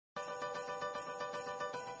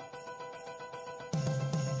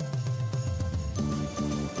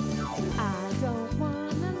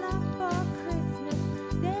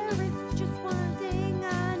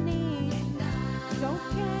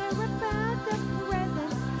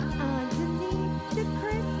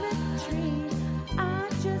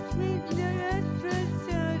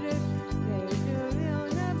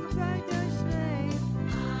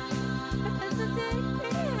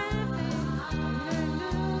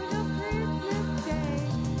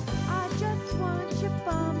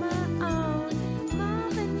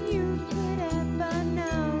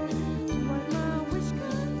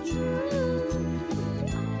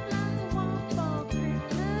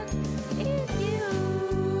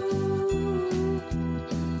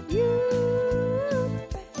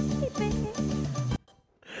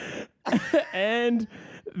And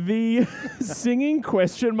the singing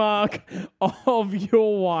question mark of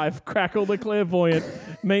your wife, Crackle the Clairvoyant,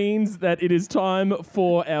 means that it is time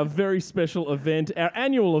for our very special event, our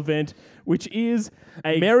annual event, which is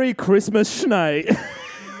a Merry Christmas, Schnee.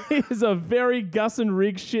 is a very Gus and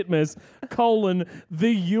Rig shitmas,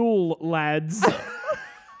 the Yule lads.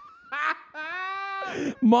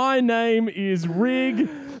 My name is Rig,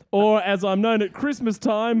 or as I'm known at Christmas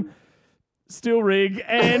time, still Rig,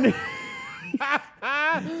 and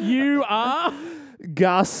you are...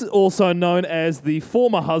 Gus, also known as the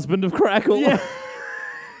former husband of Crackle. Yeah.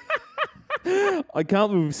 I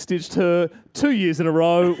can't believe we've stitched her 2 years in a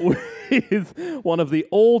row with one of the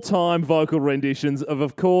all-time vocal renditions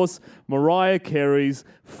of course, Mariah Carey's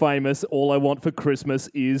famous All I Want for Christmas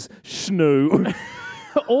is Schnoo.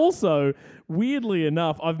 Also, weirdly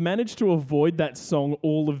enough, I've managed to avoid that song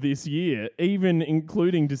all of this year, even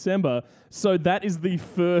including December. So that is the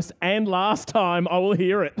first and last time I will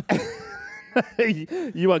hear it.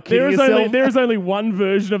 You are kidding yourself. There is only one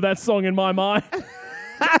version of that song in my mind.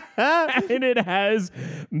 And it has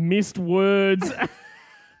missed words.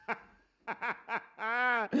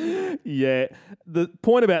 Yeah. The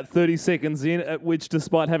point about 30 seconds in, at which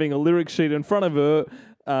despite having a lyric sheet in front of her,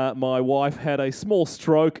 my wife had a small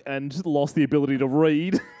stroke and lost the ability to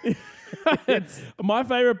read. My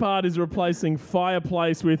favourite part is replacing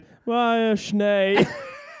fireplace with Fire Schnee.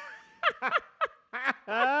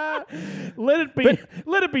 Let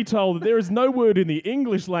it be told that there is no word in the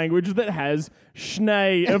English language that has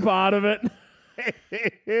Schnee a part of it.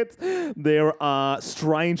 There are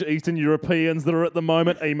strange Eastern Europeans that are at the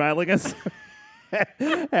moment emailing us.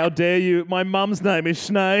 How dare you? My mum's name is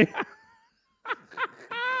Schnee.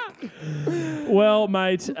 Well,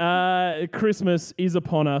 mate, Christmas is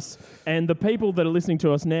upon us, and the people that are listening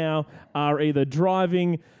to us now are either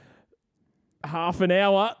driving half an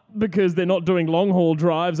hour because they're not doing long-haul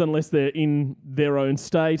drives unless they're in their own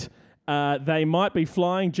state. They might be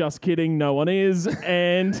flying, just kidding, no one is,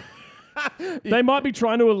 and they might be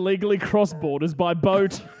trying to illegally cross borders by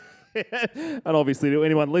boat. And obviously, to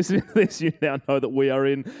anyone listening to this, you now know that we are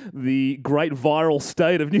in the great viral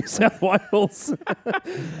state of New South Wales.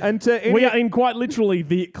 And we are in quite literally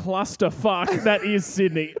the clusterfuck that is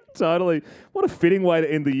Sydney. Totally. What a fitting way to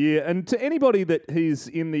end the year. And to anybody that is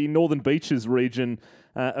in the Northern Beaches region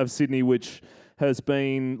of Sydney, which has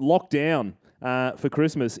been locked down for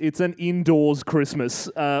Christmas, it's an indoors Christmas.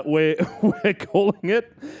 We're calling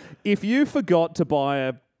it. If you forgot to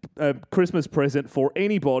buy a Christmas present for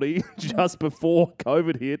anybody just before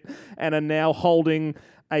COVID hit and are now holding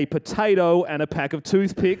a potato and a pack of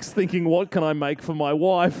toothpicks thinking, what can I make for my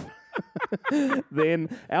wife? Then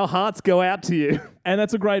our hearts go out to you. And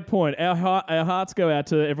that's a great point. Our hearts go out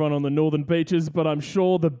to everyone on the Northern Beaches, but I'm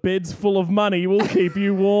sure the beds full of money will keep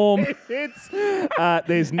you warm.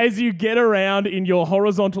 As you get around in your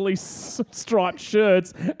horizontally striped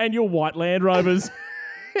shirts and your white Land Rovers.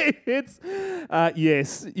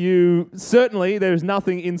 Yes, you certainly, there's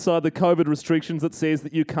nothing inside the COVID restrictions that says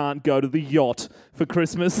that you can't go to the yacht for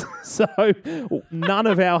Christmas. So none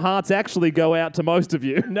of our hearts actually go out to most of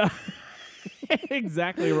you. No,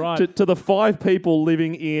 exactly right. To the 5 people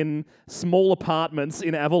living in small apartments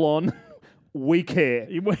in Avalon, we care.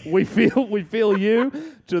 We feel you.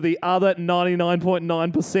 To the other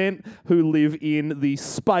 99.9% who live in the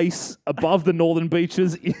space above the Northern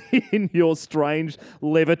Beaches in your strange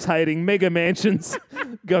levitating mega mansions,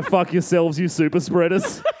 go fuck yourselves, you super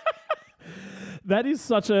spreaders. That is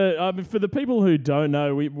such a... for the people who don't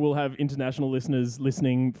know, we will have international listeners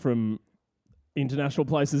listening from international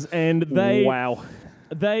places, and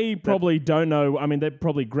they probably don't know. I mean, they're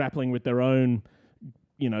probably grappling with their own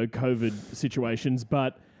COVID situations,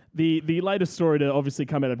 but the latest story to obviously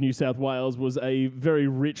come out of New South Wales was a very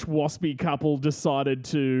rich waspy couple decided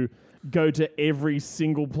to go to every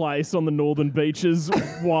single place on the Northern Beaches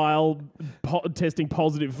while testing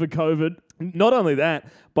positive for COVID. Not only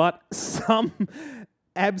that, but some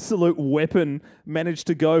absolute weapon managed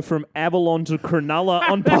to go from Avalon to Cronulla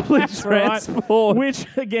on public transport. Right. Which,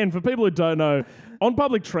 again, for people who don't know, on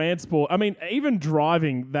public transport, I mean, even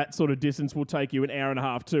driving that sort of distance will take you an hour and a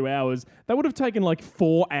half, 2 hours. That would have taken like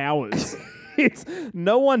 4 hours.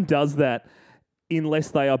 No one does that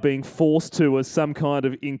unless they are being forced to as some kind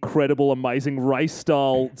of incredible, amazing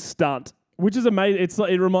race-style stunt. Which is amazing.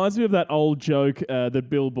 It reminds me of that old joke that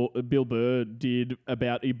Bill Burr did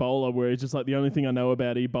about Ebola, where it's just like, the only thing I know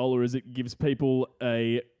about Ebola is it gives people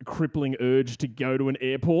a crippling urge to go to an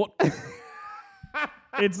airport.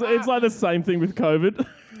 It's like the same thing with COVID.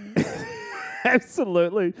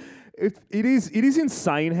 Absolutely. It is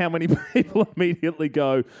insane how many people immediately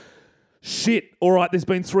go, shit, all right, there's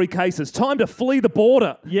been 3 cases. Time to flee the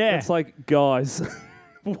border. Yeah. It's like, guys,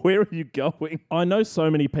 where are you going? I know so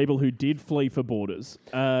many people who did flee for borders.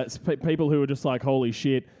 People who were just like, holy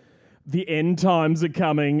shit, the end times are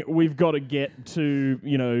coming. We've got to get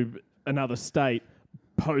to, another state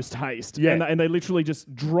post haste. Yeah. And they literally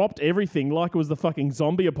just dropped everything like it was the fucking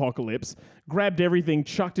zombie apocalypse, grabbed everything,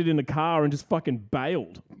 chucked it in a car and just fucking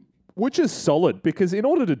bailed. Which is solid, because in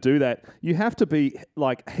order to do that, you have to be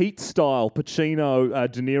like Heat style, Pacino,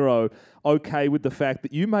 De Niro, okay with the fact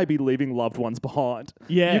that you may be leaving loved ones behind.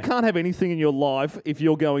 Yeah. You can't have anything in your life if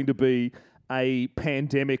you're going to be a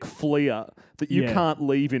pandemic fleer that you can't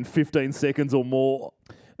leave in 15 seconds or more.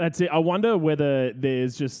 That's it. I wonder whether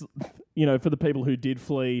there's just, for the people who did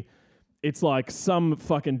flee, it's like some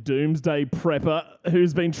fucking doomsday prepper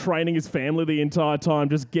who's been training his family the entire time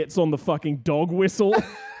just gets on the fucking dog whistle.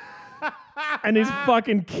 And his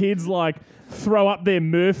fucking kids like throw up their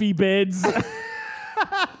Murphy beds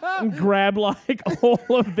and grab like all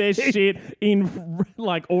of their shit in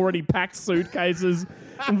like already packed suitcases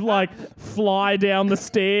and like fly down the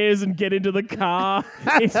stairs and get into the car.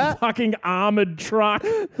 His fucking armored truck.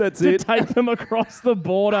 That's to it. take them across the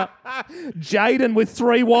border. Jaden with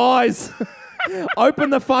 3 Ys. Open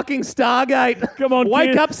the fucking Stargate. Come on,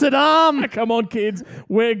 Wake kid. up, Saddam. Come on, kids.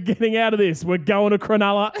 We're getting out of this. We're going to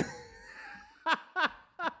Cronulla.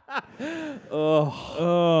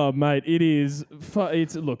 Oh, mate, it is.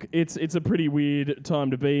 It's a pretty weird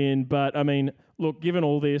time to be in. But I mean, look, given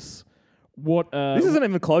all this, this isn't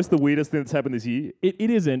even close to the weirdest thing that's happened this year.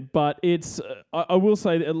 It isn't, but it's. I will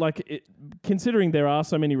say that, considering there are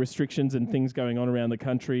so many restrictions and things going on around the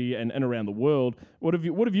country and around the world, what have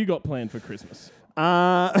you got planned for Christmas?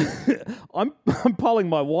 I'm pulling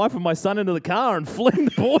my wife and my son into the car and fleeing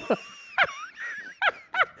the border.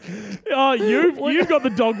 Oh, you've got the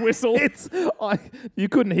dog whistle. You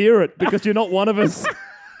couldn't hear it because you're not one of us.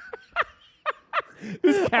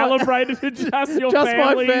 It's calibrated to just your Just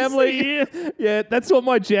family. my family. Yeah, that's what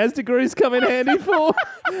my jazz degrees come in handy for.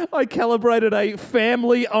 I calibrated a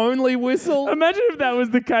family-only whistle. Imagine if that was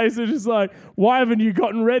the case. It's just like, why haven't you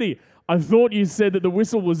gotten ready? I thought you said that the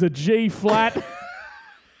whistle was a G flat.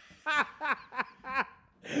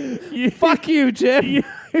 Fuck you, Jeff. You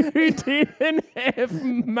did an F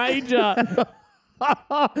major.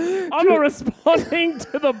 I'm not responding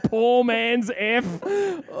to the poor man's F.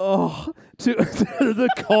 To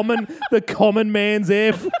the common man's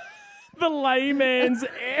F. The layman's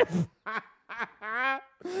F.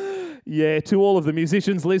 Yeah, to all of the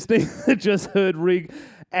musicians listening that just heard Rig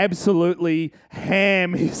absolutely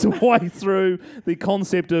ham his way through the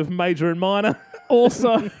concept of major and minor.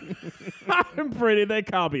 Also, there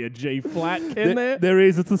can't be a G flat, can there? There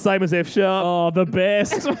is. It's the same as F sharp. Oh, the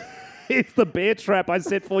best. It's the bear trap I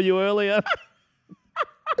set for you earlier.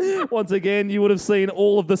 Once again, you would have seen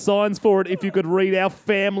all of the signs for it if you could read our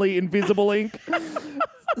family invisible ink.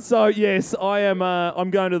 So yes,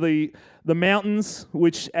 I'm going to the mountains,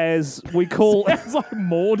 which, as we call, Sounds like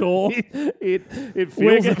Mordor. it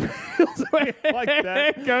feels like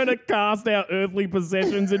that. Going to cast our earthly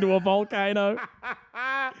possessions into a volcano.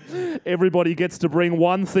 Everybody gets to bring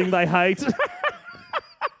one thing they hate,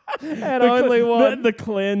 and only one. The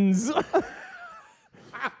cleanse.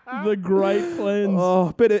 The great cleanse.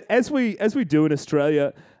 Oh, but as we do in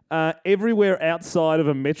Australia, everywhere outside of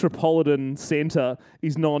a metropolitan centre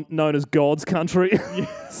is known as God's country.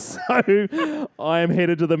 So I am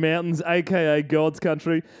headed to the mountains, aka God's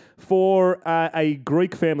country, for a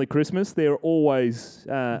Greek family Christmas. They're always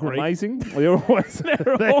amazing. They're always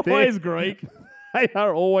always Greek. They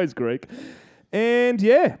are always Greek. And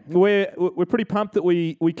yeah, we're pretty pumped that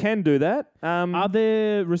we can do that. Are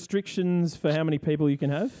there restrictions for how many people you can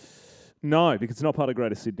have? No, because it's not part of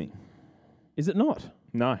Greater Sydney. Is it not?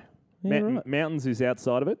 No. Yeah, right. Mountains is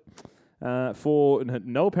outside of it for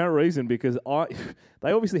no apparent reason, because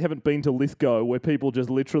they obviously haven't been to Lithgow, where people just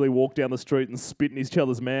literally walk down the street and spit in each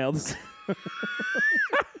other's mouths.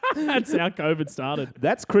 That's how COVID started.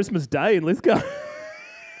 That's Christmas Day in Lithgow.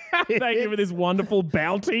 Thank you for this wonderful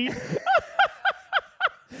bounty.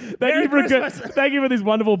 Thank you for this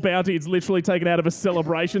wonderful bounty. It's literally taken out of a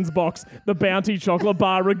celebrations box. The bounty chocolate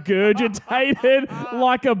bar regurgitated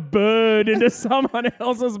like a bird into someone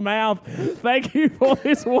else's mouth. Thank you for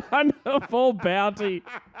this wonderful bounty.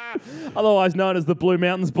 Otherwise known as the Blue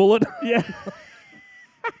Mountains Bullet. Yeah.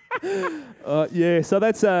 Yeah, so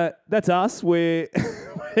that's us. We're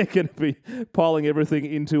going to be piling everything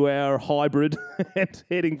into our hybrid and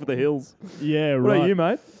heading for the hills. Yeah, right. What about you,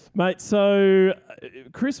 mate? Mate, so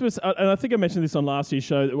Christmas, and I think I mentioned this on last year's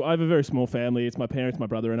show, I have a very small family. It's my parents, my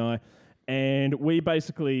brother and I. And we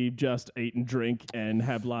basically just eat and drink and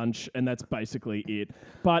have lunch, and that's basically it.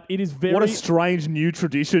 But it is very... What a strange new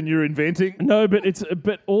tradition you're inventing. No,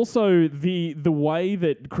 but also the way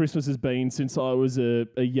that Christmas has been since I was a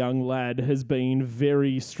young lad has been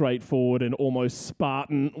very straightforward and almost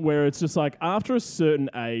Spartan, where it's just like after a certain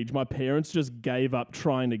age, my parents just gave up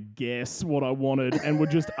trying to guess what I wanted and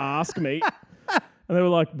would just ask me. And they were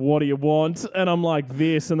like, what do you want? And I'm like,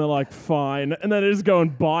 this. And they're like, fine. And then I just go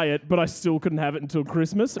and buy it, but I still couldn't have it until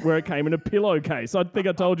Christmas, where it came in a pillowcase. I think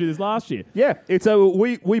I told you this last year. Yeah, it's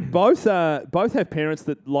we both have parents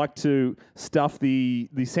that like to stuff the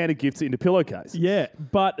Santa gifts into pillowcase. Yeah,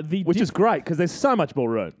 but which is great because there's so much more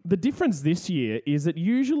room. The difference this year is that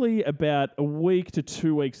usually about a week to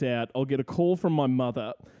 2 weeks out, I'll get a call from my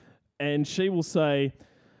mother, and she will say,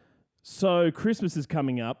 so Christmas is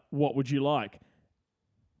coming up, what would you like?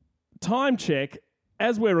 Time check,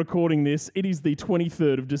 as we're recording this, it is the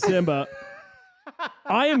 23rd of December.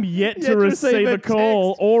 I am yet to receive a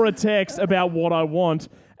call or a text about what I want.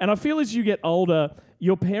 And I feel as you get older,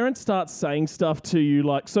 your parents start saying stuff to you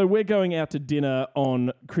like, so we're going out to dinner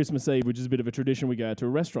on Christmas Eve, which is a bit of a tradition. We go out to a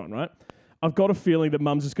restaurant, right? I've got a feeling that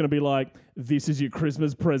mum's just going to be like, this is your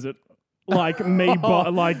Christmas present. Like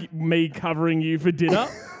me covering you for dinner.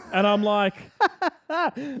 And I'm like,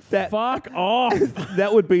 fuck off.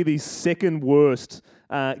 That would be the second worst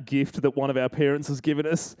gift that one of our parents has given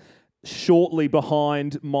us, shortly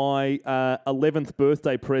behind my 11th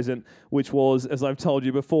birthday present, which was, as I've told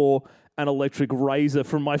you before, an electric razor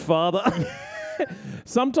from my father.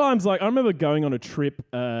 Sometimes, like, I remember going on a trip.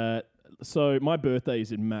 So my birthday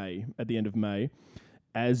is in May, at the end of May,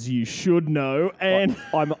 as you should know, and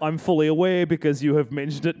I'm fully aware because you have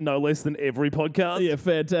mentioned it no less than every podcast. Yeah,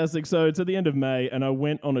 fantastic. So it's at the end of May, and I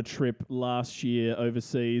went on a trip last year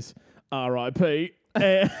overseas, R.I.P.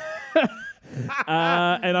 and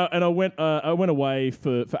I went away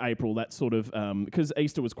for April. That sort of because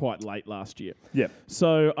Easter was quite late last year. Yeah.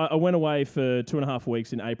 So I went away for 2.5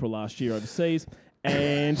 weeks in April last year overseas.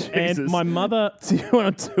 And my mother... So you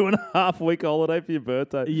went on a 2.5 week holiday for your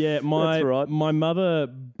birthday? Yeah, That's right. my mother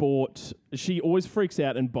bought... She always freaks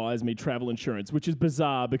out and buys me travel insurance, which is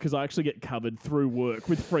bizarre because I actually get covered through work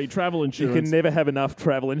with free travel insurance. You can never have enough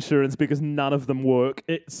travel insurance because none of them work.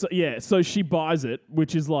 So she buys it,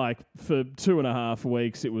 which is like, for 2.5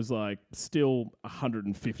 weeks, it was like still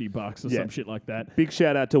 $150 or some shit like that. Big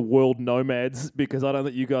shout out to World Nomads because I don't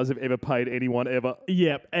think you guys have ever paid anyone ever.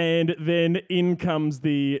 Yep, and then in comes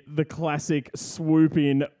the classic swoop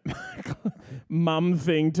in mum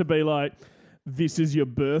thing to be like, this is your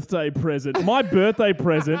birthday present. My birthday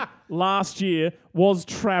present last year was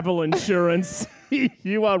travel insurance.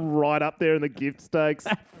 You are right up there in the gift stakes.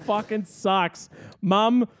 That fucking sucks.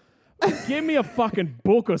 Mum, give me a fucking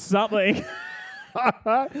book or something.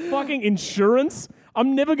 Fucking insurance?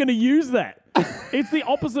 I'm never going to use that. It's the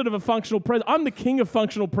opposite of a functional present. I'm the king of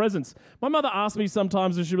functional presents. My mother asks me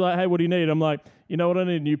sometimes, and she'll be like, hey, what do you need? I'm like, you know what? I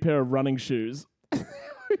need a new pair of running shoes.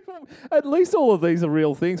 At least all of these are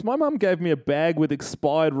real things. My mum gave me a bag with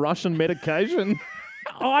expired Russian medication.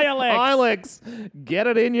 Ilex, get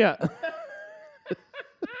it in ya.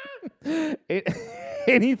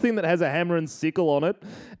 Anything that has a hammer and sickle on it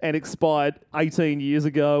and expired 18 years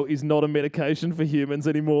ago is not a medication for humans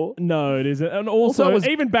anymore. No, it isn't. And also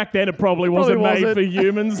even back then, it probably wasn't made for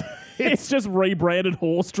humans. It's just rebranded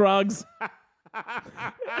horse drugs.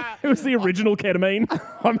 It was the original ketamine.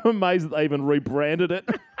 I'm amazed that they even rebranded it.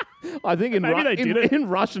 I think in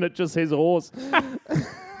Russian it just says horse.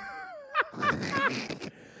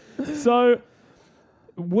 So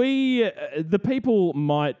the people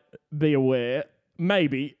might be aware,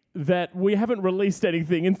 maybe, that we haven't released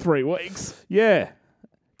anything in 3 weeks. Yeah.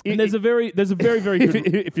 And there's a very good...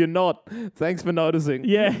 If you're not, thanks for noticing.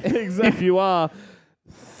 Yeah, exactly. If you are,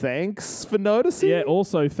 thanks for noticing. Yeah,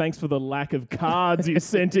 also thanks for the lack of cards you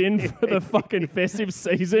sent in for the fucking festive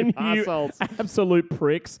season. You absolute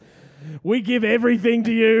pricks. We give everything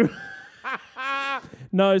to you.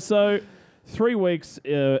 No, so 3 weeks,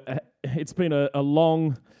 it's been a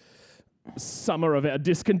long summer of our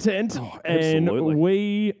discontent. Oh, absolutely. And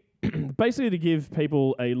we... basically, to give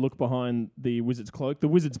people a look behind the wizard's cloak, the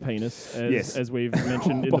wizard's penis, as we've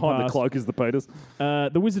mentioned in the past. Behind the cloak is the penis.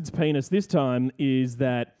 The wizard's penis this time is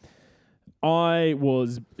that I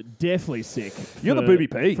was deathly sick. You're the booby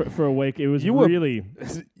pea. For a week. It was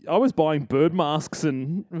I was buying bird masks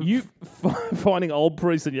and finding old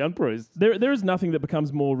priests and young priests. There is nothing that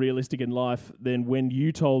becomes more realistic in life than when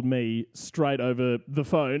you told me straight over the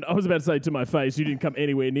phone. I was about to say to my face, you didn't come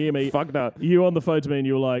anywhere near me. Fuck no. You on the phone to me and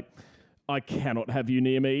you were like, I cannot have you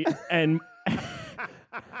near me. And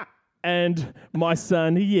And my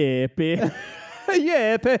son, Yeppy.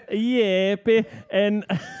 Yeppy. And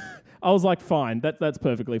I was like, fine, that's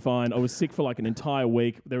perfectly fine. I was sick for like an entire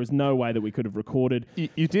week. There was no way that we could have recorded.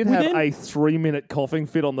 You did have a 3-minute coughing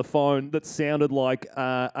fit on the phone that sounded like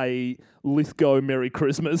a Lithgow Merry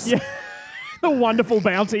Christmas. Yeah. The wonderful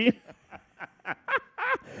bounty.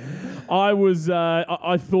 I was,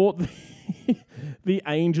 I thought the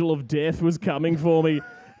angel of death was coming for me.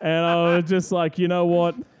 And I was just like, you know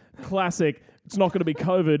what? Classic. It's not going to be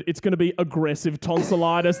COVID. It's going to be aggressive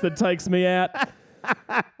tonsillitis that takes me out.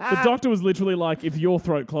 The doctor was literally like, if your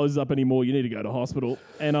throat closes up anymore, you need to go to hospital.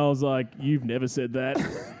 And I was like, you've never said that.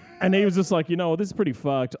 And he was just like, you know what, this is pretty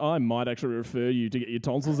fucked. I might actually refer you to get your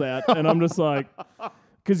tonsils out. And I'm just like,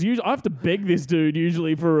 because I have to beg this dude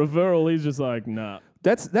usually for a referral. He's just like, nah.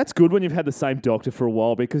 That's good when you've had the same doctor for a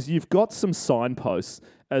while because you've got some signposts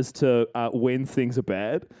as to when things are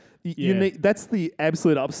bad. You need, that's the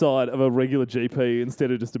absolute upside of a regular GP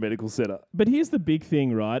instead of just a medical centre. But here's the big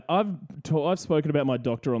thing, right? I've spoken about my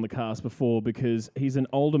doctor on the cast before because he's an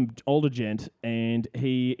older gent and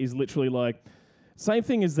he is literally like, same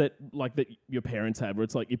thing as that your parents have where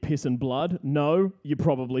it's like you piss and blood. No, you're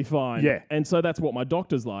probably fine. Yeah. And so that's what my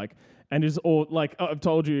doctor's like. And I've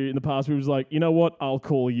told you in the past, he was like, you know what? I'll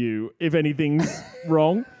call you if anything's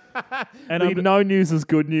wrong. And no news is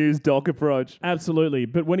good news, doc approach. Absolutely.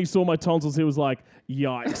 But when he saw my tonsils, he was like,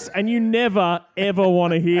 yikes. And you never, ever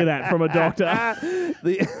want to hear that from a doctor.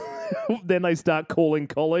 Then they start calling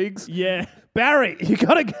colleagues. Yeah. Barry, you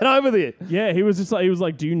got to get over there. Yeah, he was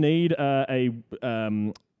like, do you need a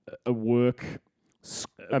work...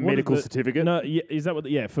 A medical certificate? No, is that what...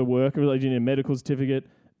 for work. I was like, do you need a medical certificate?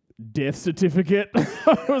 Death certificate.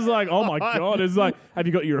 I was like, oh my God. It's like, have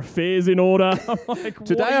you got your affairs in order? I'm like,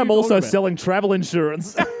 today I'm also selling travel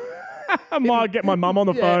insurance. I might get my mum on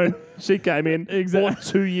the phone. She came in, exactly. bought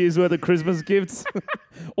 2 years worth of Christmas gifts.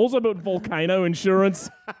 Also bought volcano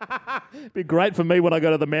insurance. Be great for me when I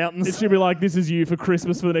go to the mountains. It should be like, this is you for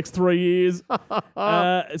Christmas for the next 3 years.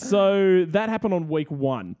 So that happened on week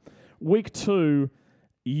 1. Week 2,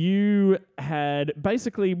 you had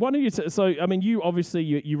basically, you obviously,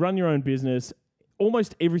 you run your own business.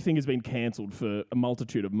 Almost everything has been cancelled for a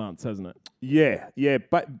multitude of months, hasn't it? Yeah.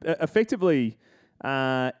 But effectively,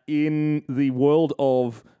 in the world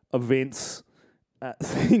of events,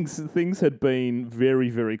 things had been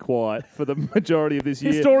very, very quiet for the majority of this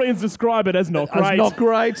year. Historians describe it as not great. As not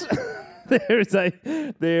great.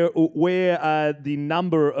 Where the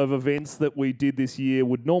number of events that we did this year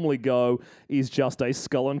would normally go is just a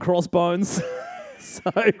skull and crossbones.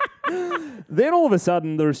 So then all of a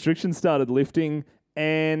sudden the restrictions started lifting,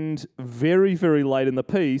 and very, very late in the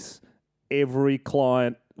piece, every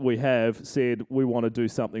client we have said we want to do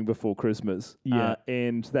something before Christmas. Yeah.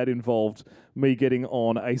 And that involved me getting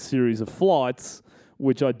on a series of flights,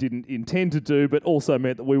 which I didn't intend to do, but also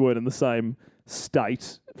meant that we weren't in the same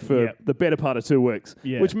state for the better part of 2 weeks,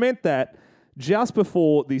 which meant that just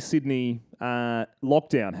before the Sydney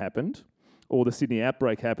lockdown happened, or the Sydney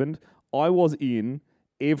outbreak happened, I was in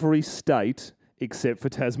every state except for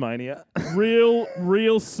Tasmania. Real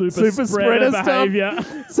super spreader behaviour.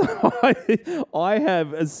 So I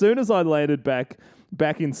have, as soon as I landed back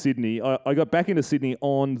in Sydney, I got back into Sydney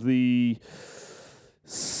on the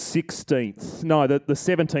 16th. No, the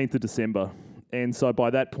 17th of December. And so by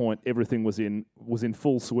that point, everything was in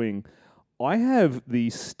full swing. I have the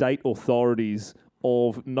state authorities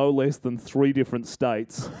of no less than 3 different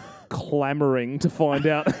states clamoring to find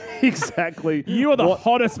out exactly. You are the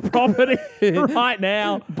hottest property right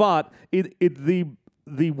now. But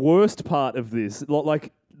the worst part of this,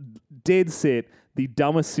 like dead set, the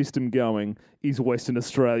dumbest system going is Western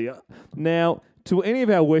Australia. Now, to any of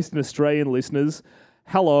our Western Australian listeners,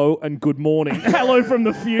 hello and good morning. Hello from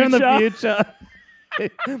the future.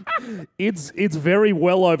 It's very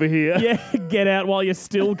well over here. Yeah, get out while you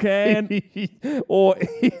still can. Or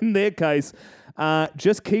in their case,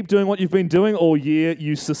 just keep doing what you've been doing all year,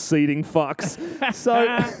 you seceding fucks.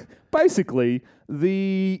 So basically,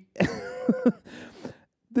 the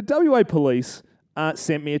WA police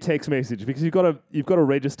sent me a text message because you've got to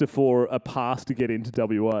register for a pass to get into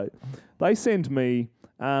WA. They send me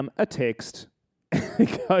a text.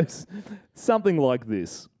 It goes something like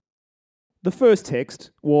this. The first text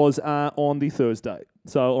was on the Thursday,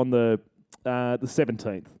 so on the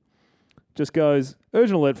 17th. Just goes,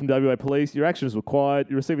 urgent alert from WA Police, your action is required.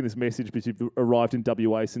 You're receiving this message because you've arrived in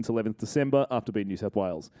WA since 11th December after being in New South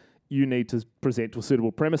Wales. You need to present to a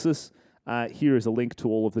suitable premises. Here is a link to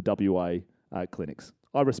all of the WA clinics.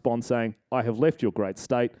 I respond saying, I have left your great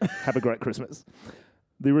state. Have a great Christmas.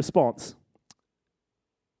 The response,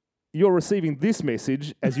 You're receiving this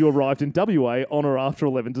message as you arrived in WA on or after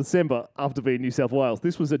 11 December after being in New South Wales.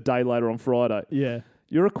 This was a day later on Friday. Yeah.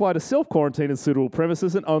 You're required to self-quarantine in suitable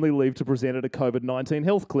premises and only leave to present at a COVID-19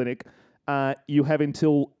 health clinic. You have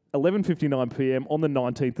until 11:59 p.m. on the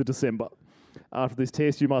 19th of December. After this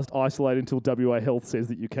test, you must isolate until WA Health says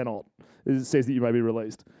that you cannot. It says that you may be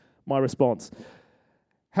released. My response: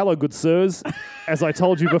 hello, good sirs. As I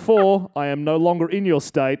told you before, I am no longer in your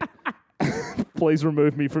state. Please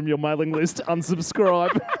remove me from your mailing list.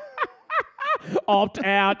 Unsubscribe. Opt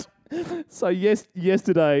out. So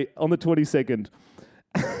yesterday on the 22nd,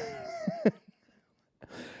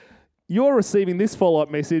 you're receiving this follow-up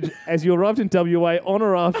message as you arrived in WA on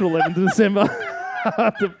or after 11th of December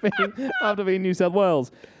after being in New South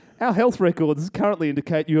Wales. Our health records currently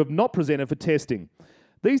indicate you have not presented for testing.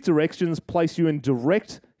 These directions place you in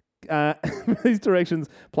these directions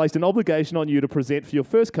placed an obligation on you to present for your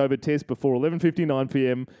first COVID test before 11:59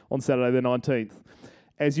 p.m. on Saturday the 19th.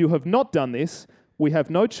 As you have not done this, we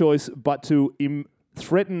have no choice but to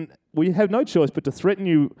threaten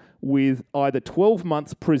you with either 12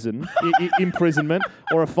 months prison imprisonment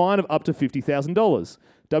or a fine of up to $50,000.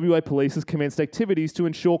 WA Police has commenced activities to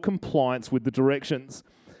ensure compliance with the directions.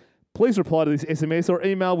 Please reply to this SMS or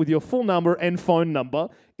email with your full number and phone number.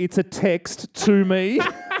 It's a text to me.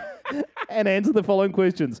 And answer the following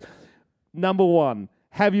questions. Number 1,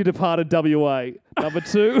 have you departed WA? Number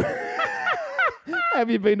 2, have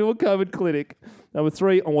you been to a COVID clinic? Number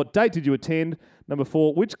 3, on what date did you attend? Number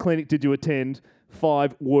 4, which clinic did you attend?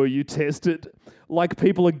 5, were you tested? Like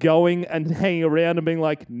people are going and hanging around and being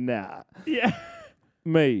like, nah. Yeah.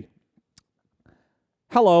 Me.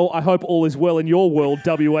 Hello, I hope all is well in your world,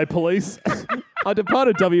 WA Police. I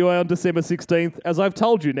departed WA on December 16th, as I've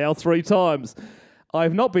told you now 3 times. I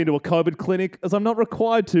have not been to a COVID clinic as I'm not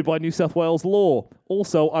required to by New South Wales law.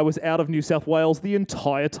 Also, I was out of New South Wales the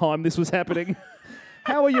entire time this was happening.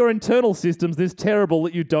 How are your internal systems this terrible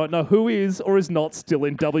that you don't know who is or is not still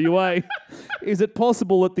in WA? Is it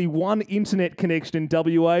possible that the one internet connection in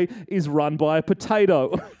WA is run by a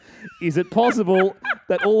potato? Is it possible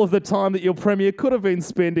that all of the time that your Premier could have been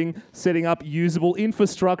spending setting up usable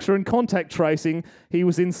infrastructure and contact tracing, he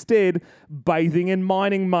was instead bathing in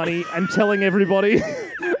mining money and telling everybody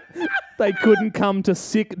they couldn't come to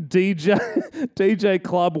sick DJ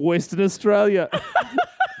Club Western Australia?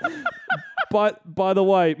 By the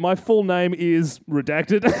way, my full name is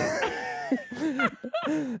redacted.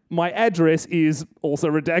 My address is also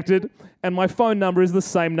redacted, and my phone number is the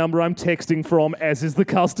same number I'm texting from, as is the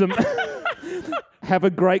custom. Have a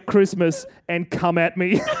great Christmas and come at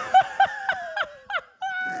me.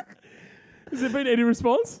 Has there been any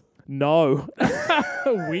response? No.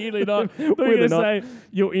 Weirdly not. We're going to say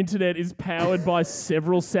your internet is powered by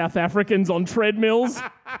several South Africans on treadmills.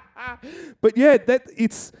 But yeah,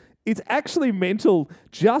 it's actually mental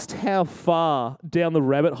just how far down the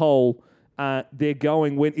rabbit hole they're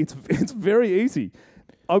going when it's very easy.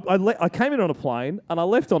 I came in on a plane and I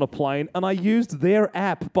left on a plane and I used their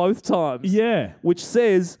app both times. Yeah. Which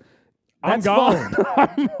says, I'm going.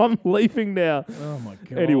 I'm leaving now. Oh my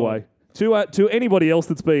God. Anyway, to anybody else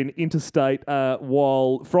that's been interstate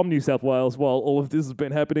from New South Wales while all of this has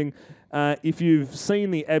been happening, if you've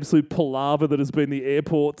seen the absolute palaver that has been the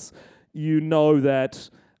airports, you know that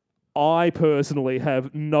I personally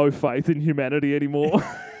have no faith in humanity anymore.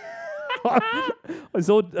 I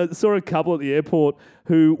saw a couple at the airport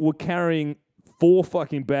who were carrying 4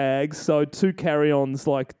 fucking bags, so 2 carry-ons,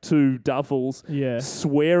 like 2 duffels,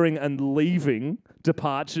 swearing and leaving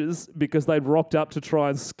departures because they'd rocked up to try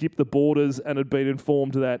and skip the borders and had been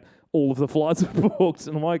informed that all of the flights were booked.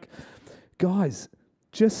 And I'm like, guys,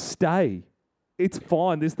 just stay. It's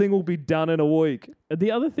fine. This thing will be done in a week.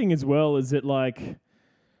 The other thing as well is that, like,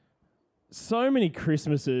 so many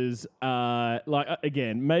Christmases,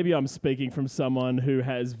 again, maybe I'm speaking from someone who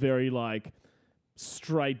has very, like,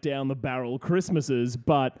 straight down the barrel Christmases,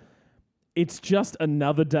 but it's just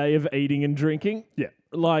another day of eating and drinking. Yeah.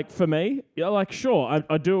 Like, for me, sure,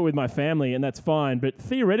 I do it with my family and that's fine, but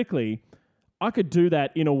theoretically, I could do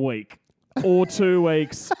that in a week or 2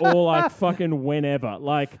 weeks or, like, fucking whenever.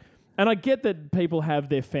 Like, and I get that people have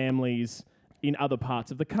their families in other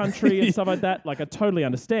parts of the country and stuff like that. Like, I totally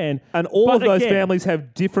understand. And all of those families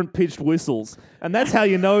have different pitched whistles. And that's how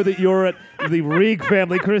you know that you're at the Rig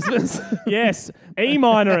family Christmas. Yes, E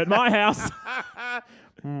minor at my house.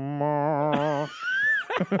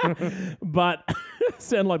 But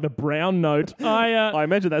sound like the brown note. I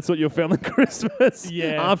imagine that's what your family Christmas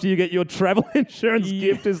after you get your travel insurance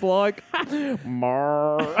gift is like.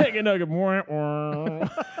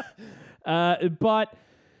 But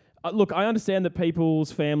look, I understand that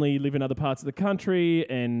people's family live in other parts of the country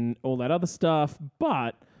and all that other stuff,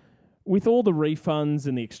 but with all the refunds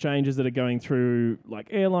and the exchanges that are going through like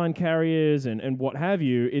airline carriers and what have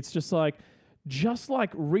you, it's just like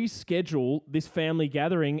reschedule this family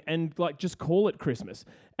gathering and like just call it Christmas.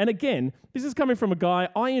 And again, this is coming from a guy,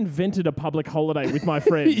 I invented a public holiday with my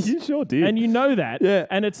friends. You sure did. And you know that. Yeah.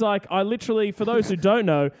 And it's like, I literally, for those who don't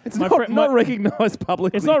know, it's not recognised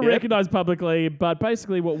publicly. It's not recognised publicly, but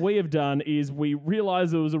basically what we have done is we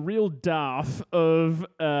realised there was a real dearth of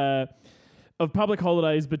public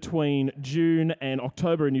holidays between June and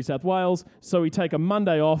October in New South Wales. So we take a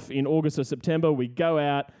Monday off in August or September. We go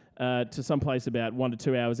out to some place about 1 to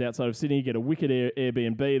 2 hours outside of Sydney, get a wicked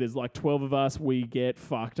Airbnb. There's like 12 of us. We get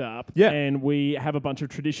fucked up. Yeah. And we have a bunch of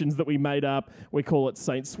traditions that we made up. We call it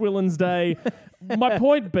St. Swillen's Day. My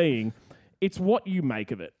point being, it's what you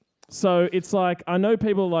make of it. So it's like, I know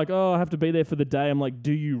people are like, oh, I have to be there for the day. I'm like,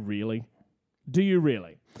 do you really? Do you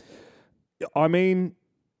really? I mean,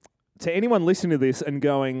 to anyone listening to this and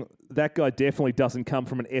going, that guy definitely doesn't come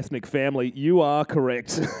from an ethnic family, you are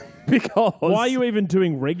correct. Because why are you even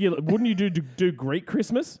doing regular? Wouldn't you do Greek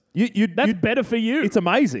Christmas? That's better for you. It's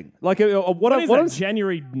amazing. Like what is that,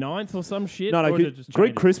 January 9th or some shit? No.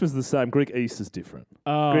 Greek Christmas is the same. Greek Easter's different.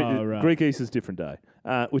 Oh, right. Greek Easter's a different day,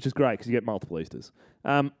 which is great because you get multiple Easters.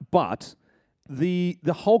 But the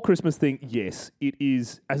whole Christmas thing, yes, it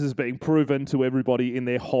is, as is being proven to everybody in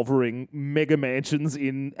their hovering mega mansions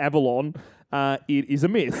in Avalon, it is a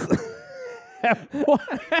myth.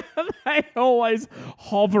 They always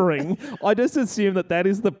hovering. I just assume that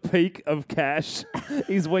is the peak of cash,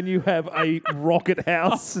 is when you have a rocket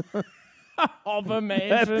house. Hover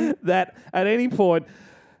mansion. That at any point,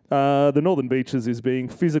 the Northern Beaches is being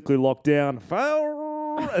physically locked down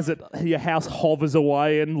as your house hovers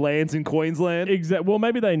away and lands in Queensland. Exactly. Well,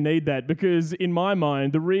 maybe they need that because in my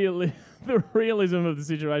mind, the realism of the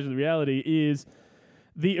situation, the reality is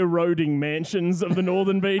the eroding mansions of the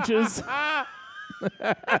Northern Beaches. I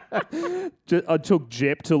took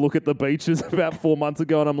Jep to look at the beaches about 4 months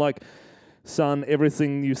ago, and I'm like, son,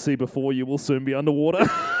 everything you see before you will soon be underwater.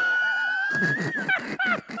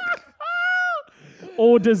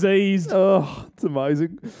 Or diseased. Oh, it's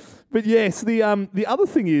amazing. But yes, the other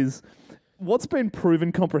thing is, what's been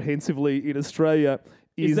proven comprehensively in Australia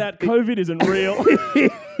is that COVID isn't real.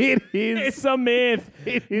 It is. It's a myth.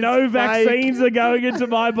 No vaccines are going into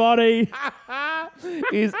my body.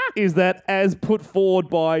 is that, as put forward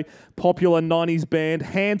by popular 90s band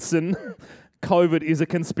Hanson, COVID is a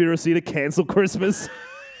conspiracy to cancel Christmas.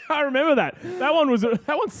 I remember that. That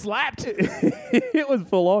one slapped. It was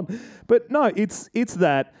full on. But no, it's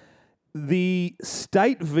that the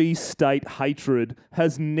state v state hatred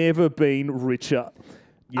has never been richer.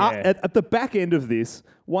 Yeah. At the back end of this,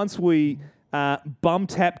 once we bum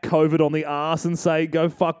tap COVID on the arse and say, go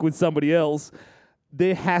fuck with somebody else,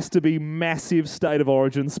 there has to be massive state of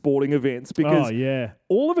origin sporting events because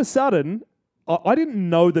all of a sudden, I didn't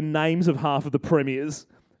know the names of half of the premiers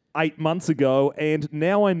 8 months ago, and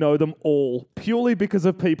now I know them all purely because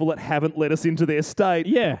of people that haven't let us into their state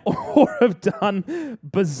or have done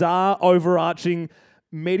bizarre, overarching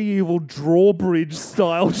medieval drawbridge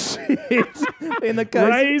style shit. In the case,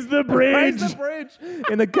 raise the bridge. Raise the bridge.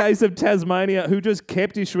 In the case of Tasmania, who just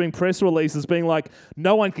kept issuing press releases being like,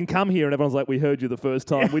 no one can come here, and everyone's like, we heard you the first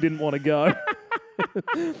time, we didn't want to go.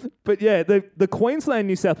 But yeah, the Queensland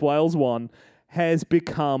New South Wales one has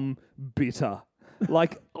become bitter.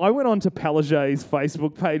 Like, I went on to Palaszczuk's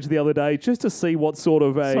Facebook page the other day just to see what sort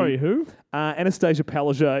of a... Sorry, who? Anastasia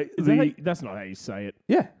Palaszczuk. That's not how you say it.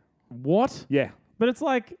 Yeah. What? Yeah. But it's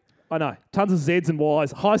like... I know. Tons of Zs and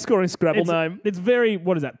Ys. High-scoring Scrabble name. It's very...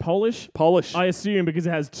 What is that? Polish? Polish. I assume because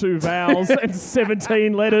it has 2 vowels and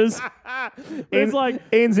 17 letters. It's like...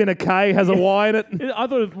 Ends in a K, has a Y in it. I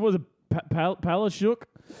thought it was a Palaszczuk.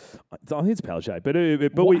 I think it's Palaszczuk, but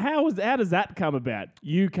how does that come about?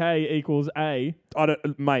 UK equals A.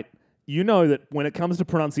 Mate. You know that when it comes to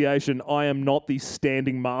pronunciation, I am not the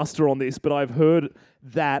standing master on this, but I've heard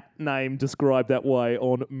that name described that way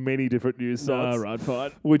on many different news sites. Oh, right,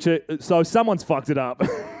 fine. So someone's fucked it up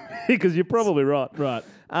because you're probably right. Right.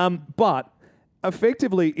 But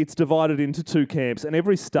effectively, it's divided into 2 camps, and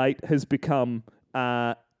every state has become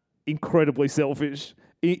incredibly selfish,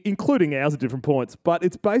 including ours at different points. But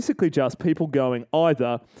it's basically just people going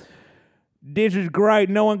either, this is great,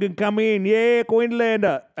 no one can come in, yeah,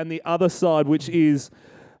 Queenslander. And the other side, which is,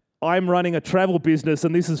 I'm running a travel business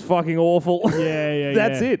and this is fucking awful. Yeah.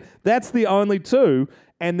 That's it. That's the only 2.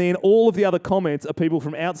 And then all of the other comments are people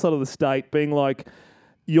from outside of the state being like,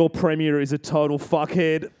 your premier is a total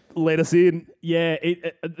fuckhead. let us in. Yeah,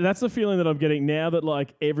 that's the feeling that I'm getting now that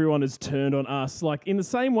like everyone has turned on us, like in the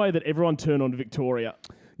same way that everyone turned on Victoria.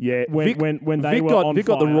 Yeah, When they Vic were got, on Vic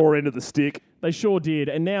got the fire. raw end of the stick. They sure did,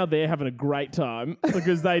 and now they're having a great time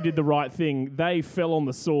because they did the right thing. They fell on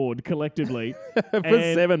the sword collectively For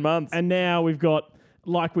 7 months. and now we've got,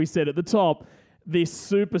 like we said at the top, this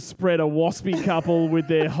super spreader waspy couple with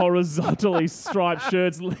their horizontally striped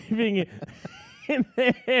shirts living in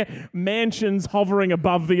their mansions hovering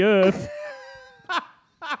above the earth,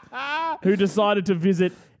 who decided to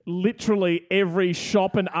visit literally every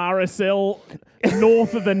shop and RSL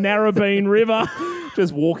north of the Narrabeen River.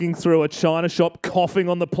 Just walking through a China shop, coughing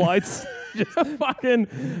on the plates.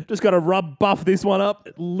 Just got to buff this one up.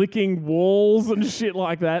 Licking walls and shit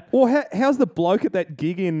like that. Or how's the bloke at that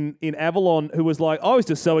gig in Avalon who was like, I was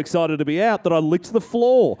just so excited to be out that I licked the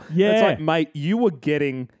floor. Yeah. It's like, mate, you were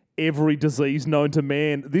getting every disease known to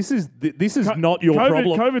man. This is not your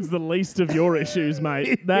problem. COVID's the least of your issues,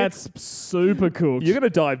 mate. That's super cooked. You're going to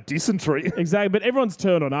die of dysentery. Exactly, but everyone's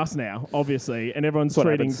turned on us now, obviously, and everyone's what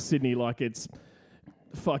treating happens. Sydney like it's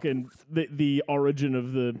fucking the origin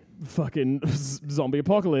of the fucking zombie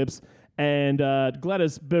apocalypse. And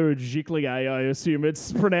Gladys Berejiklier, I assume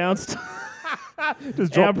it's pronounced.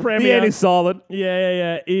 Just Our drop the premier. N is silent.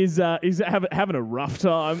 Yeah, is having a rough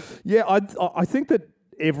time. Yeah, I think that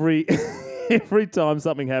every time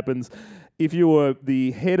something happens, if you were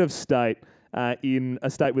the head of state in a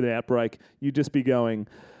state with an outbreak, you'd just be going,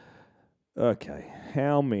 okay,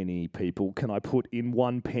 how many people can I put in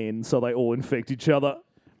one pen so they all infect each other?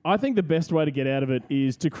 I think the best way to get out of it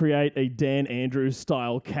is to create a Dan Andrews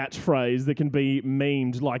style catchphrase that can be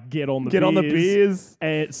memed like "Get on the Get beers," on the beers.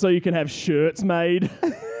 and so you can have shirts made.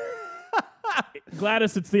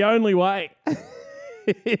 Gladys, it's the only way.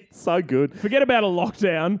 It's so good. Forget about a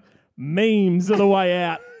lockdown. Memes are the way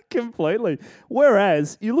out. Completely.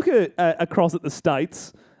 Whereas you look at across at the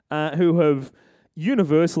States who have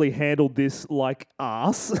universally handled this like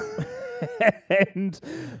arse. And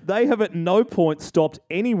they have at no point stopped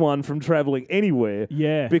anyone from travelling anywhere.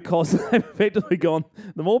 Yeah. Because they've effectively gone,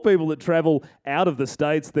 the more people that travel out of the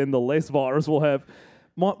States, then the less virus we'll have.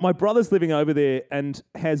 My brother's living over there and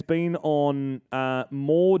has been on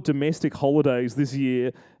more domestic holidays this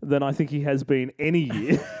year than I think he has been any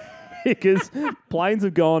year. Because planes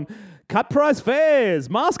have gone, cut price fares,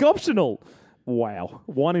 mask optional. Wow.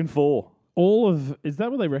 1 in 4. Is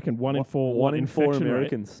that what they reckon? 1 in 4. One in 4 infection rate?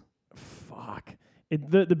 Americans. Fuck.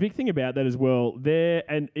 The big thing about that as well,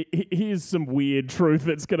 here's some weird truth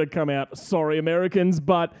that's going to come out. Sorry, Americans,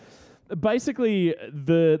 but basically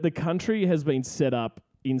the country has been set up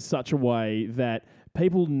in such a way that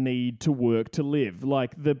people need to work to live.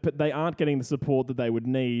 Like they aren't getting the support that they would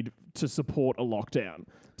need to support a lockdown.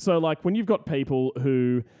 So like when you've got people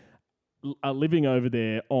who are living over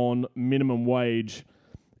there on minimum wage,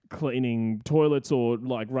 cleaning toilets or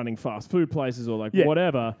like running fast food places or like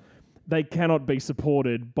whatever, they cannot be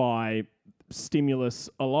supported by stimulus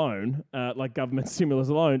alone, like government stimulus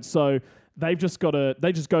alone. So they just go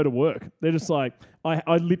to work. They're just like,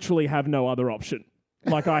 I literally have no other option.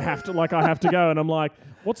 I have to go. And I'm like,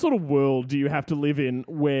 what sort of world do you have to live in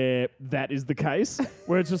where that is the case?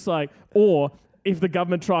 Where it's just like, or if the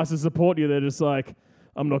government tries to support you, they're just like,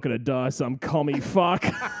 I'm not going to die, some commie fuck.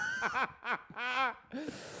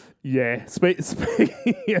 Yeah. Speaking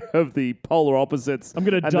of the polar opposites. I'm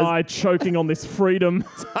going to die choking on this freedom.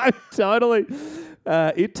 Totally.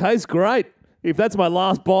 It tastes great. If that's my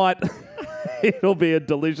last bite, it'll be a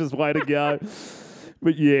delicious way to go.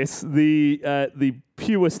 But yes, the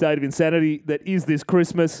pure state of insanity that is this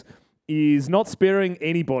Christmas is not sparing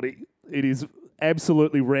anybody. It is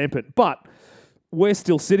absolutely rampant. But we're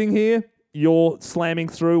still sitting here. You're slamming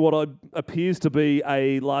through what appears to be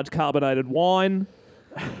a large carbonated wine.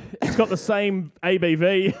 It's got the same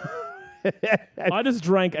ABV. I just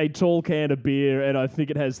drank a tall can of beer and I think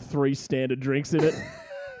it has 3 standard drinks in it.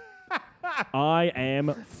 I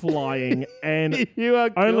am flying and You are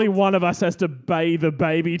only killed. one of us has to bathe a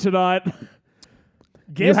baby tonight.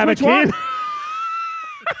 Guess You have a which one? kid?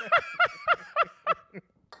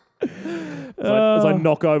 As I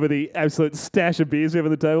knock over the absolute stash of beers we have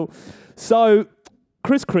on the table. So,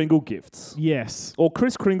 Kris Kringle gifts. Yes. Or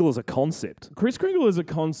Kris Kringle as a concept. Kris Kringle is a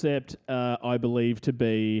concept I believe to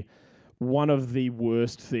be one of the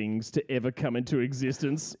worst things to ever come into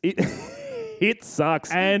existence. It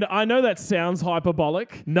sucks. And I know that sounds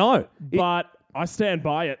hyperbolic, No. but I stand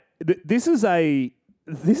by it. This is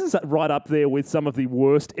right up there with some of the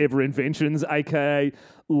worst ever inventions, aka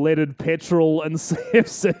leaded petrol and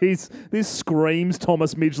CFCs. This screams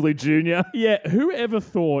Thomas Midgley Jr. Yeah, whoever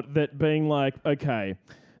thought that being like, okay,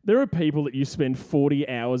 there are people that you spend 40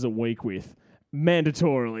 hours a week with,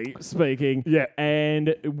 mandatorily speaking. Yeah.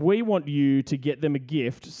 And we want you to get them a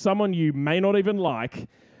gift, someone you may not even like,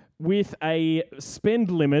 with a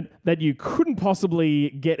spend limit that you couldn't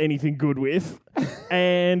possibly get anything good with.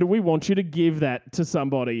 And we want you to give that to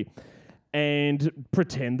somebody and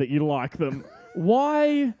pretend that you like them.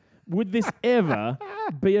 Why would this ever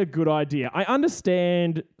be a good idea? I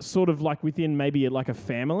understand sort of like within maybe like a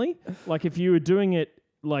family. Like if you were doing it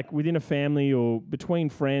like within a family or between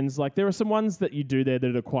friends, like there are some ones that you do there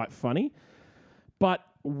that are quite funny. But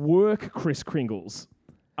work Kris Kringles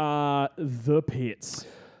are the pits.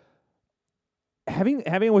 Having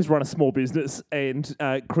always run a small business and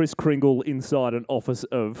Kris Kringle inside an office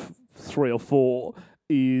of 3 or 4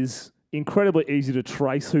 is incredibly easy to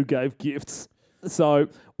trace who gave gifts. So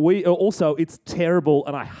it's terrible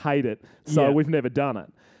and I hate it. So we've never done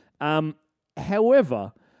it.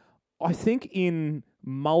 However, I think in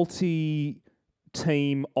multi-team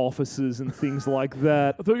offices and things like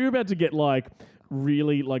that. I thought you were about to get like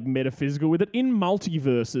really like metaphysical with it. In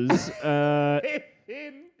multiverses,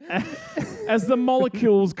 as the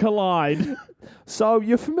molecules collide. So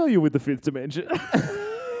you're familiar with the 5th dimension.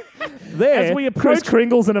 Kris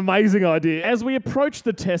Kringle's an amazing idea. As we approach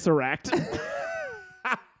the Tesseract.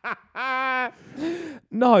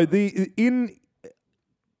 No,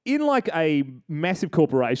 in like a massive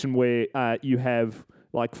corporation where you have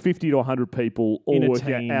like 50 to 100 people all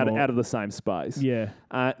working out of the same space. Yeah.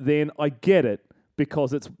 Then I get it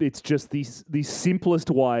because it's just the simplest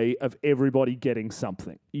way of everybody getting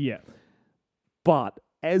something. Yeah. But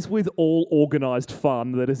as with all organised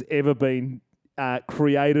fun that has ever been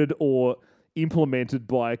created or implemented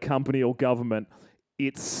by a company or government,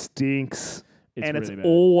 it stinks. It's really bad.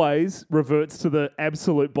 Always reverts to the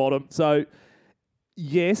absolute bottom. So,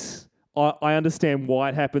 yes, I understand why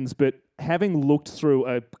it happens, but having looked through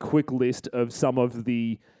a quick list of some of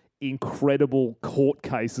the incredible court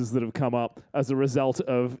cases that have come up as a result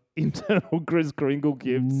of internal Kris Kringle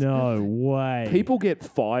gifts. No way. People get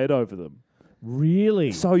fired over them.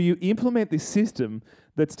 Really? So you implement this system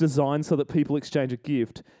that's designed so that people exchange a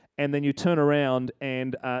gift, and then you turn around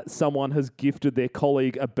and someone has gifted their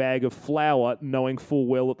colleague a bag of flour knowing full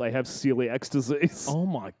well that they have celiac disease. Oh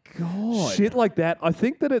my God. Shit like that. I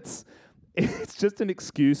think that it's just an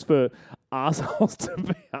excuse for assholes to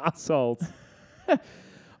be assholes.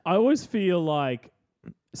 I always feel like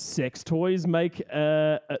sex toys make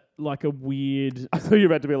like a weird... I thought you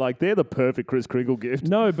were about to be like, they're the perfect Kris Kringle gift.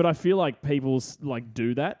 No, but I feel like people like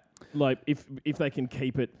do that. Like if they can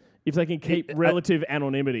keep it... If they can keep relative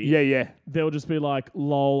anonymity, they'll just be like,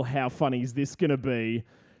 lol, how funny is this going to be?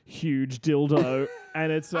 Huge dildo.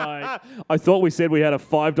 And it's like... I thought we said we had a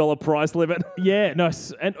 $5 price limit. Yeah, no,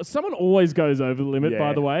 and someone always goes over the limit,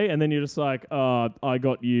 by the way, and then you're just like, oh, I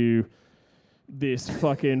got you this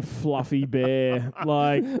fucking fluffy bear.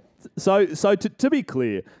 Like, So to be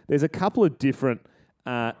clear, there's a couple of different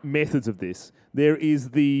methods of this. There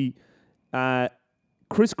is the...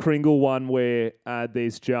 Kris Kringle one where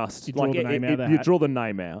there's just... You draw the name out of the You hat. draw the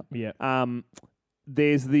name out. Yeah.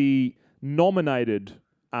 There's the nominated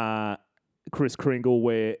Kris Kringle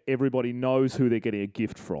where everybody knows who they're getting a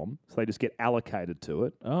gift from, so they just get allocated to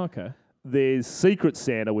it. Oh, okay. There's Secret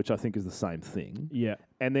Santa, which I think is the same thing. Yeah.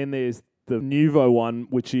 And then there's the Nuvo one,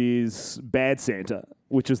 which is Bad Santa,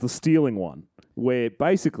 which is the stealing one, where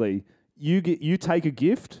basically you take a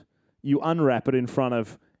gift, you unwrap it in front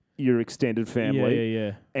of your extended family,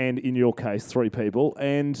 Yeah. and in your case, 3 people,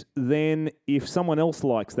 and then if someone else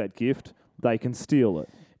likes that gift, they can steal it.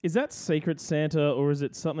 Is that Secret Santa or is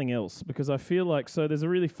it something else? Because I feel like, so there's a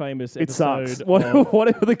really famous It episode. sucks.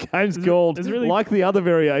 Whatever the game's called, like the other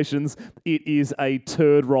variations, it is a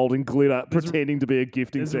turd rolled in glitter pretending to be a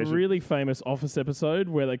gifting There's session. a really famous Office episode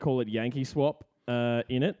where they call it Yankee Swap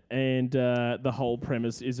in it, and the whole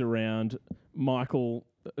premise is around Michael...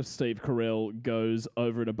 Steve Carell goes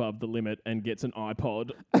over and above the limit and gets an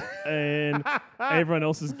iPod, and everyone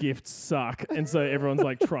else's gifts suck, and so everyone's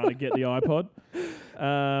like trying to get the iPod.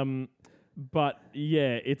 But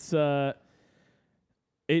yeah, it's all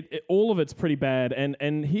of it's pretty bad.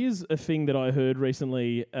 And here's a thing that I heard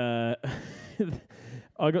recently. I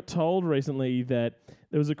got told recently that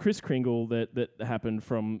there was a Kris Kringle that happened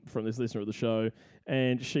from this listener of the show,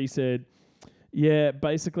 and she said, yeah,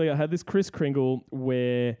 basically I had this Kris Kringle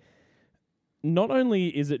where not only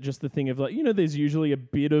is it just the thing of like, there's usually a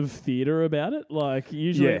bit of theatre about it. Like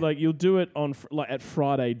usually like you'll do it on like at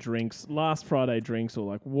Friday drinks, last Friday drinks or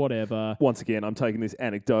like whatever. Once again, I'm taking this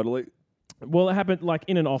anecdotally. Well, it happened like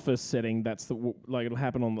in an office setting. That's it'll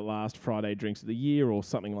happen on the last Friday drinks of the year or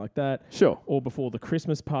something like that. Sure. Or before the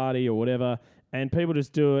Christmas party or whatever. And people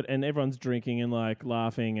just do it, and everyone's drinking and like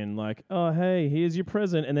laughing and like, oh hey, here's your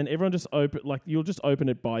present, and then everyone just you'll just open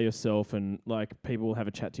it by yourself, and like people will have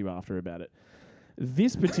a chat to you after about it.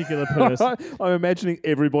 This particular person, I'm imagining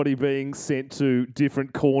everybody being sent to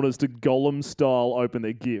different corners to Gollum style open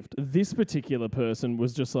their gift. This particular person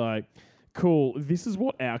was just like, cool, this is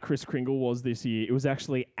what our Kris Kringle was this year. It was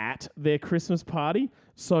actually at their Christmas party,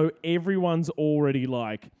 so everyone's already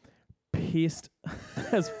like pissed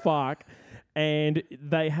as fuck. And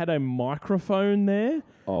they had a microphone there.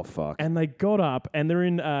 Oh, fuck. And they got up, and they're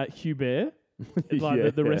in Hubert,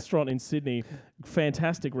 the restaurant in Sydney.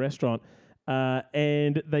 Fantastic restaurant.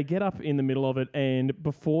 And they get up in the middle of it, and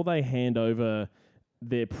before they hand over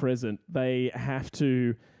their present, they have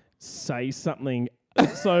to say something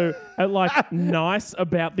nice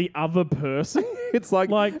about the other person. It's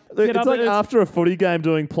like after a footy game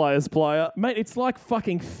doing players player. Mate, it's like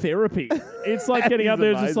fucking therapy. It's like getting up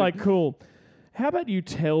there, it's just like, cool. How about you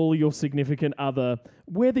tell your significant other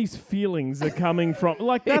where these feelings are coming from?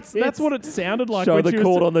 Like that's what it sounded like. Show the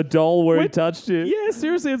cord on the doll where he touched you. Yeah,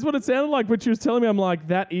 seriously, it's what it sounded like. But she was telling me, I'm like,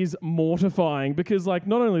 that is mortifying because like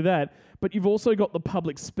not only that, but you've also got the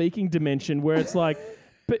public speaking dimension where it's like,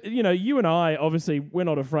 but you and I obviously we're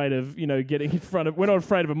not afraid of getting in front of. We're not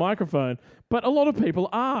afraid of a microphone, but a lot of people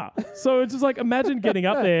are. So it's just like imagine getting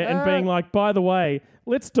up there and being like, by the way,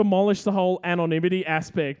 let's demolish the whole anonymity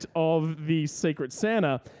aspect of the Secret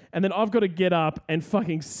Santa, and then I've got to get up and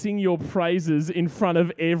fucking sing your praises in front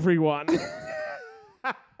of everyone.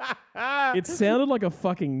 It sounded like a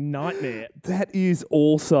fucking nightmare. That is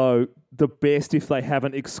also the best if they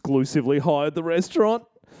haven't exclusively hired the restaurant.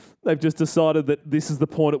 They've just decided that this is the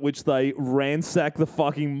point at which they ransack the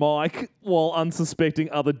fucking mic while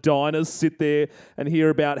unsuspecting other diners sit there and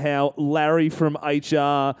hear about how Larry from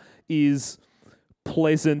HR is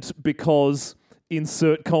pleasant because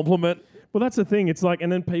insert compliment. Well, that's the thing. It's like,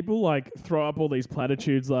 and then people like throw up all these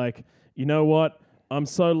platitudes like, you know what? I'm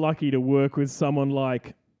so lucky to work with someone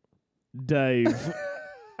like Dave.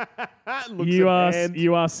 You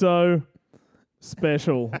are so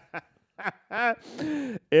special.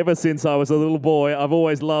 Ever since I was a little boy, I've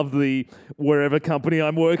always loved the wherever company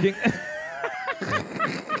I'm working.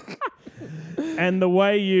 And the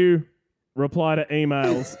way you reply to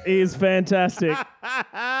emails is fantastic.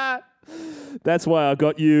 That's why I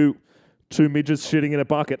got you 2 midgets shitting in a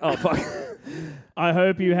bucket. Oh, fuck. I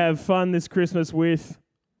hope you have fun this Christmas with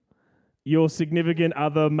your significant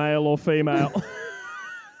other, male or female.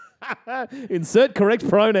 Insert correct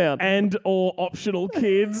pronoun. And or optional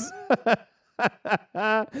kids.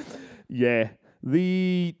 Yeah.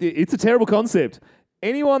 It's a terrible concept.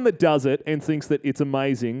 Anyone that does it and thinks that it's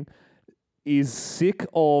amazing is sick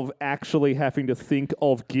of actually having to think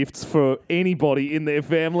of gifts for anybody in their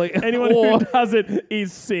family. Anyone who does it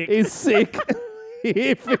is sick.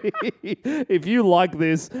 If you like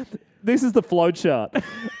this is the flowchart.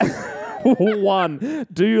 1,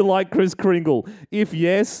 do you like Kris Kringle? If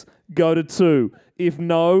yes, go to 2. If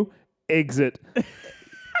no, exit.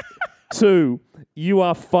 2, you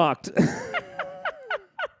are fucked.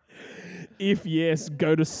 If yes,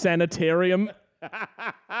 go to sanitarium.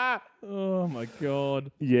 Oh my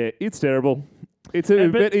God. Yeah, it's terrible.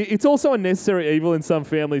 It's also a necessary evil in some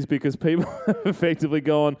families because people have effectively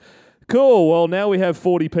gone, cool, well, now we have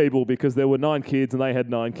 40 people because there were 9 kids and they had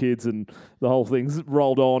 9 kids and the whole thing's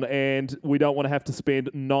rolled on and we don't want to have to spend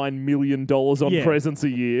 $9 million on presents a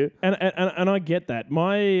year. And I get that.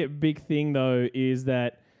 My big thing, though, is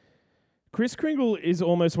that Kris Kringle is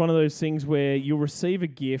almost one of those things where you'll receive a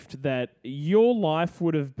gift that your life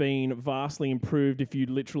would have been vastly improved if you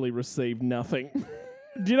literally received nothing.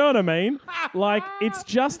 Do you know what I mean? Like, it's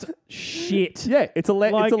just shit. Yeah, it's a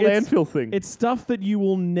landfill thing. It's stuff that you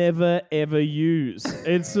will never, ever use.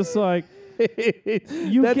 It's just like,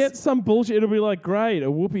 you get some bullshit. It'll be like, great,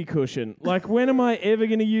 a whoopee cushion. Like, when am I ever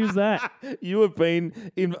going to use that? You have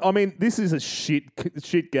been this is a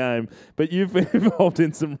shit game, but you've been involved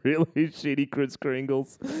in some really shitty Kris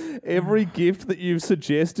Kringles. Every gift that you've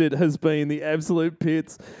suggested has been the absolute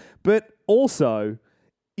pits. But also,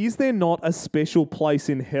 is there not a special place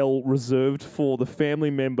in hell reserved for the family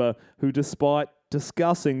member who, despite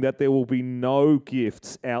discussing that there will be no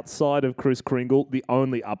gifts outside of Kris Kringle, the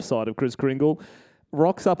only upside of Kris Kringle,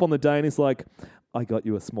 rocks up on the day and is like, I got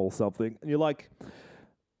you a small something. And you're like,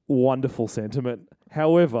 wonderful sentiment.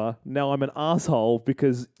 However, now I'm an asshole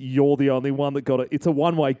because you're the only one that got it. It's a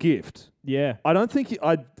one-way gift. Yeah. I don't think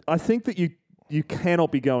I think that you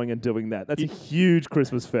cannot be going and doing that. That's a huge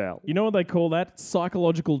Christmas foul. You know what they call that?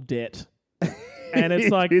 Psychological debt. And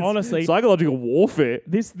it's like, honestly, psychological warfare.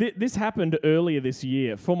 This happened earlier this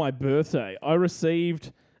year for my birthday. I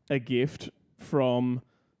received a gift from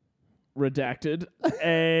Redacted,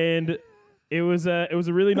 and it was a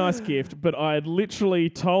really nice gift. But I had literally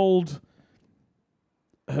told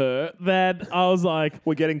her that I was like,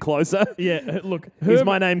 "We're getting closer." Yeah, look, is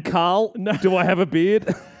my name Carl? No. Do I have a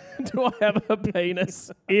beard? Do I have a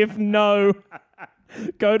penis? If no,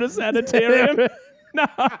 go to sanitarium. No,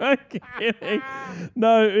 I'm kidding.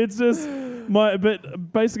 No, it's just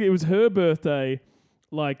but basically it was her birthday,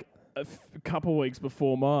 like a couple weeks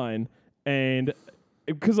before mine, and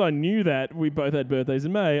because I knew that we both had birthdays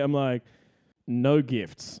in May, I'm like, no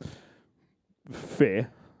gifts. Fair.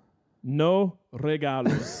 No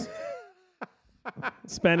regalos.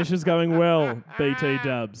 Spanish is going well, BT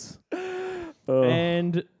dubs.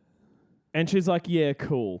 And she's like, yeah,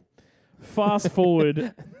 cool. Fast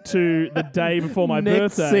forward to the day before my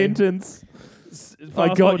Next birthday. sentence.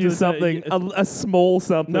 I got you something, a small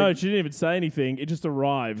something. No, she didn't even say anything. It just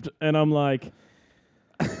arrived. And I'm like,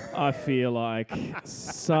 I feel like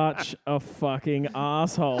such a fucking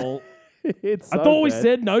asshole. It's so I thought we bad.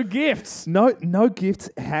 said no gifts. No gifts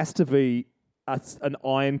has to be an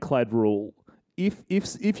ironclad rule. If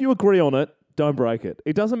you agree on it, don't break it.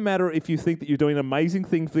 It doesn't matter if you think that you're doing an amazing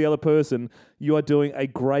thing for the other person. You are doing a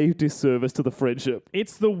grave disservice to the friendship.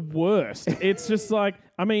 It's the worst. It's just like,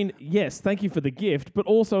 I mean, yes, thank you for the gift, but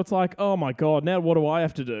also it's like, oh my God, now what do I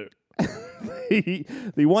have to do?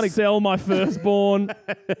 the one Sell my firstborn.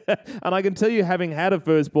 And I can tell you, having had a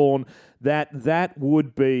firstborn, that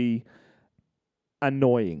would be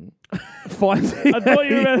annoying. I thought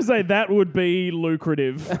you were going to say that would be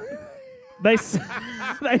lucrative. They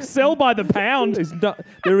sell by the pound.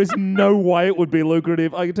 There is no way it would be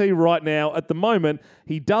lucrative. I can tell you right now, at the moment,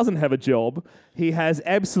 he doesn't have a job. He has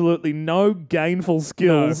absolutely no gainful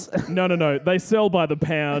skills. No. They sell by the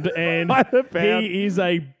pound, and By the pound. he is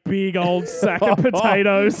a big old sack of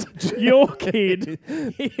potatoes. Your kid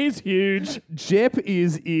is huge. Jep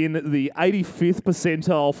is in the 85th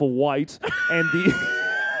percentile for weight, and the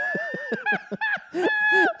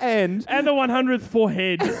and the 100th for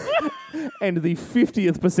head. and the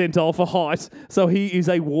 50th percentile for height. So he is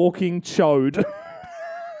a walking chode.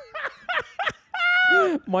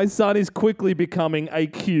 My son is quickly becoming a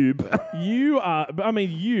cube. You are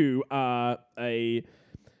a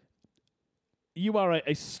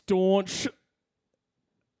staunch,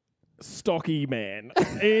 stocky man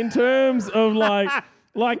in terms of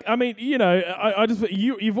I mean, you know,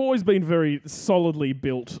 you've always been very solidly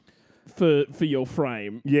built for your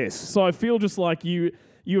frame. Yes. So I feel just like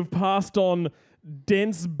you've passed on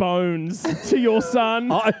dense bones to your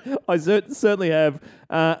son. I certainly have,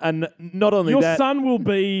 and not only Your that, son will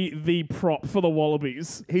be the prop for the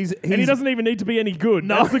Wallabies. he's And he doesn't even need to be any good.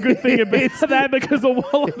 No. That's the good thing about that, because the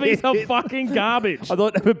Wallabies are fucking garbage. I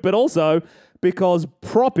thought, but also because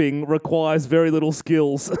propping requires very little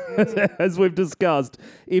skills, as we've discussed.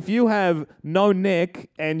 If you have no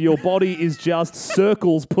neck and your body is just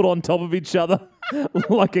circles put on top of each other,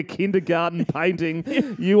 like a kindergarten painting,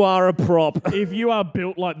 you are a prop. If you are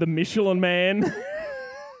built like the Michelin Man,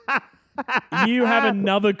 you have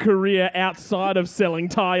another career outside of selling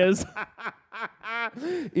tyres.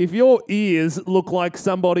 If your ears look like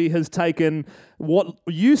somebody has taken what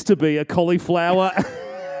used to be a cauliflower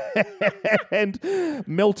and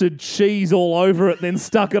melted cheese all over it and then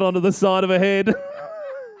stuck it onto the side of a head,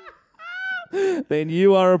 then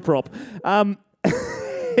you are a prop.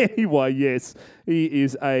 Anyway, yes, he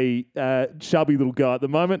is a chubby little guy at the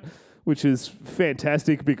moment, which is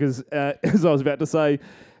fantastic because, as I was about to say,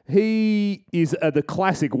 he is the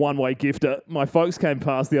classic one-way gifter. My folks came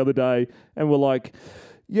past the other day and were like,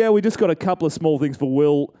 yeah, we just got a couple of small things for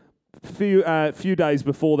Will. Few days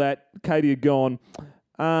before that, Katie had gone,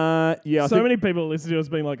 Many people listening to us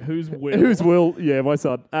being like, who's Will? Who's Will? Yeah, my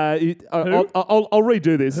son. I'll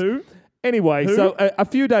redo this. Who? Anyway, Who? so a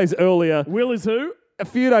few days earlier... Will is who? A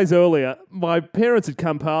few days earlier, my parents had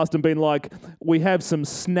come past and been like, we have some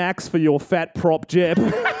snacks for your fat prop, Jeb.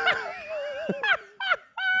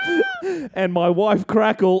 And my wife,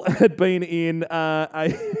 Crackle, had been in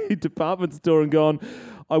a department store and gone,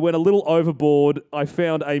 I went a little overboard. I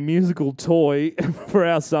found a musical toy for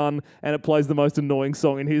our son, and it plays the most annoying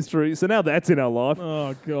song in history. So now that's in our life.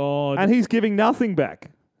 Oh, God. And he's giving nothing back.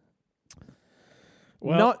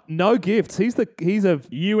 Well, no gifts. He's a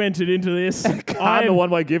you entered into this. I'm a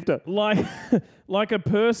one-way gifter. Like a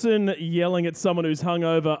person yelling at someone who's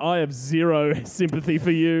hungover, I have zero sympathy for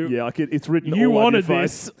you. Yeah, it's written You all over your wanted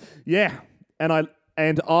face. this. Yeah, and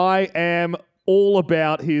I am all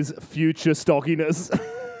about his future stockiness.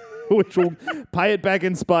 which will pay it back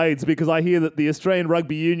in spades because I hear that the Australian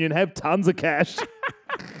Rugby Union have tons of cash.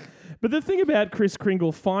 But the thing about Kris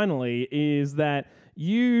Kringle finally is that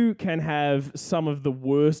you can have some of the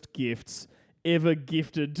worst gifts ever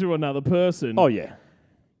gifted to another person. Oh, yeah.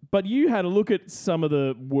 But you had a look at some of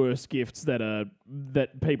the worst gifts that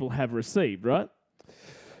people have received, right?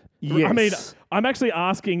 Yes. I mean, I'm actually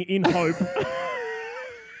asking in hope.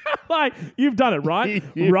 Like, you've done it, right?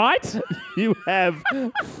 Right? You have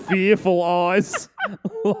fearful eyes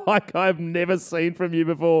like I've never seen from you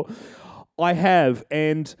before. I have,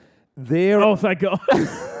 and there... Oh, thank God.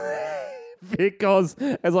 Because,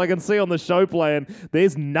 as I can see on the show plan,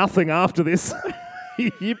 there's nothing after this.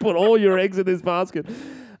 You put all your eggs in this basket.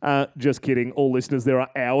 Just kidding. All listeners, there are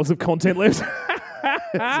hours of content left.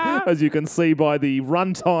 As you can see by the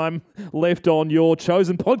runtime left on your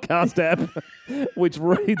chosen podcast app, which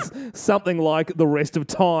reads something like the rest of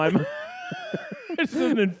time. It's just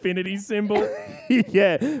an infinity symbol.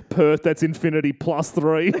 Yeah, Perth, that's infinity plus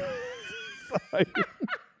 3.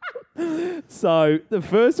 So the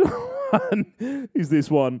first one is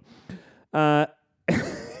this one. It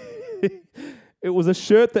was a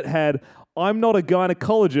shirt that had, "I'm not a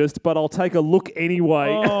gynecologist, but I'll take a look anyway."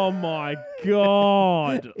 Oh, my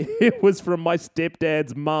God. It was from my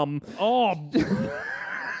stepdad's mum. Oh,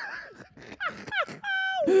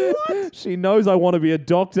 She knows I want to be a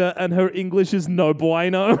doctor and her English is no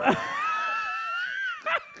bueno.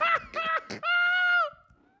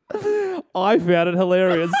 I found it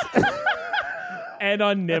hilarious. and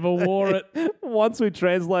I never wore it. Once we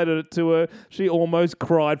translated it to her, she almost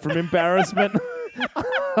cried from embarrassment.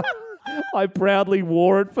 I proudly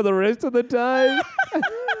wore it for the rest of the day.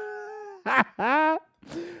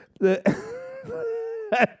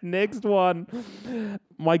 Next one.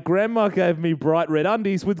 My grandma gave me bright red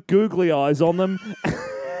undies with googly eyes on them.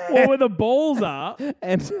 Or where the balls are.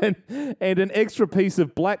 And an extra piece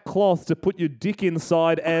of black cloth to put your dick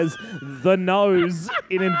inside as the nose,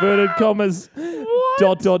 in inverted commas.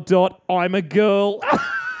 What? ... I'm a girl.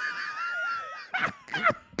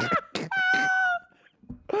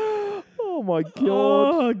 Oh my God.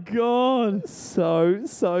 Oh, God.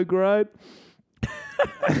 So great.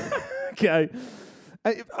 Okay.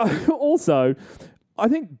 Also, I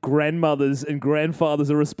think grandmothers and grandfathers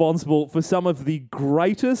are responsible for some of the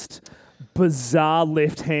greatest bizarre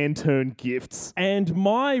left-hand turn gifts. And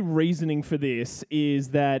my reasoning for this is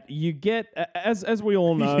that you get, as we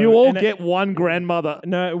all know... You all get one grandmother.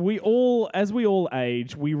 No, as we all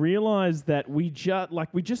age, we realize that we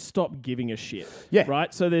just stop giving a shit. Yeah.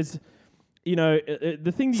 Right? So there's...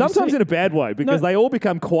 the thing. Sometimes in a bad way, because they all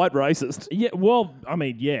become quite racist. Yeah, well, I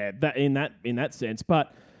mean, yeah, that in that sense.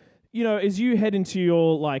 But as you head into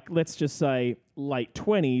your let's just say late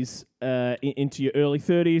 20s, into your early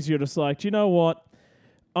 30s, you're just like, do you know what?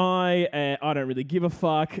 I don't really give a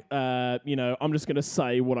fuck. I'm just gonna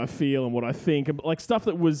say what I feel and what I think, and stuff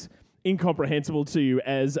that was incomprehensible to you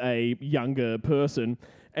as a younger person.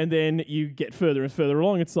 And then you get further and further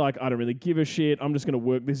along. It's like, I don't really give a shit. I'm just going to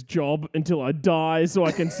work this job until I die so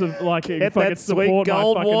I can support my fucking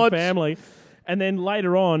family. And then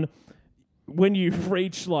later on, when you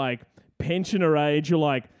reach pensioner age,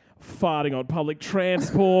 you're farting on public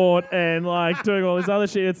transport and doing all this other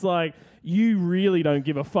shit. It's you really don't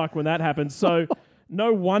give a fuck when that happens. So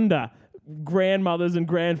no wonder grandmothers and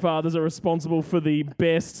grandfathers are responsible for the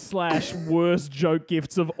best/worst joke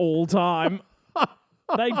gifts of all time.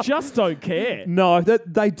 They just don't care. No,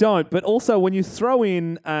 they don't. But also, when you throw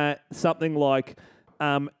in something like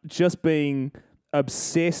just being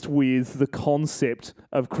obsessed with the concept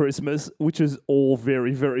of Christmas, which is all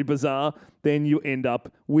very, very bizarre, then you end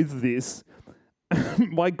up with this.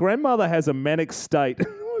 My grandmother has a manic state,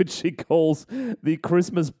 which she calls the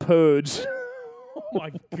Christmas purge. Oh,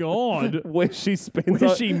 my God. Where she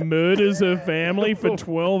spends... she murders her family for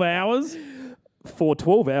 12 hours? For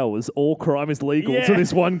 12 hours, all crime is legal to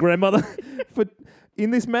this one grandmother. In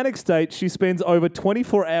this manic state, she spends over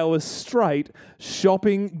 24 hours straight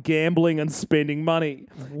shopping, gambling, and spending money.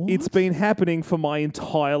 What? It's been happening for my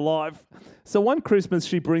entire life. So one Christmas,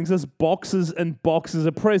 she brings us boxes and boxes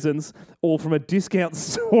of presents, all from a discount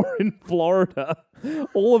store in Florida.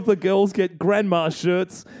 All of the girls get grandma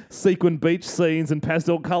shirts, sequin beach scenes, and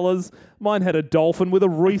pastel colours. Mine had a dolphin with a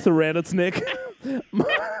wreath around its neck.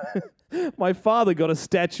 My father got a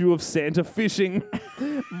statue of Santa fishing.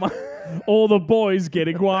 All the boys get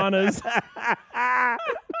iguanas.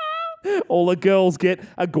 All the girls get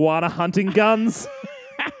iguana hunting guns.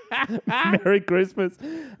 Merry Christmas.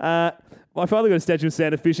 My father got a statue of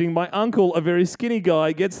Santa fishing. My uncle, a very skinny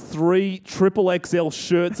guy, gets 3 XXL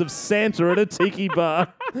shirts of Santa at a tiki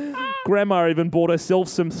bar. Grandma even bought herself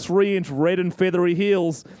some 3-inch red and feathery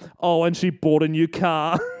heels. Oh, and she bought a new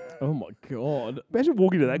car. Oh my God. Imagine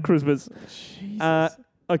walking to that Christmas. Jesus.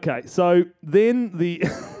 Okay, so then the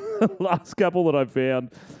last couple that I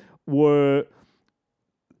found were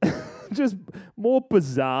just more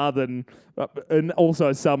bizarre than, and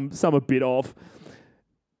also some a bit off.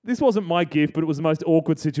 This wasn't my gift, but it was the most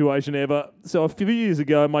awkward situation ever. So a few years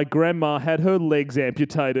ago, my grandma had her legs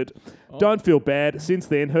amputated. Don't feel bad. Since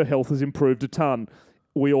then, her health has improved a ton.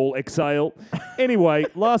 We all exhale. Anyway,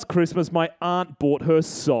 last Christmas, my aunt bought her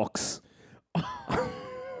socks.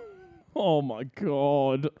 Oh my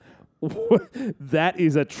God. That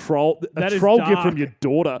is a troll. That a is troll gift dark. from your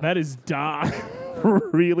daughter. That is dark.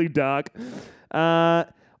 Really dark. I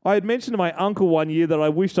had mentioned to my uncle one year that I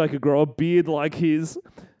wished I could grow a beard like his.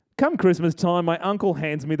 Come Christmas time, my uncle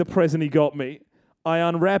hands me the present he got me. I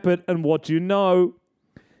unwrap it, and what do you know?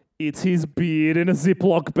 It's his beard in a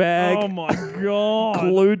Ziploc bag. Oh my God.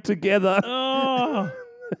 Glued together. Oh.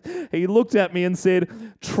 He looked at me and said,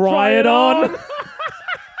 Try it on.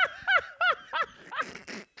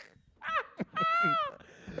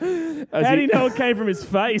 How do you know it came from his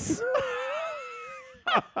face?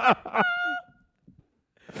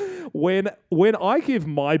 When I give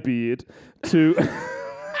my beard to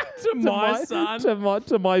To my son.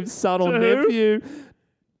 to my son or To who? nephew,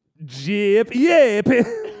 Jip, yep,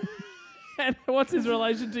 And what's his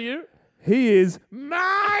relation to you? he is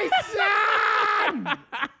my son.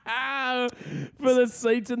 For the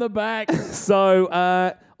seats in the back. So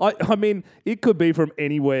I mean, it could be from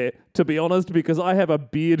anywhere, to be honest, because I have a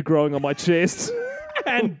beard growing on my chest.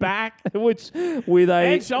 And back. Which, with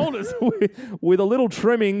And shoulders. with a little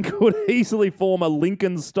trimming, could easily form a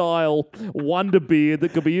Lincoln-style wonder beard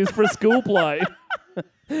that could be used for a school play.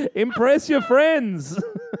 Impress your friends.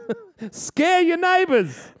 Scare your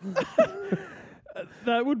neighbours.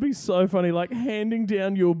 That would be so funny, like handing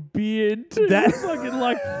down your beard to That- fucking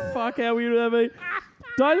like fuck how weird would that be?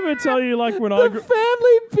 Did I ever tell you like when The I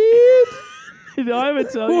family beard. did I ever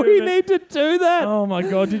tell you? We about- need to do that. Oh my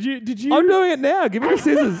God! Did you? I'm doing it now. Give me the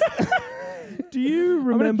scissors. Do you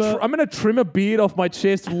remember? I'm gonna trim a beard off my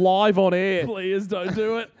chest live on air. Please don't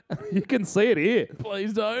do it. You can see it here.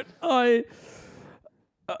 Please don't.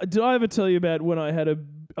 Did I ever tell you about when I had a?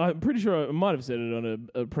 I'm pretty sure I might have said it on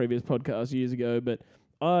a previous podcast years ago, but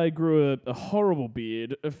I grew a horrible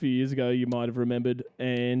beard a few years ago. You might have remembered,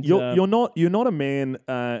 and You're not a man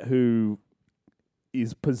who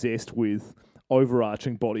is possessed with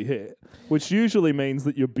overarching body hair, which usually means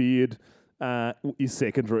that your beard is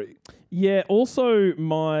secondary. yeah. Also,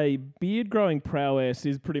 my beard growing prowess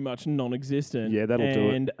is pretty much non-existent. Yeah, that'll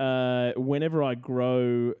do it. And whenever I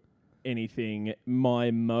grow anything, my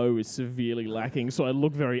mow is severely lacking, so I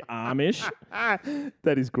look very Amish.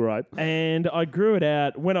 That is great. And I grew it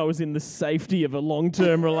out when I was in the safety of a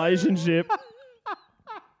long-term relationship.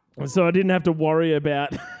 So I didn't have to worry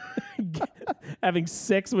about having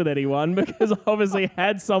sex with anyone because I obviously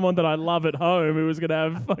had someone that I love at home who was going to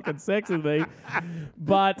have fucking sex with me.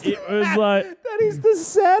 But it was like... That is the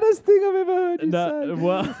saddest thing I've ever heard you say.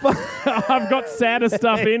 Well, I've got sadder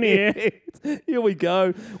stuff in here. Here we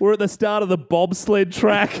go. We're at the start of the bobsled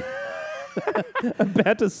track.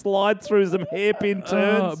 About to slide through some hairpin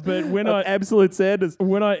turns. But when of absolute sadness.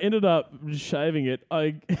 When I ended up shaving it,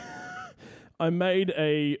 I made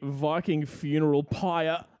a Viking funeral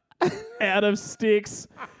pyre out of sticks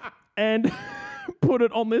and put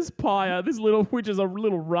it on this pyre, which is a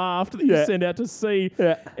little raft that you send out to sea.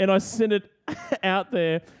 Yeah. And I sent it out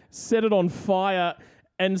there, set it on fire,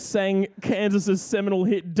 and sang Kansas's seminal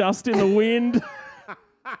hit "Dust in the Wind."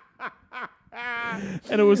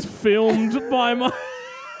 And it was filmed by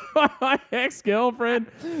my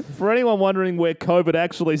ex-girlfriend. For anyone wondering where COVID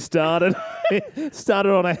actually started, it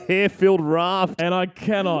started on a hair-filled raft. And I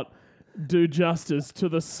cannot do justice to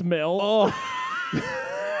the smell. Oh.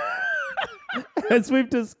 As we've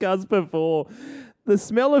discussed before, the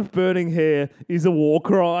smell of burning hair is a war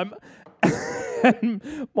crime.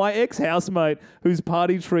 And my ex-housemate, whose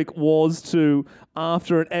party trick was to,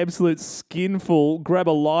 after an absolute skinful, grab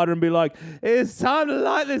a lighter and be like, "It's time to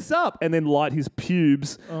light this up," and then light his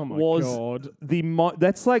pubes. Oh my was God.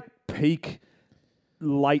 That's like peak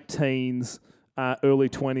late teens, early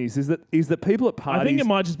 20s. Is that people at parties? I think it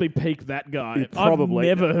might just be peak that guy. Probably.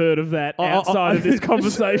 I've never heard of that outside of this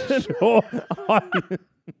conversation. Sure.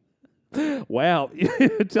 Wow,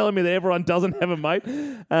 you're telling me that everyone doesn't have a mate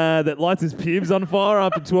that lights his pubes on fire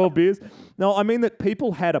after 12 beers? No, I mean that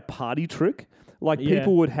people had a party trick. Like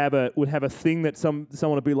people would have a thing that someone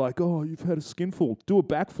would be like, "Oh, you've had a skinful, do a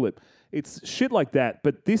backflip." It's shit like that.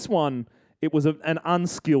 But this one, it was an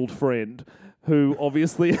unskilled friend who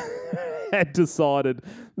obviously had decided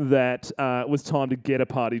that it was time to get a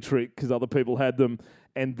party trick because other people had them.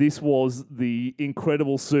 And this was the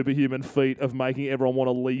incredible superhuman feat of making everyone want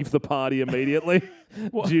to leave the party immediately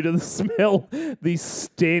due to the smell, the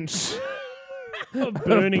stench of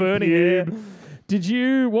burning air.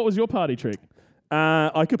 What was your party trick?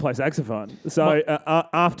 I could play saxophone. So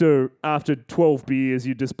after 12 beers,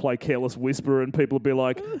 you just play Careless Whisper and people would be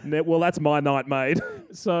like, well, that's my night, mate.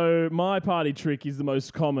 So my party trick is the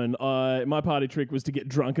most common. My party trick was to get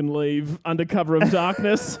drunk and leave under cover of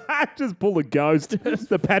darkness. Just pull the ghost,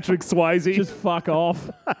 the Patrick Swayze. Just fuck off.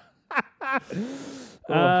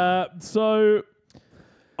 So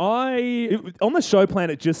on the show plan,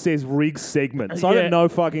 it just says rig segment. So I got no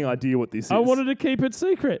fucking idea what this is. I wanted to keep it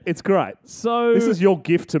secret. It's great. So this is your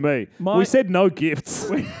gift to me. We said no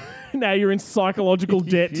gifts. Now you're in psychological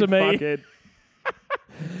debt to me. Fuckhead.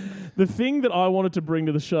 The thing that I wanted to bring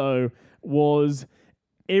to the show was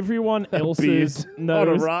everyone else's on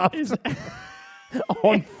a raft.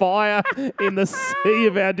 On fire in the sea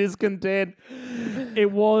of our discontent.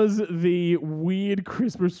 It was the weird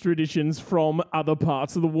Christmas traditions from other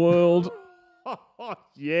parts of the world.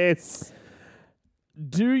 Yes.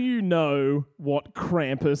 Do you know what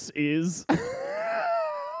Krampus is?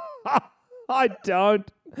 I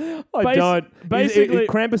don't. I don't. Basically,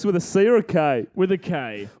 Krampus with a C or a K? With a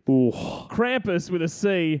K. Ooh. Krampus with a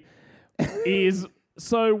C is...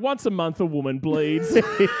 So once a month a woman bleeds. It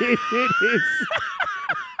is.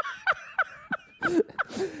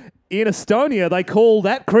 In Estonia, they call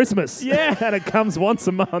that Christmas. Yeah. And it comes once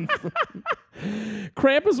a month.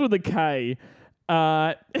 Krampus with a K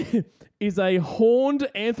is a horned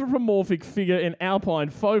anthropomorphic figure in Alpine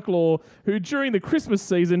folklore who during the Christmas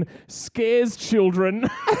season scares children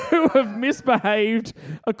who have misbehaved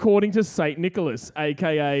according to St. Nicholas,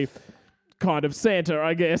 a.k.a. kind of Santa,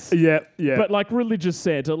 I guess. Yeah. But like religious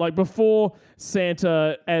Santa, like before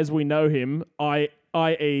Santa as we know him,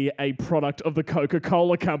 i.e. a product of the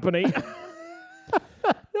Coca-Cola company.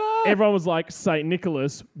 Everyone was like, St.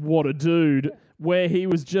 Nicholas, what a dude. Where he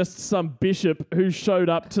was just some bishop who showed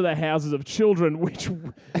up to the houses of children, which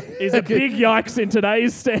is a big yikes in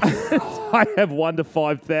today's standards. I have 1 to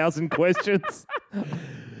 5,000 questions.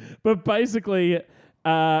 But basically,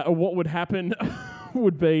 what would happen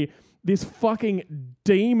would be this fucking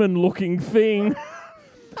demon-looking thing.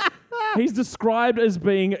 He's described as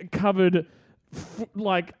being covered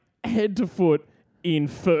like head to foot in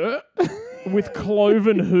fur with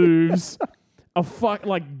cloven hooves,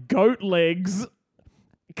 like goat legs,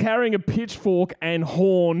 carrying a pitchfork and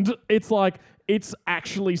horned. It's like, it's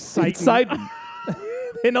actually Satan. It's Satan.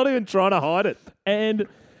 They're not even trying to hide it. And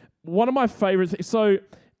one of my favorite things, so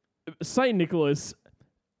St. Nicholas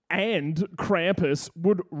and Krampus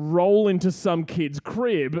would roll into some kid's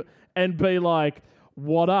crib and be like,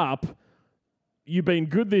 what up? You've been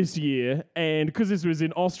good this year. And because this was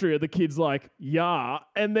in Austria, the kid's like, yeah.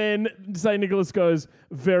 And then St. Nicholas goes,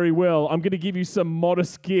 very well. I'm going to give you some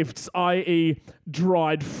modest gifts, i.e.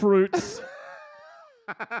 dried fruits.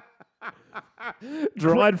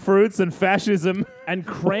 Dried fruits and fascism. And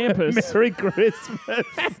Krampus. Merry Christmas.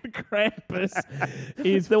 And Krampus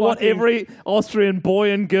is what every Austrian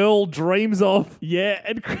boy and girl dreams of. Yeah,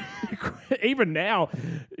 and even now,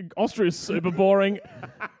 Austria's super boring.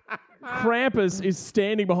 Krampus is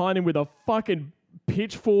standing behind him with a fucking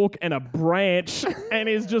pitchfork and a branch and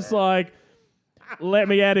is just like, let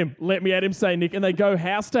me at him, St. Nick. And they go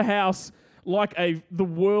house to house like the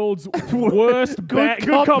world's worst good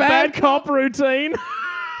cop, bad cop routine.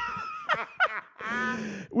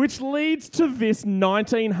 Which leads to this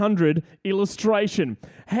 1900 illustration.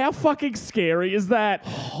 How fucking scary is that?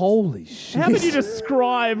 Holy shit. How would you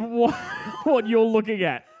describe what you're looking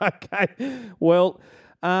at? Okay, well...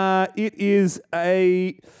 it is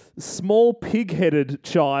a small pig-headed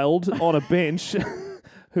child on a bench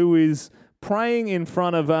who is praying in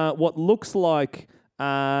front of what looks like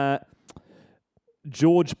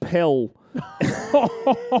George Pell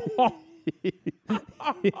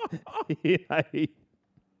in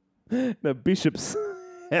a bishop's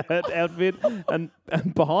outfit. And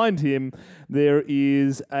behind him there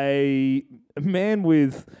is a man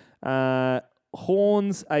with...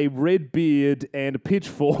 horns, a red beard, and a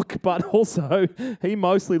pitchfork, but also he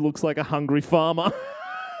mostly looks like a hungry farmer.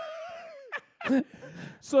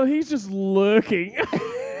 So he's just lurking.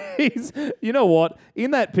 You know what?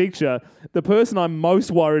 In that picture, the person I'm most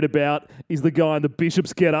worried about is the guy in the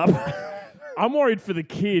bishop's getup. I'm worried for the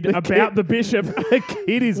kid about the bishop. The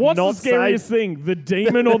kid is What's not the scariest thing? The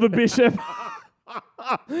demon or the bishop?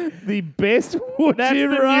 The best. Would That's you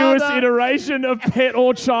the rather? newest iteration of pet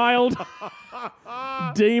or child.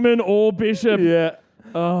 Demon or bishop. Yeah.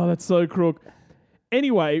 Oh, that's so crook.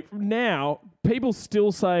 Anyway, now people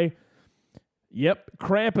still say, yep,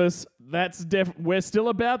 Krampus, we're still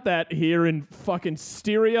about that here in fucking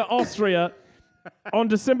Styria, Austria. On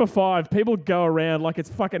December 5, people go around like it's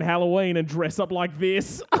fucking Halloween and dress up like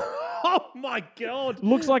this. Oh my God.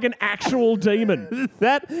 Looks like an actual demon.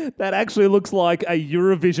 That actually looks like a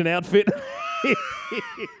Eurovision outfit.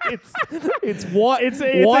 it's white,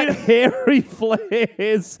 white hairy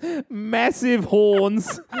flares, massive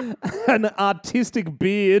horns, an artistic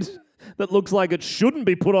beard that looks like it shouldn't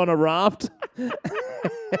be put on a raft,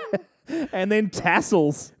 and then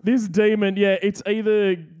tassels. This demon, yeah, it's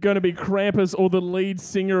either going to be Krampus or the lead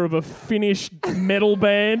singer of a Finnish metal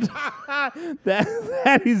band.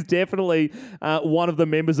 That is definitely one of the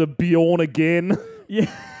members of Bjorn Again.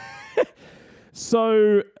 Yeah.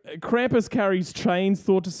 So Krampus carries chains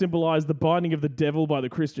thought to symbolize the binding of the devil by the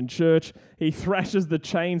Christian church. He thrashes the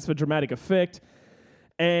chains for dramatic effect.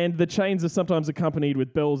 And the chains are sometimes accompanied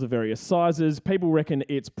with bells of various sizes. People reckon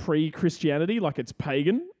it's pre-Christianity, like it's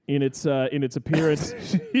pagan in its appearance.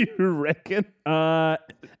 You reckon?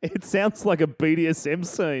 It sounds like a BDSM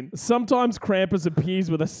scene. Sometimes Krampus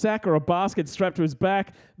appears with a sack or a basket strapped to his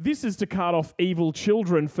back. This is to cart off evil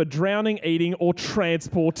children for drowning, eating, or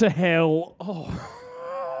transport to hell.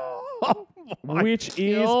 Oh Which God.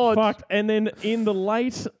 is fucked. And then in the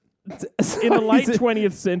late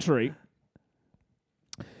 20th century,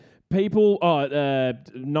 people,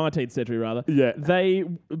 19th century rather, yeah,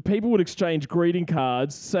 people would exchange greeting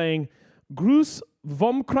cards saying "Gruß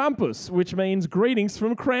vom Krampus," which means greetings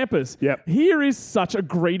from Krampus. Yep. Here is such a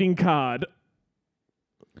greeting card.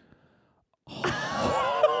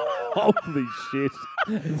 Holy shit.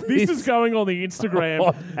 This is going on the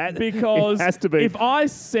Instagram because it has to be. If I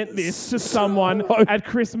sent this to someone at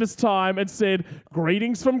Christmas time and said,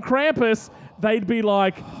 "Greetings from Krampus," they'd be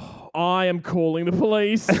like, "I am calling the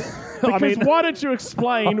police." Because why don't you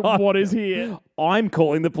explain what is here? I'm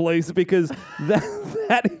calling the police because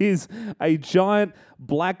that is a giant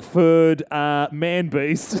black-furred man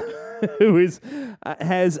beast who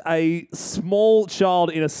has a small child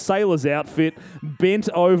in a sailor's outfit bent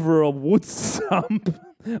over a wood stump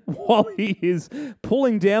while he is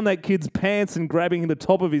pulling down that kid's pants and grabbing the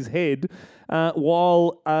top of his head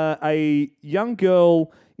while a young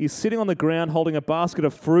girl is sitting on the ground holding a basket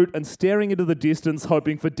of fruit and staring into the distance,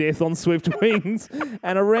 hoping for death on swift wings.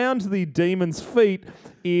 And around the demon's feet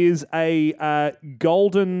is a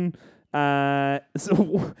golden,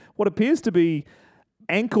 what appears to be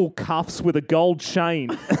ankle cuffs with a gold chain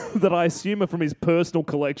that I assume are from his personal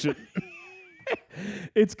collection.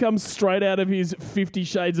 It's come straight out of his 50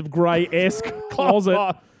 Shades of Grey-esque closet.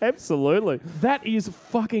 Oh, absolutely. That is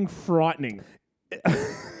fucking frightening.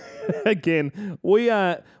 Again, we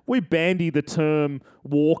bandy the term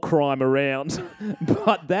war crime around,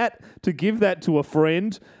 but to give that to a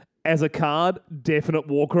friend as a card, definite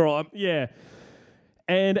war crime. Yeah.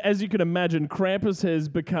 And as you can imagine, Krampus has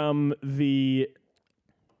become the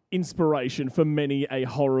inspiration for many a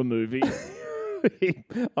horror movie.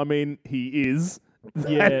 I mean, he is.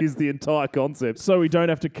 Yeah. That is the entire concept. So we don't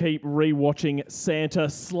have to keep rewatching Santa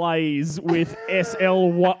Slays with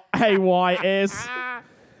SLAYS.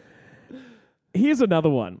 Here's another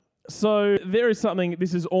one. So there is something,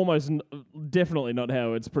 this is almost definitely not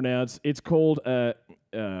how it's pronounced. It's called El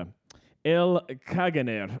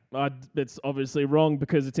Caganer. That's obviously wrong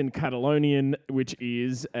because it's in Catalonian, which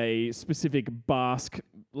is a specific Basque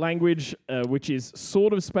language, which is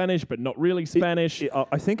sort of Spanish, but not really Spanish.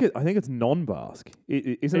 I think it's non-Basque.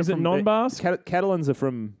 Is it non-Basque? Catalans are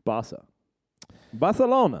from Barca.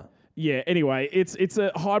 Barcelona. Yeah, anyway, it's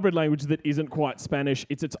a hybrid language that isn't quite Spanish.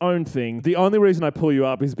 It's its own thing. The only reason I pull you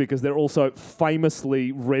up is because they're also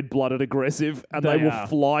famously red-blooded aggressive, and they will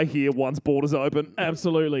fly here once borders open.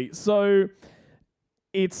 Absolutely. So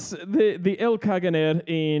it's the El Caganer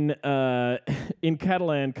in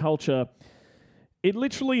Catalan culture. It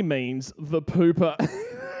literally means the pooper.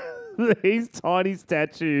 These tiny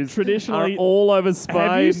statues traditionally are all over Spain.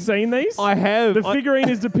 Have you seen these? I have. The figurine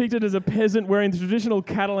is depicted as a peasant wearing the traditional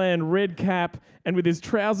Catalan red cap and with his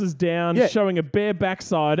trousers down, showing a bare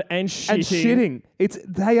backside and shitting.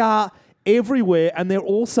 They are everywhere, and they're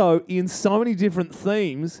also in so many different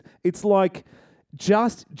themes. It's like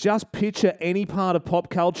just picture any part of pop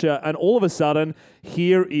culture, and all of a sudden,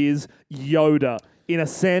 here is Yoda in a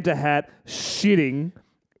Santa hat shitting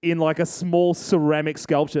in like a small ceramic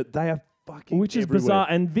sculpture. They are fucking Which is everywhere. bizarre.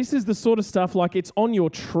 And this is the sort of stuff, like, it's on your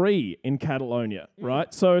tree in Catalonia,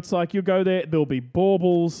 right? So it's like you go there, there'll be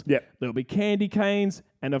baubles, there'll be candy canes,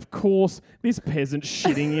 and of course, this peasant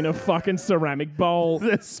shitting in a fucking ceramic bowl.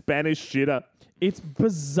 The Spanish shitter. It's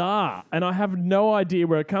bizarre, and I have no idea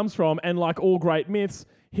where it comes from. And like all great myths,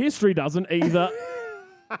 history doesn't either.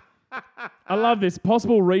 I love this.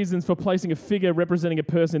 Possible reasons for placing a figure representing a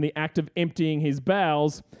person in the act of emptying his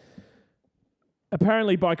bowels.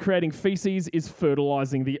 Apparently, by creating feces is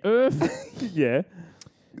fertilizing the earth. Yeah.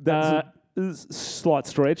 That's a slight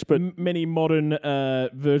stretch, but... Many modern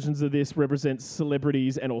versions of this represent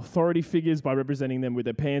celebrities and authority figures by representing them with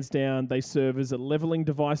their pants down. They serve as a leveling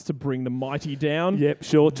device to bring the mighty down. Yep,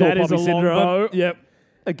 sure. That is a long bow. Yep.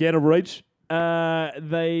 Again, a reach.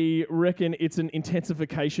 They reckon it's an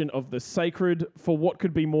intensification of the sacred for what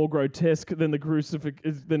could be more grotesque than the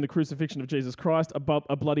crucifixion of Jesus Christ, a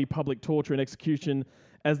bloody public torture and execution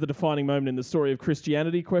as the defining moment in the story of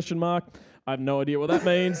Christianity, ? I have no idea what that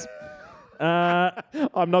means.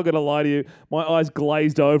 I'm not going to lie to you. My eyes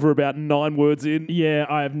glazed over about 9 words in. Yeah,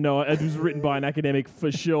 I have no... It was written by an academic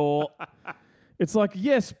for sure. It's like,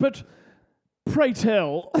 yes, but... Pray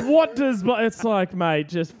tell, what does... It's like, mate,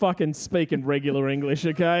 just fucking speak in regular English,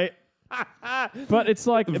 okay? But it's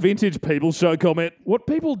like... Vintage People Show comment. What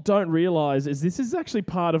people don't realise is this is actually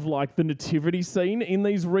part of, like, the nativity scene in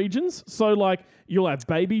these regions. So, like, you'll have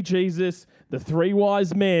baby Jesus, the 3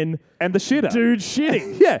 wise men... And the shitter. Dude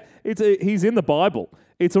shitting. Yeah, he's in the Bible.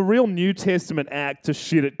 It's a real New Testament act to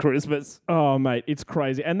shit at Christmas. Oh, mate, it's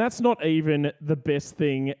crazy. And that's not even the best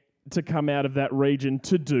thing to come out of that region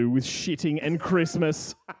to do with shitting and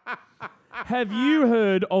Christmas. Have you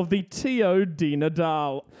heard of the Tio de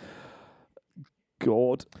Nadal?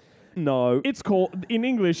 God, no. It's called, in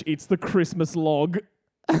English, it's the Christmas log.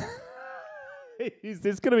 Is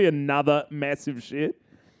this going to be another massive shit?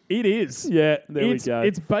 It is. Yeah, we go.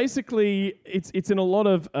 It's basically, it's in a lot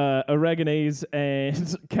of Aragonese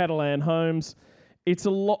and Catalan homes. It's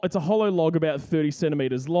a hollow log about 30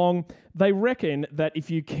 centimetres long. They reckon that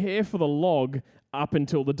if you care for the log up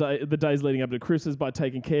until the days leading up to Christmas, by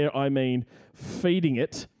taking care, I mean feeding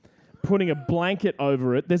it, putting a blanket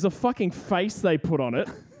over it. There's a fucking face they put on it.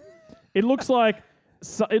 It looks like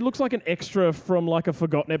an extra from like a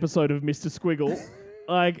forgotten episode of Mr. Squiggle.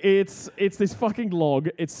 Like it's this fucking log.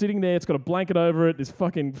 It's sitting there. It's got a blanket over it. This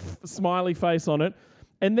fucking smiley face on it.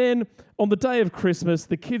 And then on the day of Christmas,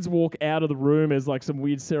 the kids walk out of the room as like some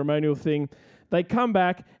weird ceremonial thing. They come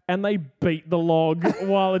back and they beat the log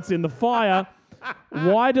while it's in the fire.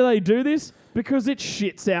 Why do they do this? Because it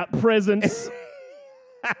shits out presents.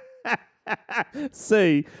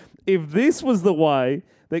 See, if this was the way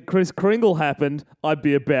that Kris Kringle happened, I'd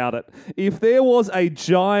be about it. If there was a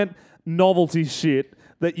giant novelty shit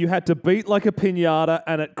that you had to beat like a piñata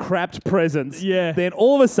and it crapped presents, then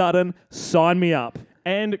all of a sudden, sign me up.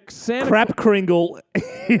 And Crap Kringle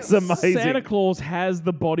is amazing. Santa Claus has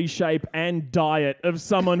the body shape and diet of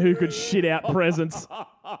someone who could shit out presents.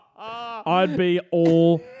 I'd be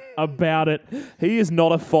all about it. He is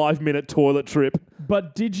not a 5-minute toilet trip.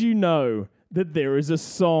 But did you know that there is a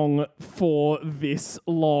song for this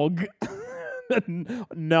log?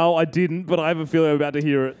 No, I didn't, but I have a feeling I'm about to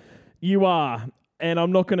hear it. You are. And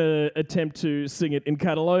I'm not going to attempt to sing it in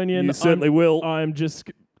Catalonian. You certainly will. I'm just...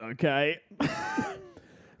 Okay.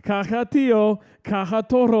 Caja tío, caja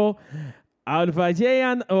toro, Avallanes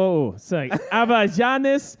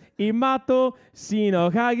y mato, sino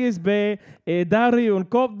hages be, e darri un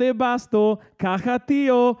cop de basto, caja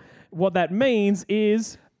tío. What that means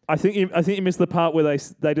is... I think you missed the part where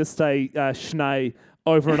they just say schnee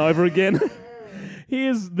over and over again.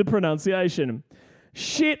 Here's the pronunciation.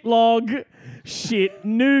 Shit log, shit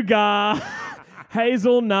nougat,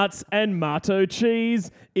 hazelnuts and matto cheese.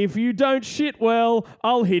 If you don't shit well,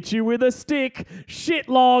 I'll hit you with a stick. Shit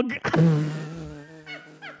log.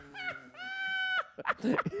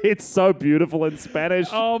 It's so beautiful in Spanish.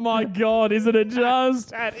 Oh my God, isn't it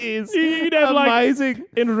just? That is You'd have amazing. Like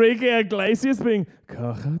Enrique Iglesias being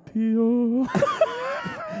Caja tío,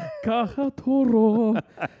 caja toro,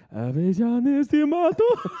 Avellanes de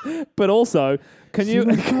mato. But also, can you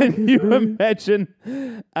imagine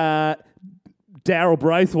Daryl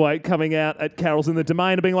Braithwaite coming out at Carols in the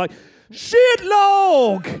Domain and being like, shit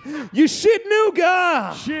log! You shit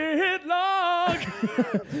nougat! Shit log!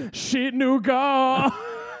 Shit nougat!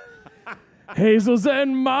 Hazels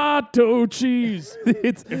and matto cheese.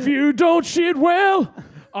 If you don't shit well,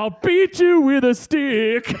 I'll beat you with a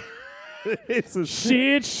stick. It's a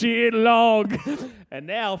shit log. And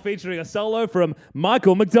now featuring a solo from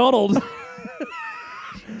Michael McDonald.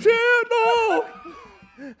 Shit log!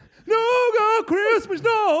 No, go Christmas,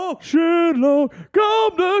 no! Shit log,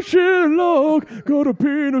 come to shit log, got a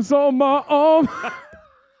penis on my arm.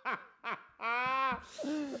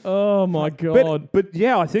 Oh my God. But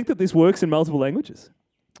yeah, I think that this works in multiple languages.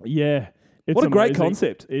 Yeah. It's what a great amazing.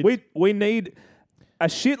 concept. We need A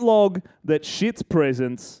shitlog that shits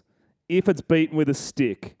presents if it's beaten with a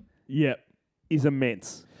stick Yep. is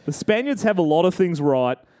immense. The Spaniards have a lot of things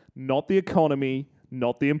right, not the economy,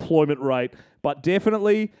 not the employment rate, but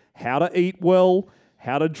definitely how to eat well,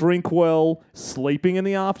 how to drink well, sleeping in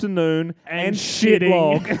the afternoon, and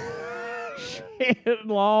shitting. shitlog.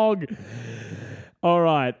 Shitlog. All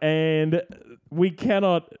right, and we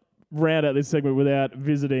cannot round out this segment without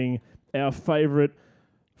visiting our favourite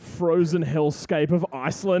frozen hellscape of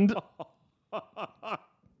Iceland.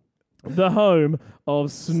 The home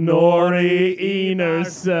of Snorri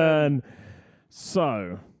Einarsson.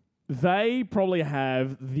 So, they probably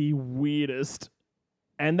have the weirdest,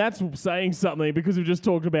 and that's saying something because we've just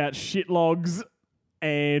talked about shitlogs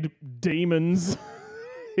and demons.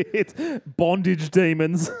 It's bondage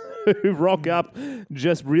demons who rock up,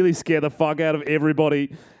 just really scare the fuck out of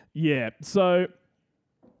everybody. Yeah, so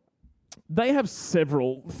they have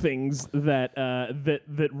several things that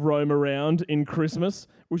that roam around in Christmas,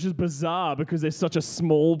 which is bizarre because they're such a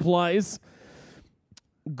small place.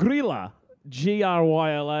 Grilla,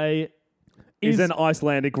 Gryla, Is an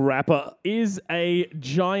Icelandic rapper. is a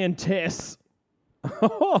giantess.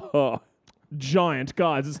 Giant,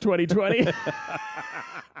 guys, it's 2020.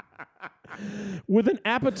 With an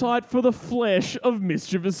appetite for the flesh of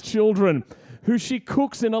mischievous children, who she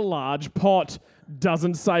cooks in a large pot.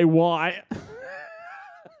 Doesn't say why.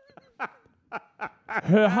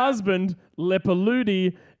 Her husband,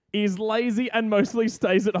 Lepaludi, is lazy and mostly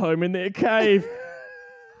stays at home in their cave.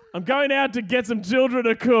 I'm going out to get some children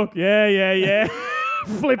to cook. Yeah.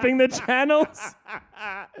 Flipping the channels.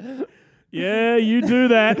 Yeah, you do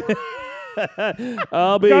that.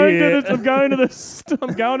 I'll be here. I'm going to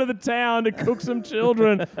the town to cook some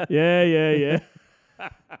children. Yeah.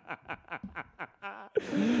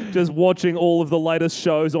 Just watching all of the latest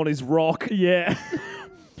shows on his rock. Yeah.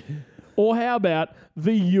 Or how about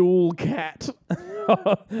the Yule cat,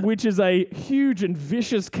 which is a huge and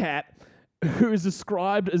vicious cat who is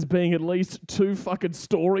described as being at least 2 fucking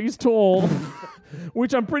stories tall,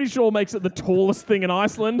 which I'm pretty sure makes it the tallest thing in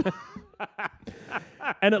Iceland.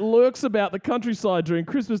 And it lurks about the countryside during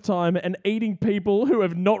Christmas time and eating people who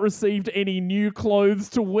have not received any new clothes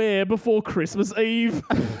to wear before Christmas Eve.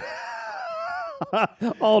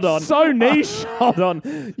 Hold on. So niche. Hold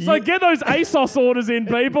on. So get those ASOS orders in,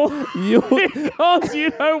 people. Because you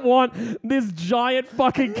don't want this giant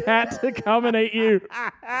fucking cat to come and eat you.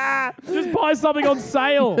 Just buy something on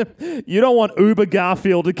sale. You don't want Uber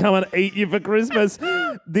Garfield to come and eat you for Christmas.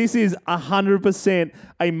 This is 100%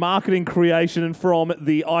 a marketing creation from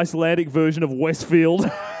the Icelandic version of Westfield.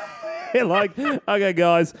 Like, okay,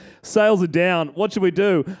 guys, sales are down. What should we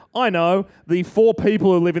do? I know. The 4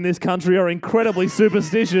 people who live in this country are incredibly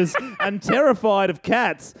superstitious and terrified of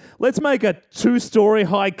cats. Let's make a 2-story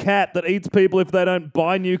high cat that eats people if they don't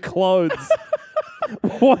buy new clothes.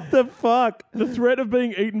 What the fuck? The threat of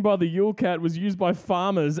being eaten by the Yule cat was used by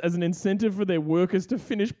farmers as an incentive for their workers to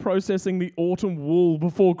finish processing the autumn wool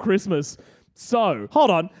before Christmas. So,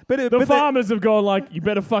 hold on. The farmers have gone like, you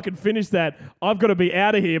better fucking finish that. I've got to be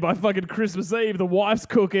out of here by fucking Christmas Eve. The wife's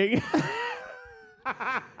cooking.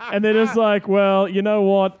 And they're just like, well, you know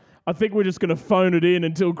what? I think we're just going to phone it in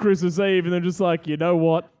until Christmas Eve. And they're just like, you know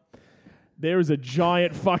what? There is a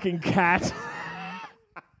giant fucking cat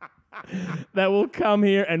that will come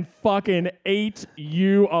here and fucking eat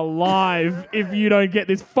you alive if you don't get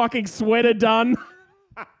this fucking sweater done.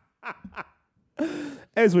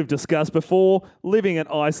 As we've discussed before, living in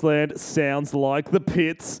Iceland sounds like the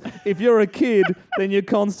pits. If you're a kid, then you're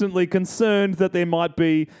constantly concerned that there might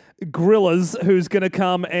be Grillas who's going to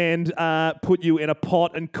come and put you in a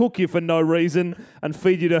pot and cook you for no reason and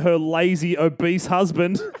feed you to her lazy, obese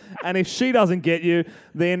husband. And if she doesn't get you,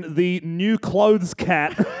 then the new clothes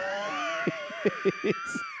cat...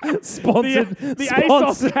 It's sponsored. The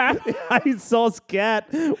ASOS cat. ASOS cat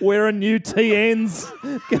wearing new TNs.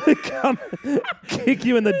 Gonna come kick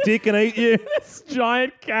you in the dick and eat you. This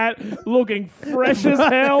giant cat looking fresh as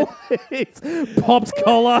hell. It's popped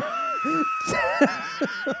collar.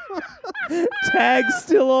 Tag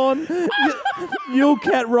still on. Yule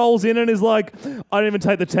cat rolls in and is like, I don't even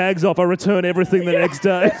take the tags off. I return everything the next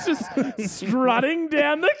day. It's just strutting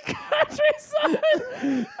down the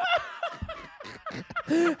countryside.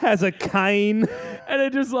 Has a cane. And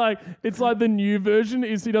it just like, it's like the new version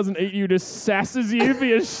is he doesn't eat you, just sasses you for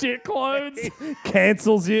your shit clothes.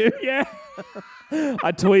 Cancels you. Yeah.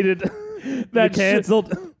 I tweeted that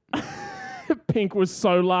cancelled. Pink was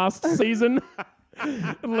so last season.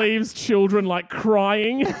 Leaves children like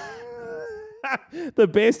crying. The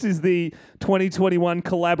best is the 2021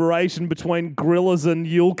 collaboration between Gorillas and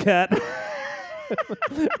Yule Cat.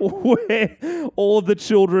 where all of the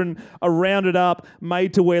children are rounded up,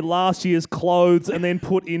 made to wear last year's clothes, and then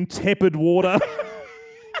put in tepid water.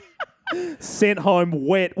 Sent home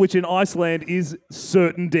wet, which in Iceland is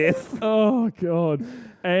certain death. Oh, God.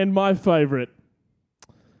 And my favourite.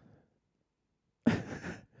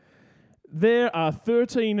 There are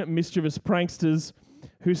 13 mischievous pranksters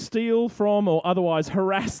who steal from or otherwise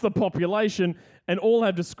harass the population and all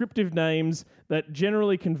have descriptive names that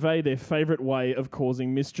generally convey their favourite way of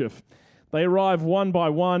causing mischief. They arrive one by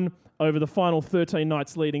one over the final 13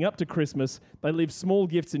 nights leading up to Christmas. They leave small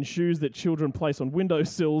gifts in shoes that children place on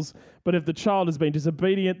windowsills, but if the child has been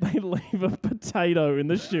disobedient, they leave a potato in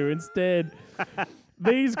the shoe instead.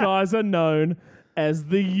 These guys are known as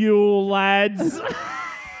the Yule Lads.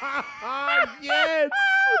 Yes!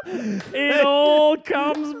 It all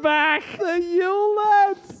comes back. The Yule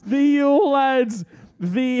Lads! The Yule Lads.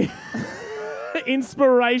 The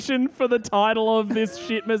inspiration for the title of this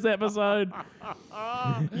shitmas episode.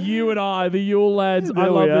 You and I, the Yule Lads. I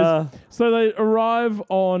love this. So they arrive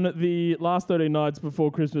on the last 13 nights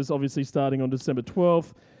before Christmas, obviously starting on December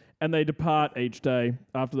 12th, and they depart each day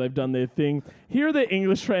after they've done their thing. Here are the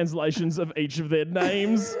English translations of each of their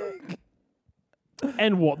names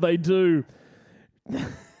and what they do.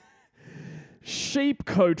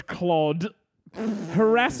 Sheepcoat Clod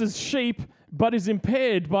harasses sheep but is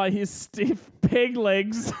impaired by his stiff peg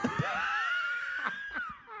legs.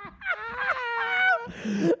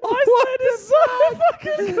 Iceland is so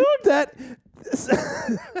fucking cooked. That...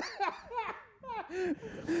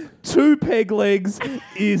 Two peg legs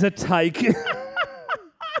is a take.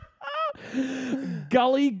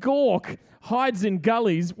 Gully Gawk hides in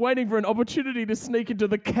gullies, waiting for an opportunity to sneak into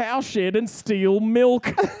the cowshed and steal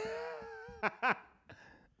milk.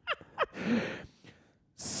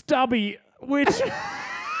 Stubby, which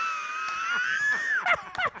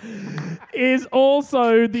is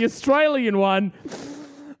also the Australian one,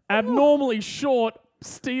 abnormally short,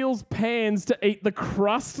 steals pans to eat the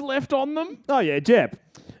crust left on them. Oh, yeah, Jeb.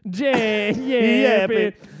 Yeah.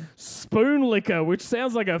 Spoon liquor, which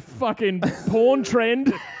sounds like a fucking porn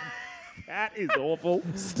trend. That is awful.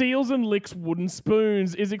 Steals and licks wooden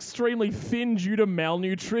spoons, is extremely thin due to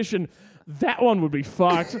malnutrition. That one would be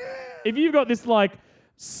fucked. If you've got this, like,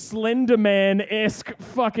 Slender Man-esque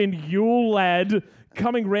fucking Yule Lad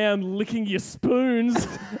coming round licking your spoons.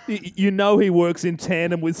 You know he works in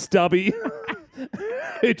tandem with Stubby.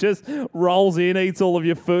 Who just rolls in, eats all of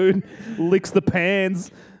your food, licks the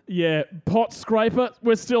pans. Yeah, pot scraper.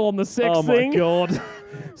 We're still on the sex thing. Oh, my God.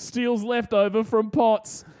 Steals leftover from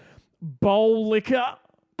pots. Bowl liquor.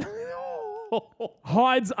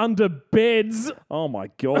 Hides under beds. Oh, my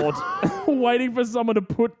God. Waiting for someone to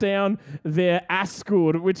put down their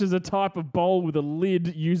askud, which is a type of bowl with a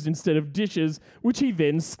lid used instead of dishes, which he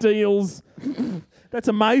then steals. That's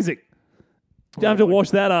amazing. You have to wash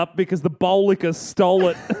that up because the bowl liquor stole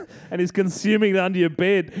it and is consuming it under your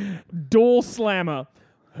bed. Door slammer.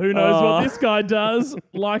 Who knows what this guy does?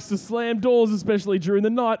 Likes to slam doors, especially during the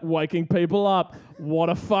night, waking people up. What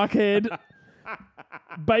a fuckhead.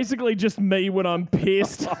 Basically just me when I'm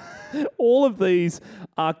pissed. All of these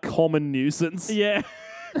are common nuisance. Yeah.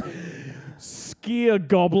 Skier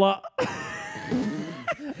gobbler.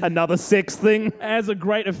 Another sex thing. Has a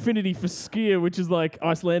great affinity for skier, which is like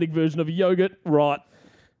Icelandic version of yogurt. Right.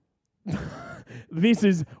 This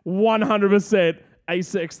is 100% a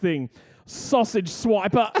sex thing. Sausage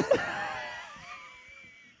swiper.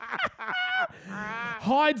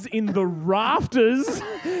 Hides in the rafters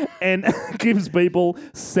and gives people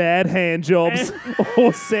sad hand jobs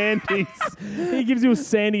or sandies. He gives you a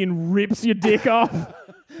sandy and rips your dick off.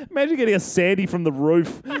 Imagine getting a sandy from the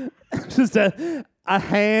roof. Just a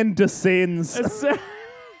hand descends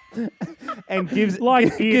and gives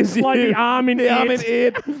gives you, like the arm in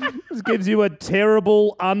it. Just gives you a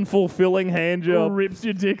terrible, unfulfilling hand job. Rips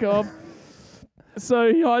your dick off.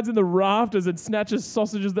 So he hides in the rafters and snatches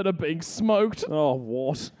sausages that are being smoked. Oh,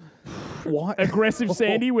 what? What? Aggressive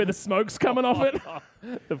Sandy where the smoke's coming off it.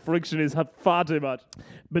 The friction is far too much.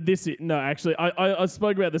 But actually, I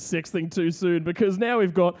spoke about the sex thing too soon because now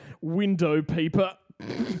we've got window peeper.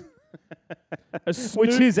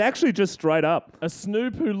 Which is actually just straight up. A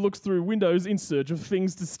snoop who looks through windows in search of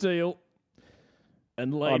things to steal.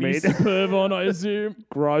 And ladies superb on, I assume.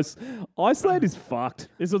 Gross. Iceland is fucked.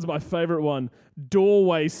 This was my favourite one.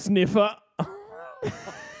 Doorway sniffer.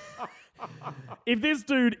 If this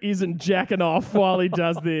dude isn't jacking off while he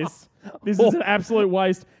does this, this is an absolute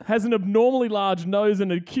waste. Has an abnormally large nose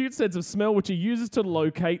and an acute sense of smell, which he uses to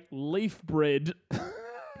locate leaf bread.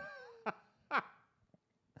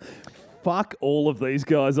 Fuck all of these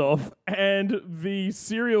guys off. And the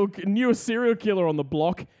newest serial killer on the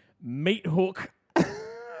block, Meat Hook.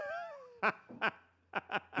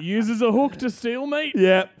 Uses a hook to steal meat.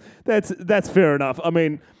 Yeah, that's fair enough. I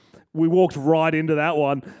mean, we walked right into that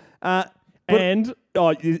one. And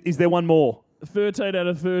is there one more? 13 out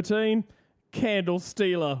of 13, candle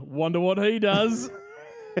stealer. Wonder what he does.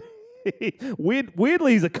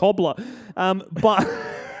 Weirdly, he's a cobbler. But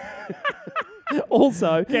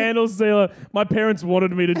also... Candle stealer. My parents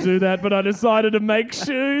wanted me to do that, but I decided to make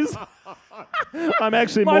shoes. I'm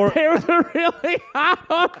actually My parents are really hard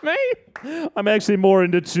on me. I'm actually more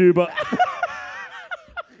into tuba.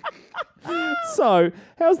 So,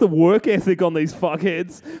 how's the work ethic on these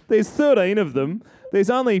fuckheads? There's 13 of them. There's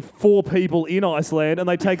only 4 people in Iceland, and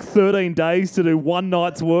they take 13 days to do one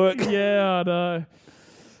night's work. Yeah, I know.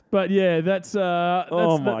 But yeah, that's what I've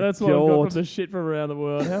got from the shit from around the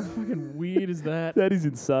world. How fucking weird is that? That is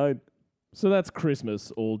insane. So that's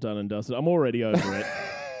Christmas all done and dusted. I'm already over it.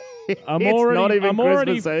 I'm Christmas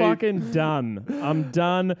already Eve. fucking done. I'm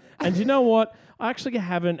done. And you know what? I actually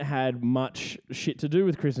haven't had much shit to do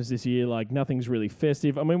with Christmas this year. Like, nothing's really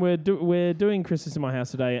festive. I mean, we're doing Christmas in my house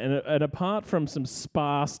today, and apart from some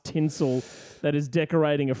sparse tinsel that is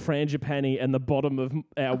decorating a frangipani and the bottom of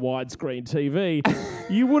our widescreen TV,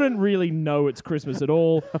 you wouldn't really know it's Christmas at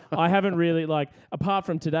all. I haven't really, apart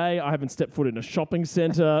from today, I haven't stepped foot in a shopping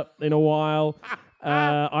centre in a while.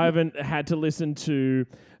 I haven't had to listen to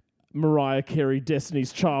Mariah Carey,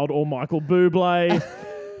 Destiny's Child, or Michael Bublé.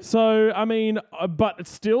 So, I mean, but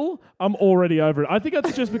still, I'm already over it. I think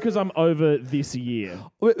that's just because I'm over this year.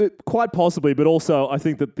 Quite possibly, but also I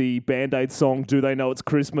think that the Band-Aid song, Do They Know It's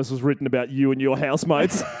Christmas, was written about you and your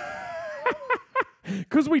housemates.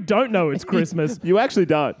 Because we don't know it's Christmas. You actually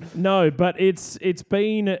don't. No, but it's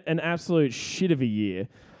been an absolute shit of a year.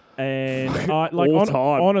 And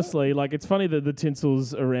honestly, it's funny that the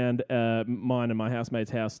tinsel's around mine and my housemate's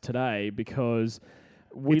house today because...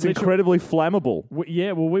 It's incredibly flammable.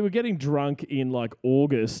 We were getting drunk in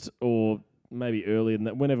August or maybe earlier than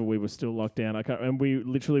that, whenever we were still locked down. And we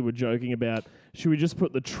literally were joking about, should we just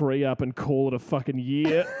put the tree up and call it a fucking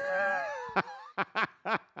year?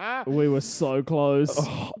 We were so close.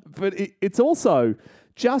 Oh, but it's also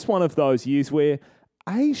just one of those years where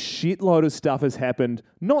a shitload of stuff has happened,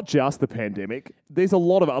 not just the pandemic. There's a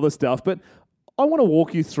lot of other stuff, but I want to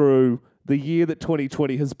walk you through the year that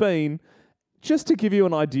 2020 has been, just to give you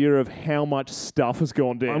an idea of how much stuff has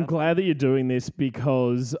gone down. I'm glad that you're doing this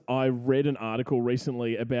because I read an article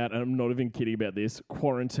recently about, and I'm not even kidding about this,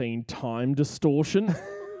 quarantine time distortion.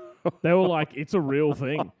 They were like, it's a real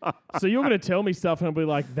thing. So you're going to tell me stuff and I'll be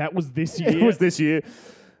like, that was this year? It was this year.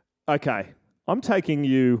 Okay. I'm taking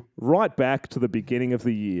you right back to the beginning of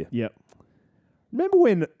the year. Yep. Remember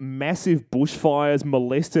when massive bushfires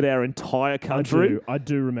molested our entire country? I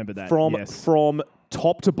do remember that, From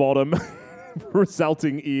top to bottom...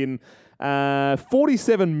 resulting in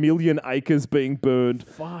 47 million acres being burned.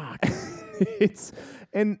 Fuck.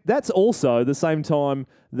 And that's also the same time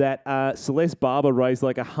that Celeste Barber raised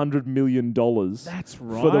 $100 million. That's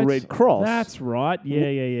right. For the Red Cross. That's right.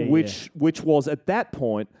 Yeah. Which was at that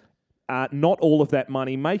point not all of that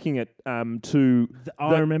money making it to the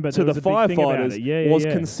firefighters was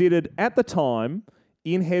considered at the time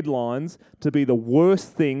in headlines to be the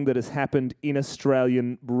worst thing that has happened in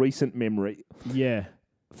Australian recent memory. Yeah.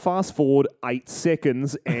 Fast forward 8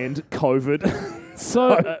 seconds and COVID.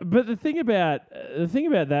 But the thing about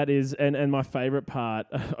that is, and my favourite part,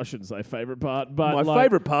 I shouldn't say favourite part, but my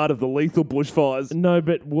favourite part of the lethal bushfires. No,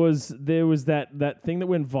 but there was that thing that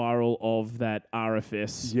went viral of that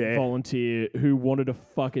RFS volunteer who wanted to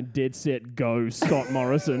fucking dead set go Scott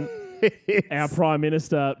Morrison. Our Prime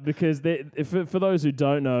Minister, because for those who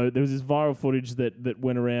don't know, there was this viral footage that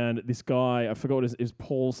went around. This guy, I forgot it was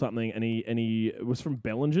Paul something, and he was from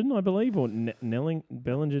Bellingen, I believe, or Bellingen,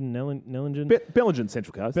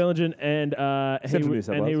 Central Coast. Bellingen, and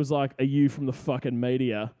he was like, "Are you from the fucking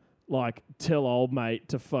media? Like, tell old mate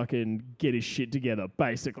to fucking get his shit together,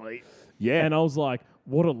 basically." Yeah, and I was like,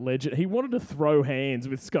 "What a legend!" He wanted to throw hands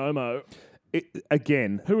with ScoMo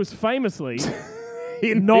again, who was famously.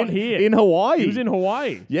 Here in Hawaii. He was in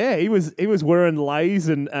Hawaii. Yeah, he was wearing leis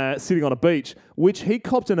and sitting on a beach, which he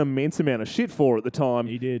copped an immense amount of shit for at the time.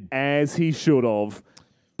 He did, as he should have.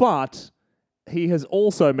 But he has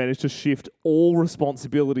also managed to shift all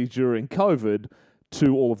responsibility during COVID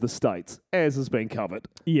to all of the states, as has been covered.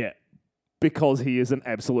 Yeah, because he is an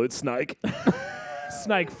absolute snake.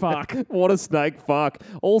 Snake fuck. What a snake fuck.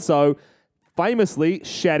 Also, famously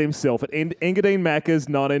shat himself at Engadine Macca's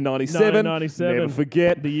 1997. 1997. Never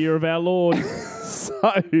forget. The year of our Lord.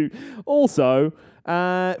 So, also,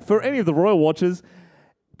 For any of the royal watchers,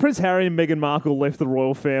 Prince Harry and Meghan Markle left the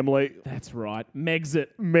royal family. That's right.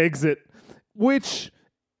 Megxit. Which,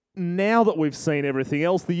 now that we've seen everything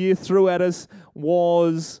else the year threw at us,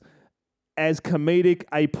 was as comedic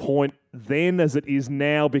a point then as it is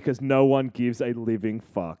now because no one gives a living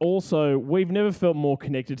fuck. Also, we've never felt more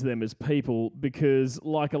connected to them as people because,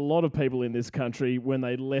 like a lot of people in this country, when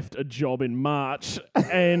they left a job in March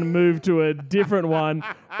and moved to a different one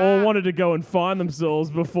or wanted to go and find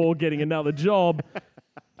themselves before getting another job,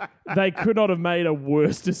 they could not have made a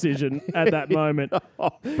worse decision at that moment.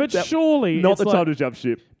 But surely... Not the time to jump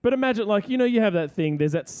ship. But imagine, you have that thing,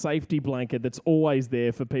 there's that safety blanket that's always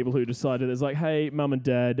there for people who decided, there's like, hey, mum and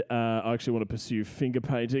dad, I actually want to pursue finger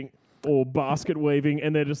painting or basket weaving.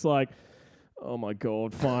 And they're just like, oh my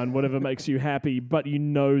God, fine, whatever makes you happy. But you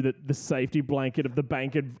know that the safety blanket of the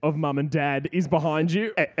bank of mum and dad is behind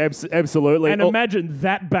you. Absolutely. And imagine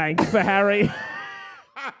that bank for Harry.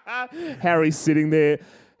 Harry's sitting there.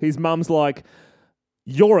 His mum's like,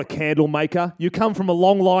 you're a candle maker. You come from a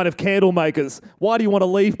long line of candle makers. Why do you want to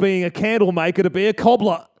leave being a candle maker to be a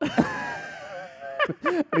cobbler?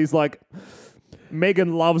 And he's like,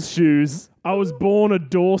 Meghan loves shoes. I was born a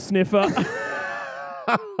door sniffer.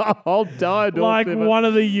 I'll die a door sniffer. Like one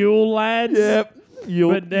of the Yule lads. Yep.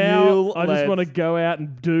 But now I just want to go out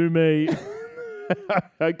and do me.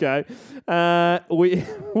 Okay.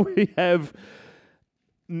 We have...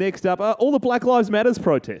 Next up, all the Black Lives Matters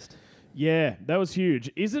protest. Yeah, that was huge.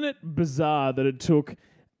 Isn't it bizarre that it took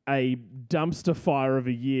a dumpster fire of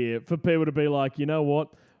a year for people to be like, you know what?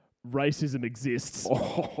 Racism exists.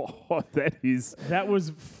 Oh, that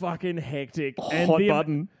was fucking hectic. Hot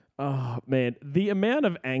button. Oh, man. The amount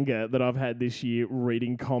of anger that I've had this year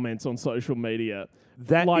reading comments on social media,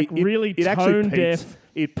 really tone deaf.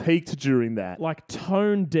 It peaked during that. Like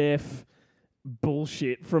tone deaf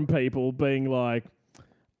bullshit from people being like,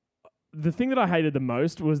 the thing that I hated the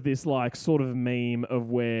most was this sort of meme of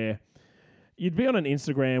where you'd be on an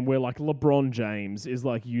Instagram where LeBron James is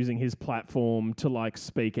using his platform to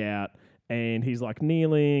speak out and he's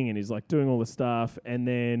kneeling and he's doing all the stuff and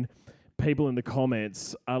then people in the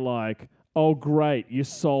comments are like, oh great, you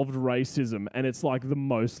solved racism, and it's the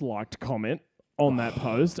most liked comment on that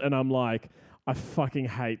post and I'm like, I fucking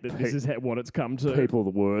hate that this is what it's come to. People are the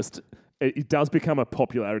worst. It does become a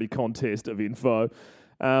popularity contest of info.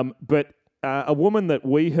 But a woman that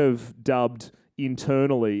we have dubbed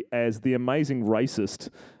internally as the amazing racist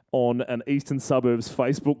on an Eastern Suburbs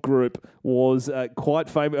Facebook group was quite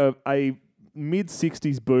famous. A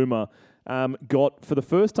mid-60s boomer got, for the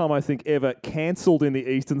first time I think ever, cancelled in the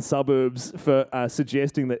Eastern Suburbs for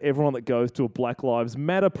suggesting that everyone that goes to a Black Lives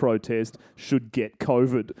Matter protest should get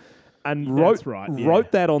COVID. And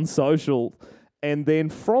wrote that on social. And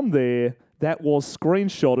then from there... That was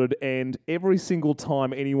screenshotted, and every single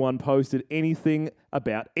time anyone posted anything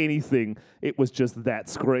about anything, it was just that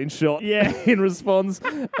screenshot in response.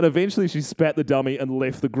 And eventually she spat the dummy and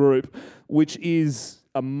left the group, which is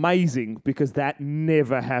amazing because that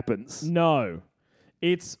never happens. No.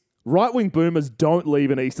 It's... Right-wing boomers don't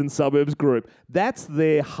leave an Eastern Suburbs group. That's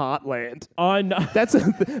their heartland. I know.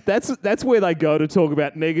 That's where they go to talk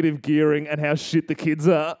about negative gearing and how shit the kids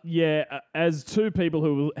are. Yeah, as two people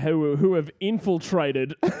who have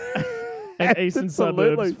infiltrated an Eastern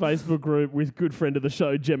Suburbs Facebook group with good friend of the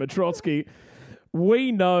show, Gemma Trotsky,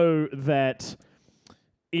 we know that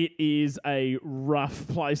it is a rough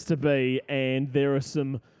place to be and there are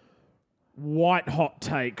some white hot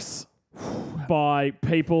takes by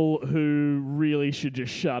people who really should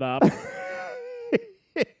just shut up.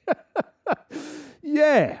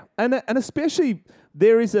 Yeah, and especially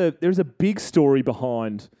there is a big story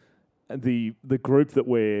behind the group that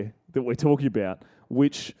we're talking about,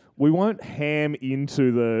 which we won't ham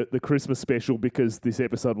into the Christmas special because this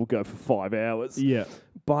episode will go for 5 hours. Yeah,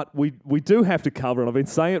 but we do have to cover it. I've been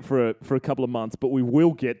saying it for a couple of months, but we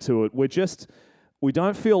will get to it. We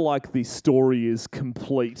don't feel like the story is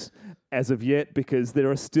complete as of yet because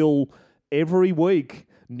there are still every week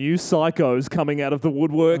new psychos coming out of the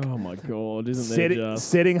woodwork. Oh my God, isn't there just...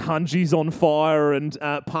 Setting hungies on fire and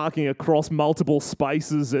parking across multiple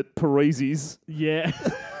spaces at Parisi's. Yeah.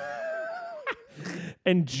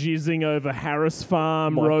 And jizzing over Harris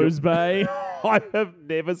Farm, Rose Bay. I have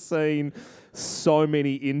never seen so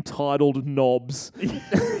many entitled knobs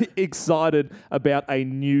excited about a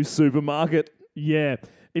new supermarket. Yeah.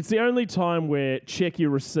 It's the only time where check your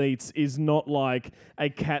receipts is not like a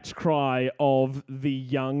catch cry of the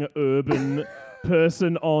young urban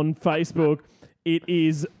person on Facebook. It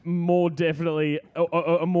is more definitely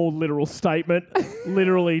a more literal statement.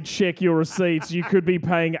 Literally, check your receipts. You could be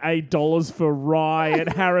paying $8 for rye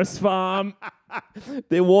at Harris Farm.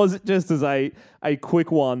 There was, just as a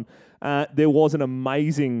quick one, there was an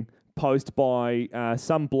amazing post by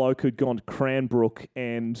some bloke who'd gone to Cranbrook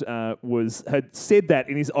and had said that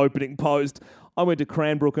in his opening post. I went to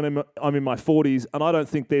Cranbrook and I'm in my 40s, and I don't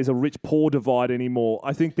think there's a rich-poor divide anymore.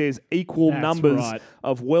 I think there's equal numbers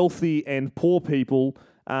of wealthy and poor people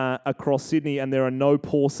across Sydney, and there are no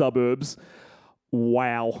poor suburbs.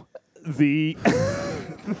 Wow. The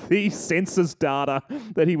the census data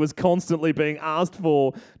that he was constantly being asked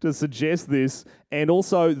for to suggest this, and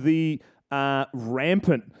also the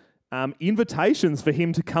rampant invitations for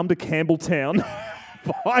him to come to Campbelltown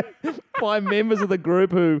by members of the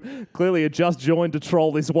group who clearly had just joined to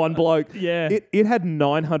troll this one bloke. Yeah. It had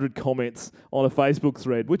 900 comments on a Facebook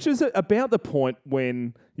thread, which is about the point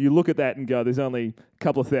when you look at that and go, there's only a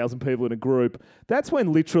couple of thousand people in a group. That's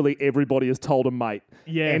when literally everybody has told a mate.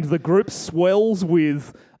 Yeah. And the group swells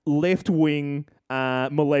with left-wing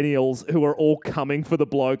millennials who are all coming for the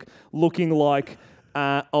bloke, looking like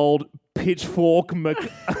old Pitchfork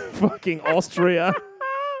fucking Austria.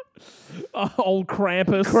 Old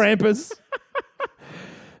Krampus. Krampus.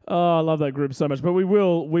 Oh, I love that group so much. But we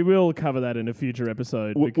will cover that in a future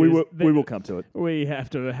episode. We will come to it. We have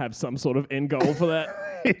to have some sort of end goal for that.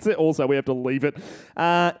 Also, we have to leave it.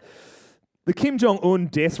 The Kim Jong-un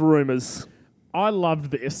death rumours. I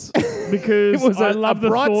loved this because It was I love a the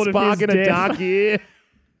bright thought spark of his in a death. dark year.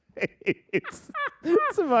 It's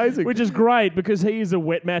amazing. Which is great because he is a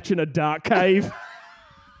wet match in a dark cave.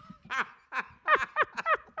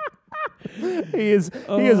 He is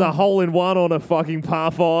a hole-in-one on a fucking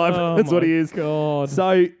par 5. Oh That's what my he is. God.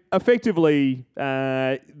 So, effectively,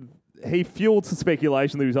 he fueled some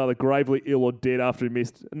speculation that he was either gravely ill or dead after he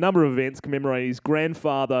missed a number of events commemorating his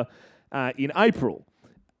grandfather in April.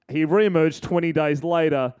 He re-emerged 20 days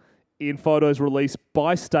later in photos released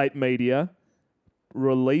by state media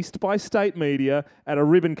at a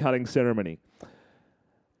ribbon-cutting ceremony.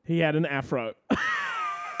 He had an afro.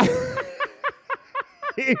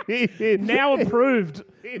 Now approved.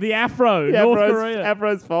 The afro. North Korea.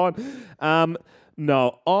 Afro's fine.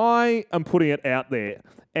 No, I am putting it out there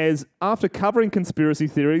as after covering conspiracy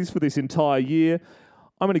theories for this entire year,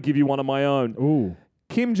 I'm going to give you one of my own. Ooh.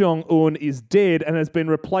 Kim Jong-un is dead and has been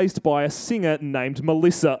replaced by a singer named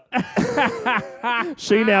Melissa.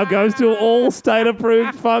 She now goes to all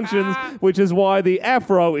state-approved functions, which is why the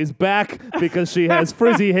afro is back, because she has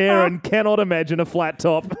frizzy hair and cannot imagine a flat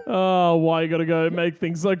top. Oh, why you got to go make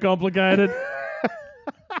things so complicated?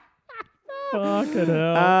 Fucking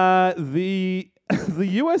hell. The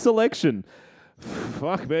US election.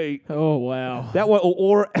 Fuck me. Oh, wow. That way,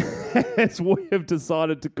 or as we have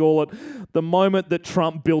decided to call it, the moment that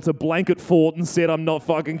Trump built a blanket fort and said, I'm not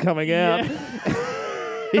fucking coming out.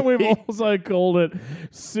 And we've also called it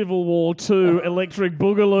Civil War II Electric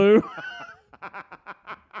Boogaloo.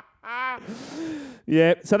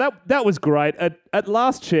 Yeah, so that was great. At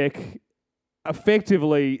last check,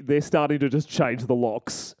 effectively, they're starting to just change the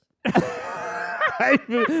locks.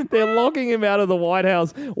 They're locking him out of the White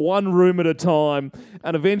House one room at a time,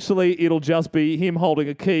 and eventually it'll just be him holding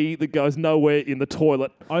a key that goes nowhere in the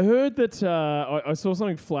toilet. I heard that I saw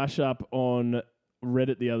something flash up on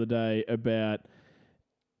Reddit the other day about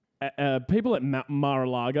people at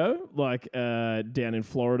Mar-a-Lago, like down in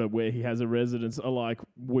Florida where he has a residence, are like,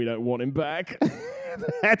 we don't want him back.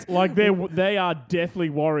 That's like they are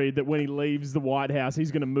deathly worried that when he leaves the White House,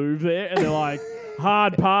 he's going to move there, and they're like,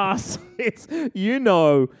 hard pass.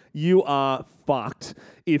 You are fucked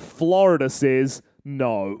if Florida says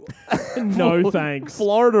no. No thanks.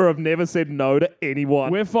 Florida have never said no to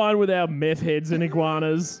anyone. We're fine with our meth heads and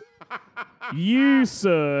iguanas. You,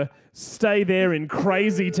 sir, stay there in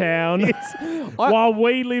Crazy Town while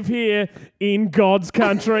we live here in God's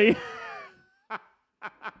country.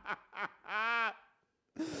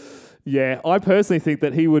 Yeah, I personally think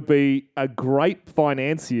that he would be a great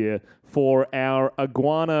financier for our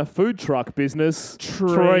iguana food truck business.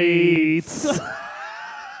 Treats.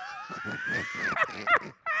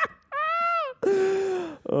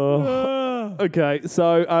 Okay,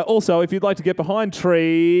 so also, if you'd like to get behind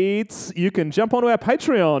Treats, you can jump onto our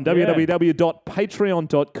Patreon,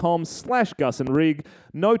 www.patreon.com/Gus and Rig.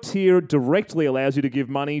 No tier directly allows you to give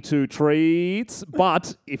money to Treats,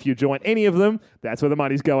 but if you join any of them, that's where the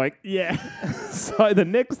money's going. Yeah. So the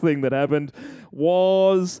next thing that happened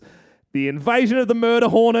was the invasion of the murder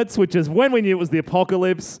hornets, which is when we knew it was the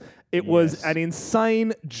apocalypse. It was an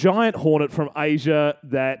insane giant hornet from Asia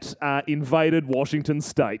that invaded Washington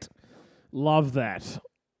State. Love that.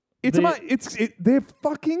 They're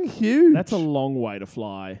fucking huge. That's a long way to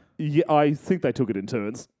fly. Yeah, I think they took it in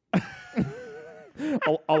turns.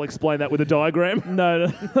 I'll explain that with a diagram. No,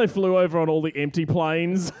 they flew over on all the empty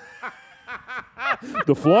planes.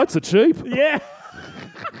 The flights are cheap. Yeah.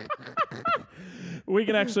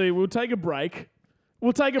 We'll take a break.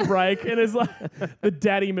 We'll take a break, and it's like the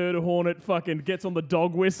daddy murder hornet fucking gets on the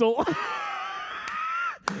dog whistle.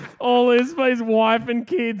 All his wife and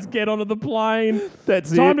kids get onto the plane.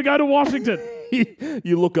 That's Time it. to go to Washington.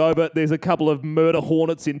 You look over, there's a couple of murder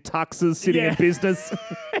hornets in tuxes sitting in business,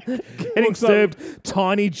 getting Looks served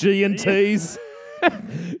tiny G&Ts.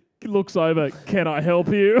 Looks over. Can I help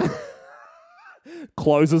you?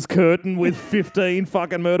 Closes curtain with 15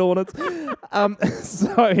 fucking murder hornets.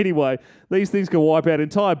 So anyway, these things can wipe out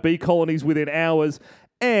entire bee colonies within hours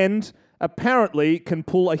and apparently can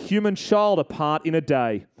pull a human child apart in a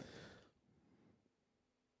day.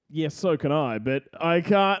 Yes, so can I, but I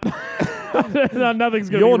can't. Nothing's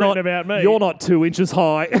going to be written about me. You're not 2 inches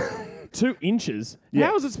high. 2 inches? Yeah.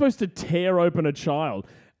 How is it supposed to tear open a child?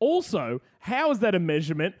 Also, how is that a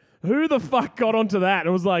measurement? Who the fuck got onto that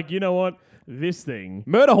and was like, you know what? This thing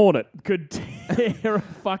Murder hornet. could tear a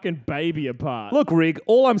fucking baby apart. Look, Rig,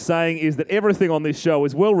 all I'm saying is that everything on this show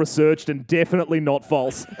is well researched and definitely not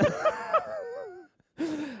false.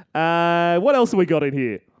 What else have we got in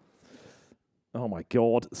here? Oh my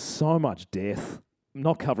God, so much death. I'm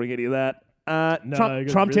not covering any of that. No,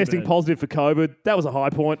 Trump really testing bad. positive for COVID. That was a high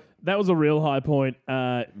point. That was a real high point.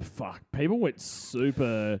 Fuck, people went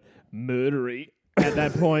super murdery at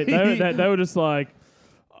that point. They were just like,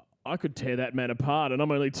 I could tear that man apart, and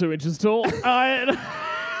I'm only 2 inches tall. They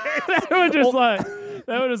were just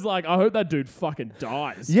like, I hope that dude fucking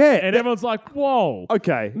dies. Yeah, and everyone's like, whoa.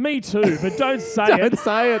 Okay. Me too, but don't say Don't it.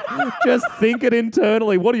 say it. Just think it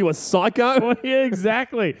internally. What are you, a psycho? Yeah,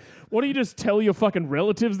 exactly. What do you just tell your fucking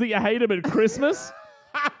relatives that you hate them at Christmas?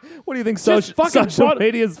 What do you think Just fucking social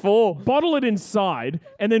media's for? Bottle it inside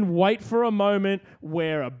and then wait for a moment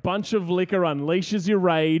where a bunch of liquor unleashes your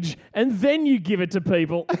rage and then you give it to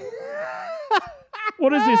people.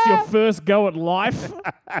 What is this, your first go at life?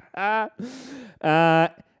 Alex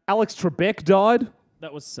Trebek died.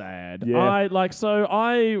 That was sad. Yeah. I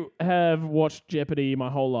have watched Jeopardy my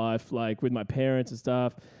whole life, like with my parents and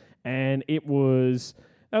stuff, and that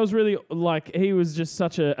was really like he was just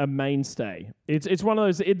such a mainstay. It's one of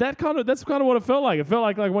those that's kind of what it felt like. It felt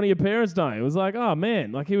like one of your parents dying. It was like, oh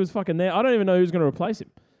man, like he was fucking there. I don't even know who's going to replace him.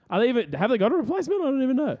 Have they got a replacement? I don't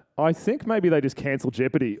even know. I think maybe they just cancelled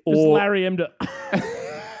Jeopardy. Just Or Larry Emder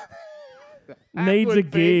needs a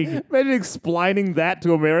gig. Imagine explaining that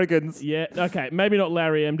to Americans. Yeah, okay, maybe not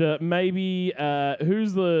Larry Emder. Maybe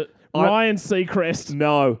who's the Ryan Seacrest?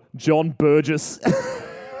 No, John Burgess.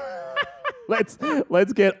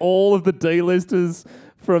 Let's get all of the D-listers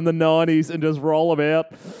from the 90s and just roll them out.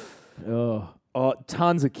 Oh,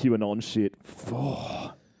 tons of QAnon shit.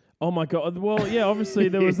 Oh my God. Well, yeah, obviously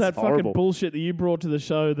there was It's that horrible. fucking bullshit that you brought to the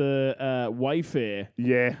show, the Wayfair.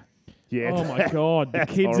 Yeah. Oh my God. The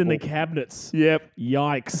kids in the horrible. cabinets. Yep.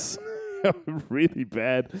 Yikes. Really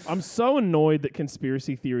bad. I'm so annoyed that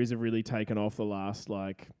conspiracy theories have really taken off the last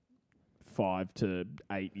 5 to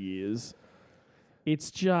 8 years.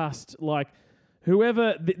 It's just like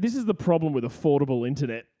whoever... this is the problem with affordable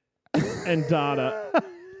internet and data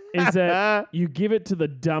is that you give it to the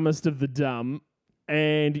dumbest of the dumb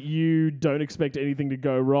and you don't expect anything to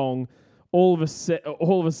go wrong. All of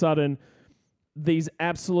a sudden, these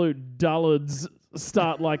absolute dullards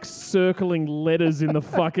start circling letters in the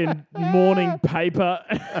fucking morning paper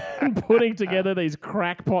and putting together these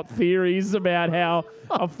crackpot theories about how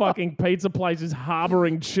a fucking pizza place is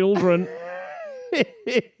harboring children.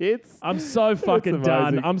 I'm so fucking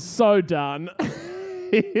done. amazing. I'm so done.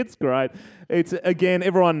 It's great. It's again,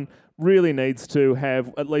 everyone really needs to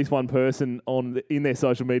have at least one person in their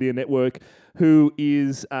social media network who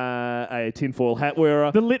is a tinfoil hat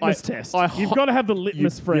wearer. The litmus test. You've got to have the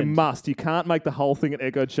litmus friend. You must. You can't make the whole thing an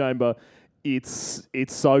echo chamber. It's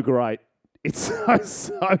so great. It's so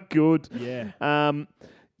good. Yeah.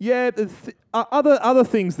 Yeah, other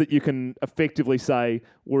things that you can effectively say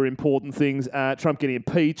were important things. Trump getting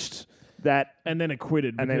impeached. And then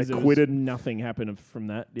acquitted. And then because acquitted. Nothing happened from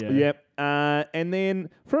that. Yeah. Yep. And then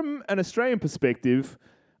from an Australian perspective,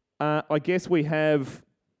 I guess we have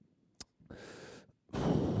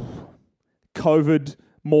COVID,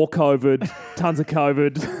 more COVID, tons of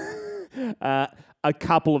COVID, a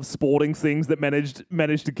couple of sporting things that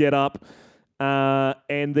managed to get up.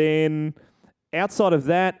 And then outside of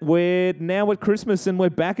that, we're now at Christmas and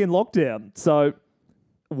we're back in lockdown. So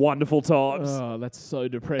wonderful times. Oh, that's so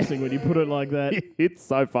depressing when you put it like that. It's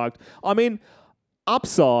so fucked. I mean,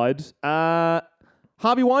 upside,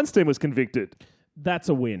 Harvey Weinstein was convicted. That's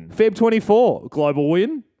a win. Feb 24, global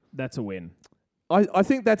win. That's a win. I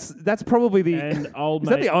think that's probably the And old is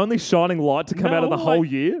mate, that the only shining light to come out of the whole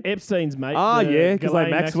year? Epstein's mate. Yeah, Ghislaine Ghislaine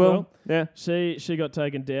Maxwell. Yeah, She got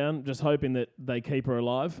taken down, just hoping that they keep her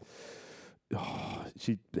alive.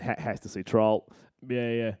 she has to see trial.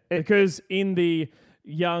 Yeah. Because in the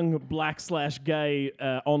young black/gay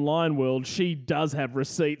online world, she does have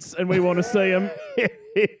receipts, and we want to see them.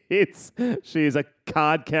 She is a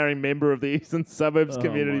card-carrying member of the Eastern Suburbs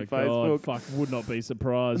community Facebook. God, fuck, would not be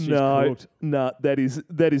surprised. She's cooked. No, that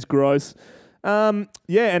is gross. And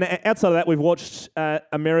outside of that, we've watched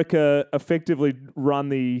America effectively run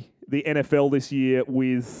the NFL this year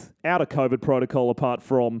without a COVID protocol, apart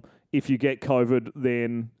from if you get COVID,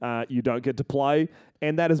 then you don't get to play.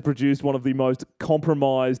 And that has produced one of the most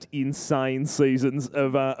compromised, insane seasons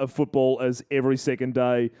of football, as every second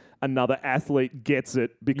day another athlete gets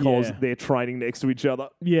it because they're training next to each other.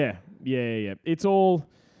 Yeah. It's all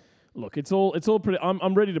pretty.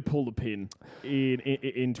 I'm ready to pull the pin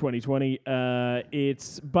in 2020.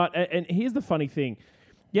 And here's the funny thing.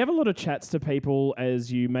 You have a lot of chats to people as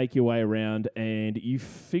you make your way around, and you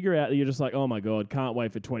figure out that you're just like, oh my God, can't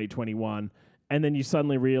wait for 2021. And then you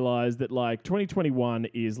suddenly realize that like 2021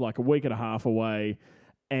 is like a week and a half away,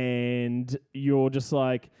 and you're just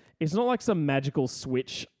like, it's not like some magical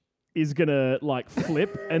switch is gonna like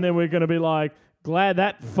flip, and then we're gonna be like, glad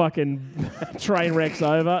that fucking train wreck's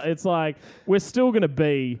over. It's like we're still gonna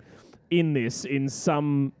be in this in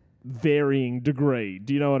some varying degree.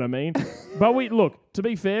 Do you know what I mean? But to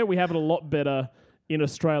be fair, we have it a lot better in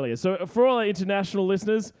Australia. So for all our international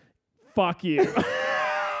listeners, fuck you.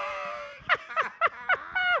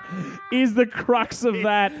 Is the crux of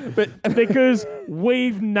that, because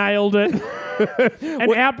we've nailed it.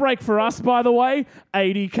 An outbreak for us, by the way,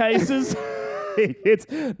 80 cases. It's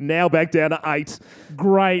now back down to 8.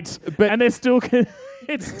 Great. And they're still...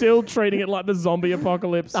 It's still treating it like the zombie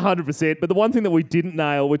apocalypse. 100%. But the one thing that we didn't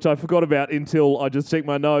nail, which I forgot about until I just checked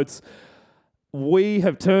my notes, we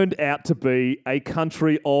have turned out to be a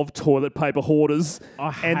country of toilet paper hoarders.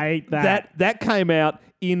 I hate that. That came out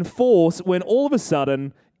in force when all of a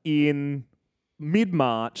sudden, in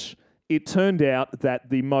mid-March, it turned out that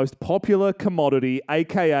the most popular commodity,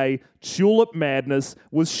 aka tulip madness,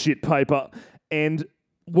 was shit paper. And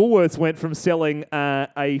Woolworths went from selling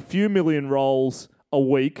a few million rolls a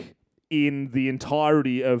week in the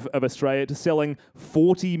entirety of Australia to selling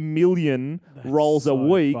 40 million rolls a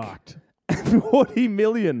week. Fucked. 40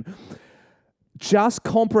 million. Just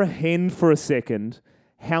comprehend for a second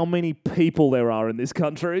how many people there are in this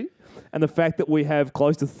country, and the fact that we have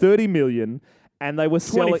close to 30 million, and they were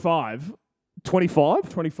selling... 25. 25?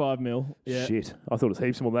 25 mil. Yeah. Shit. I thought it was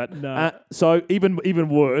heaps more than that. No. So even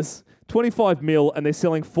worse, 25 mil, and they're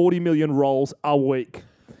selling 40 million rolls a week.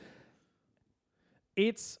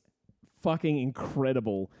 It's fucking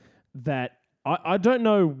incredible that... I don't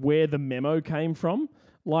know where the memo came from.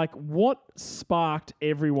 Like, what sparked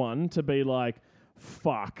everyone to be like,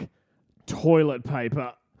 fuck, toilet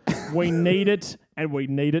paper. We need it, and we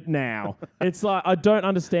need it now. It's like, I don't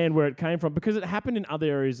understand where it came from, because it happened in other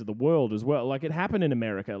areas of the world as well. Like, it happened in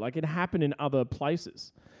America. Like, it happened in other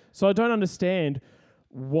places. So I don't understand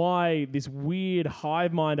why this weird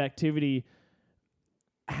hive mind activity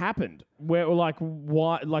happened. Where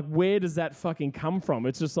does that fucking come from?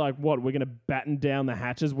 It's just like, what, we're going to batten down the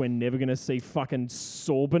hatches? We're never going to see fucking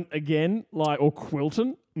sorbent again? Or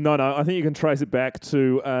Quilton? No, I think you can trace it back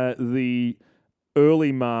to the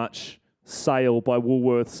early March sale by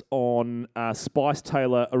Woolworths on Spice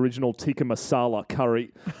Taylor original tikka masala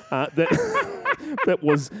curry that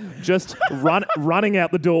was just running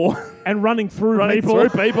out the door and running through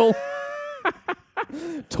people.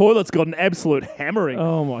 Toilets got an absolute hammering.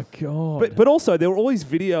 Oh my God. But also there were all these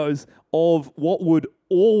videos of what would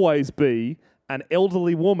always be an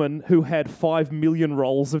elderly woman who had 5 million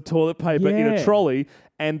rolls of toilet paper in a trolley,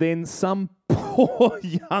 and then some poor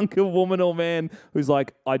younger woman or man who's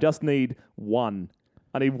like, I just need one.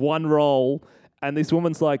 I need one roll. And this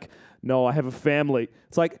woman's like, no, I have a family.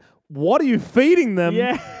 It's like, what are you feeding them?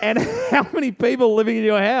 Yeah. And how many people living in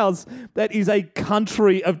your house? That is a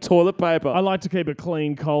country of toilet paper. I like to keep a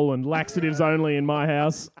clean colon, laxatives only in my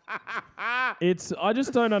house. I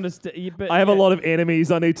just don't understand. But I have a lot of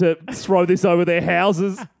enemies. I need to throw this over their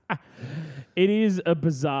houses. It is a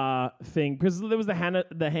bizarre thing, because there was the hand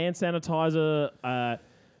sanitizer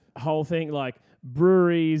whole thing, like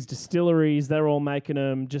breweries, distilleries, they're all making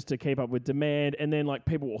them just to keep up with demand, and then like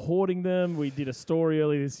people were hoarding them. We did a story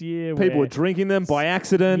earlier this year. People were drinking them by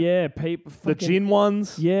accident. Yeah, people. The gin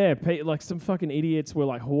ones. Yeah, like some fucking idiots were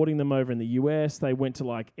like hoarding them over in the US. They went to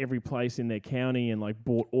like every place in their county and like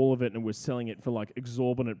bought all of it and were selling it for like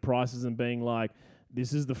exorbitant prices and being like,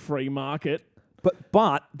 this is the free market. But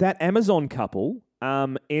that Amazon couple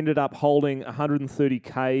ended up holding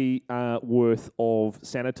 130K worth of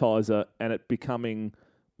sanitizer and it becoming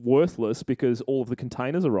worthless because all of the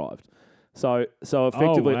containers arrived. So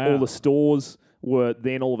effectively all the stores were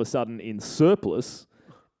then all of a sudden in surplus,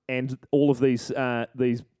 and all of this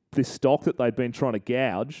stock that they'd been trying to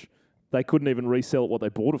gouge, they couldn't even resell at what they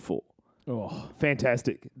bought it for. Oh,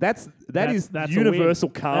 fantastic! That's universal universal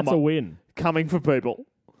karma. That's a win coming for people.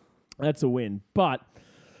 That's a win. But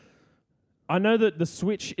I know that the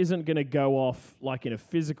Switch isn't going to go off like in a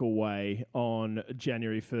physical way on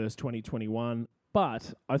January 1st, 2021.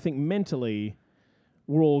 But I think mentally,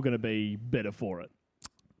 we're all going to be better for it.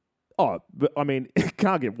 Oh, but I mean, it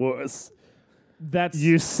can't get worse. That's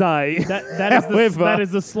you say. That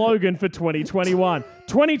is the slogan for 2021.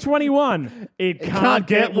 2021, it can't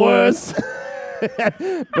get worse.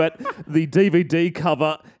 But the DVD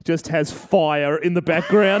cover just has fire in the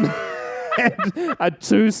background and a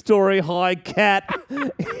 2-story high cat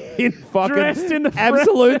in fucking dressed in the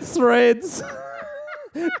absolute threads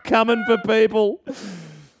coming for people.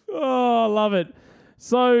 Oh, I love it.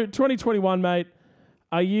 So 2021, mate.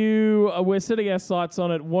 We're setting our sights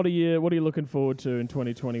on it. What are you looking forward to in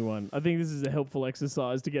 2021? I think this is a helpful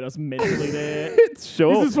exercise to get us mentally there.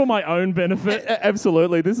 Sure. This is for my own benefit.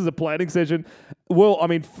 Absolutely. This is a planning session. Well, I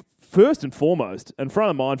mean, first and foremost, and front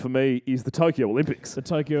of mind for me, is the Tokyo Olympics. The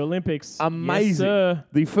Tokyo Olympics. Amazing. Yes, sir.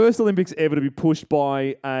 The first Olympics ever to be pushed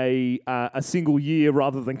by a single year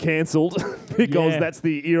rather than cancelled because that's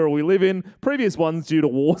the era we live in. Previous ones, due to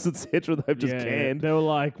wars, etc., they've just canned. They were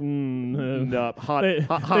like, no,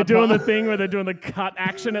 they're doing the thing where they're doing the cut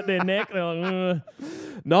action at their neck. They're like,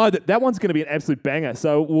 No, that one's going to be an absolute banger.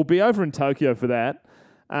 So we'll be over in Tokyo for that.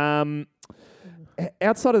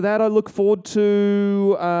 Outside of that, I look forward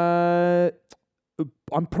to...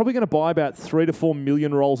 I'm probably going to buy about 3 to 4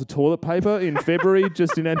 million rolls of toilet paper in February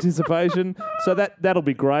just in anticipation. So that'll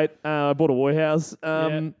be great. I bought a warehouse.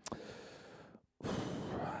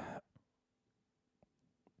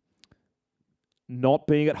 Not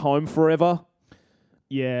being at home forever.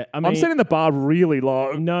 Yeah, I mean... I'm setting the bar really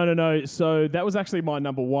low. No. So that was actually my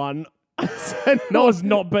number one.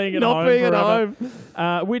 not being at home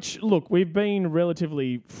forever. Which, look, we've been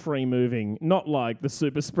relatively free moving, not like the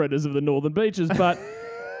super spreaders of the northern beaches, but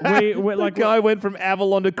we're like the guy went from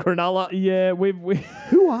Avalon to Cronulla. Yeah, we.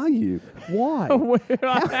 Who are you? Why?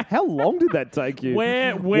 How long did that take you?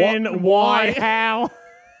 Where? When? Why? How?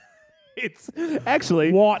 It's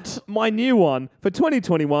actually what my new one for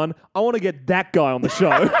 2021. I want to get that guy on the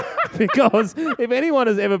show because if anyone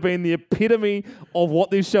has ever been the epitome of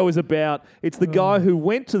what this show is about, it's the guy who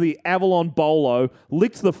went to the Avalon Bolo,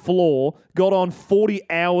 licked the floor, got on 40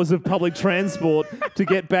 hours of public transport to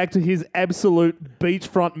get back to his absolute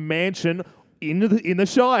beachfront mansion in the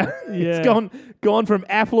Shire. Yeah. It's gone from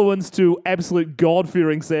affluence to absolute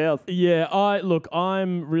God-fearing south. Yeah,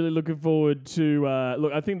 I'm really looking forward to...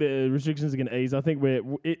 I think the restrictions are going to ease. I think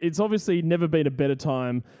it's obviously never been a better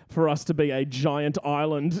time for us to be a giant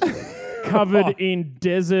island covered in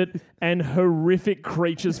desert and horrific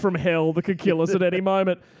creatures from hell that could kill us at any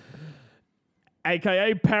moment.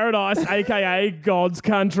 AKA paradise, AKA God's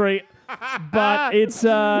country. But it's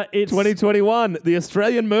 2021, the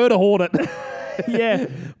Australian murder hornet. Yeah,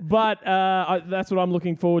 but that's what I'm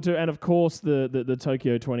looking forward to. And, of course, the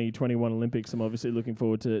Tokyo 2021 Olympics. I'm obviously looking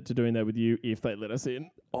forward to doing that with you if they let us in.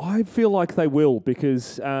 I feel like they will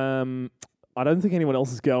because I don't think anyone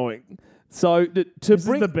else is going. So to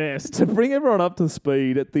bring everyone up to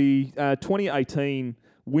speed, at the 2018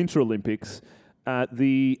 Winter Olympics,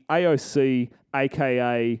 the AOC,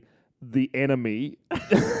 a.k.a. the enemy...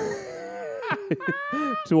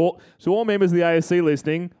 to all members of the AOC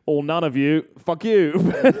listening, or none of you, fuck you.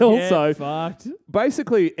 But also, fucked.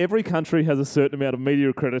 Basically, every country has a certain amount of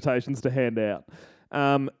media accreditations to hand out.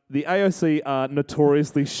 The AOC are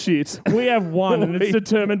notoriously shit. We have one, and it's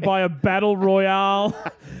determined by a battle royale,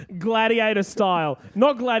 gladiator style.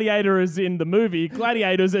 Not gladiator as in the movie,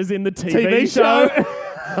 gladiators as in the TV show.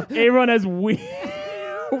 Everyone has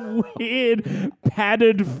weird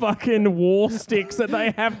padded fucking war sticks that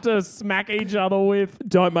they have to smack each other with.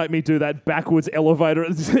 Don't make me do that backwards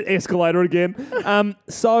escalator again.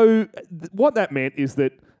 So what that meant is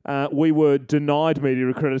that we were denied media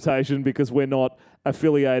accreditation because we're not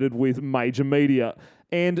affiliated with major media.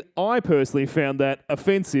 And I personally found that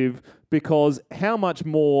offensive because how much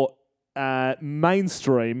more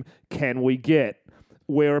mainstream can we get?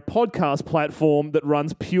 We're a podcast platform that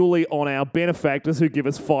runs purely on our benefactors who give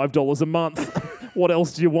us $5 a month. What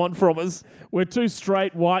else do you want from us? We're two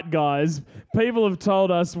straight white guys. People have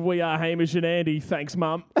told us we are Hamish and Andy. Thanks,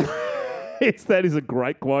 Mum. Yes, that is a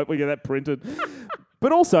great quote. We get that printed.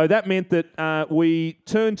 But also, that meant that we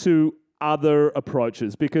turned to other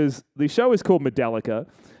approaches because the show is called Medallica.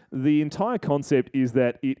 The entire concept is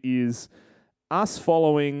that it is us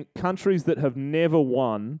following countries that have never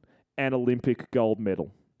won an Olympic gold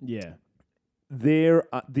medal. Yeah. They're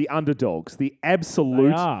the underdogs, the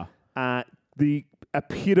absolute, the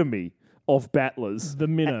epitome of battlers. The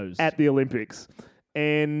minnows. At the Olympics.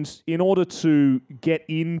 And in order to get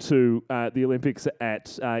into the Olympics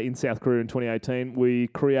in South Korea in 2018, we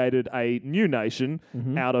created a new nation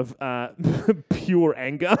out of pure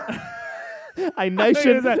anger. A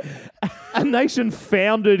nation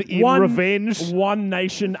founded in revenge. One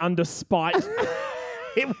nation under spite.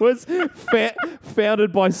 It was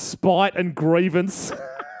founded by spite and grievance,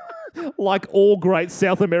 like all great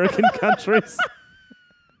South American countries.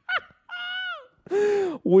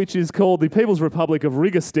 Which is called the People's Republic of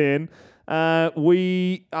Rigistan.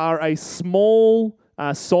 We are a small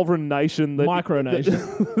sovereign nation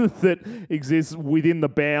micronation that exists within the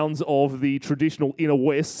bounds of the traditional inner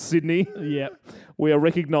west Sydney. Yep. We are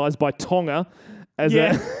recognised by Tonga as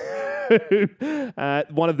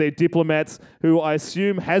one of their diplomats, who I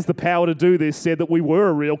assume has the power to do this, said that we were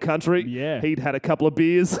a real country. Yeah. He'd had a couple of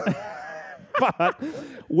beers. But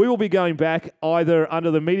we will be going back either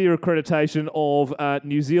under the media accreditation of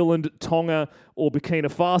New Zealand, Tonga, or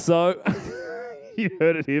Burkina Faso. You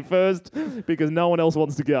heard it here first, because no one else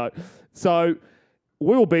wants to go. So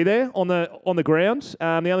we will be there on the ground.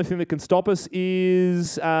 The only thing that can stop us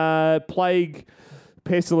is plague,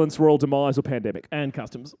 pestilence, royal demise, or pandemic. And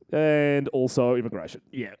customs. And also immigration.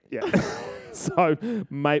 Yeah. So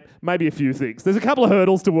maybe a few things. There's a couple of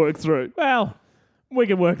hurdles to work through. Well, we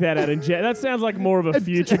can work that out in January. That sounds like more of a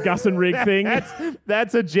future Gus and Rig thing.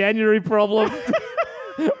 That's a January problem,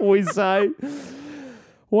 we say.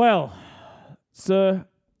 Well, sir,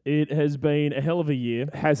 it has been a hell of a year.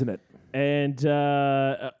 Hasn't it? And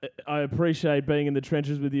I appreciate being in the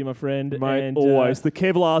trenches with you, my friend. Mate, and, always. The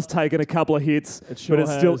Kevlar's taken a couple of hits, but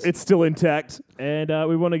it's still intact. And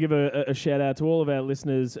we want to give a shout out to all of our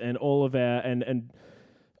listeners and all of our and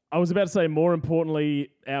I was about to say more importantly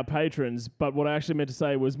our patrons, but what I actually meant to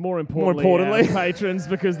say was more importantly our patrons,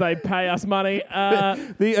 because they pay us money.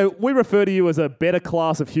 We refer to you as a better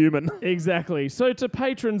class of human. Exactly. So to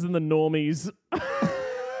patrons and the normies,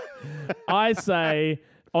 I say,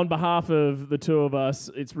 on behalf of the two of us,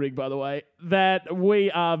 it's Rig, by the way, that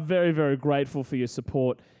we are very, very grateful for your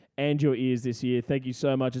support and your ears this year. Thank you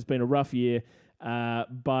so much. It's been a rough year,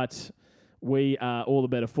 but we are all the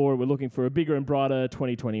better for it. We're looking for a bigger and brighter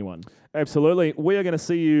 2021. Absolutely. We are going to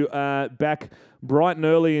see you back bright and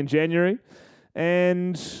early in January.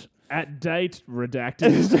 And at date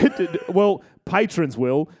redacted. Well, patrons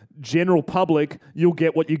will. General public, you'll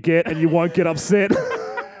get what you get and you won't get upset.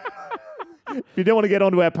 If you don't want to get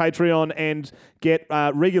onto our Patreon and get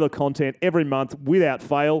regular content every month without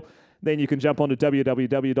fail, then you can jump onto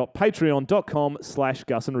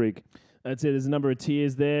www.patreon.com/GusandRig. That's it. There's a number of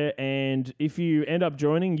tiers there. And if you end up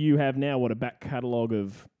joining, you have now, a back catalogue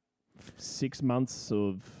of 6 months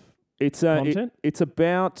of content? It's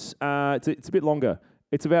about, it's a bit longer.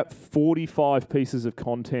 It's about 45 pieces of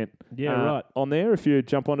content right. on there if you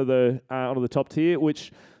jump onto the top tier,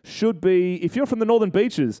 which should be, if you're from the Northern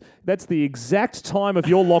Beaches, that's the exact time of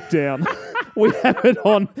your lockdown. We have it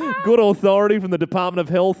on good authority from the Department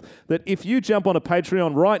of Health that if you jump on a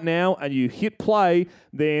Patreon right now and you hit play,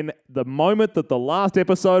 then the moment that the last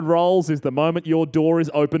episode rolls is the moment your door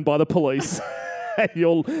is opened by the police. And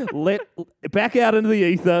you'll let back out into the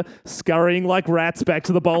ether, scurrying like rats back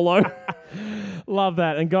to the bolo. Love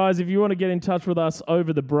that. And guys, if you want to get in touch with us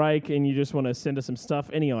over the break and you just want to send us some stuff,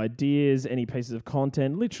 any ideas, any pieces of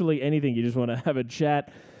content, literally anything, you just want to have a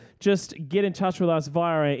chat, just get in touch with us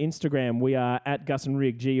via our Instagram. We are at Gus and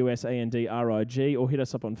Rig, GUSANDRIG, or hit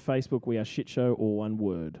us up on Facebook. We are Shit Show, all one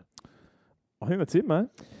word. I think that's it, mate.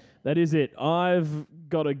 That is it. I've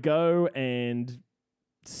got to go and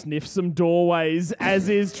sniff some doorways, as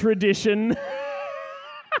is tradition,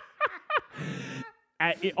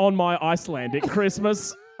 on my Icelandic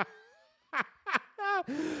Christmas.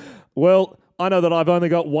 Well, I know that I've only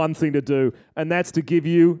got one thing to do, and that's to give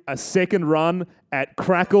you a second run at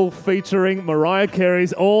Crackle featuring Mariah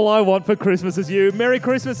Carey's All I Want for Christmas Is You. Merry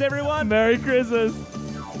Christmas, everyone! Merry Christmas!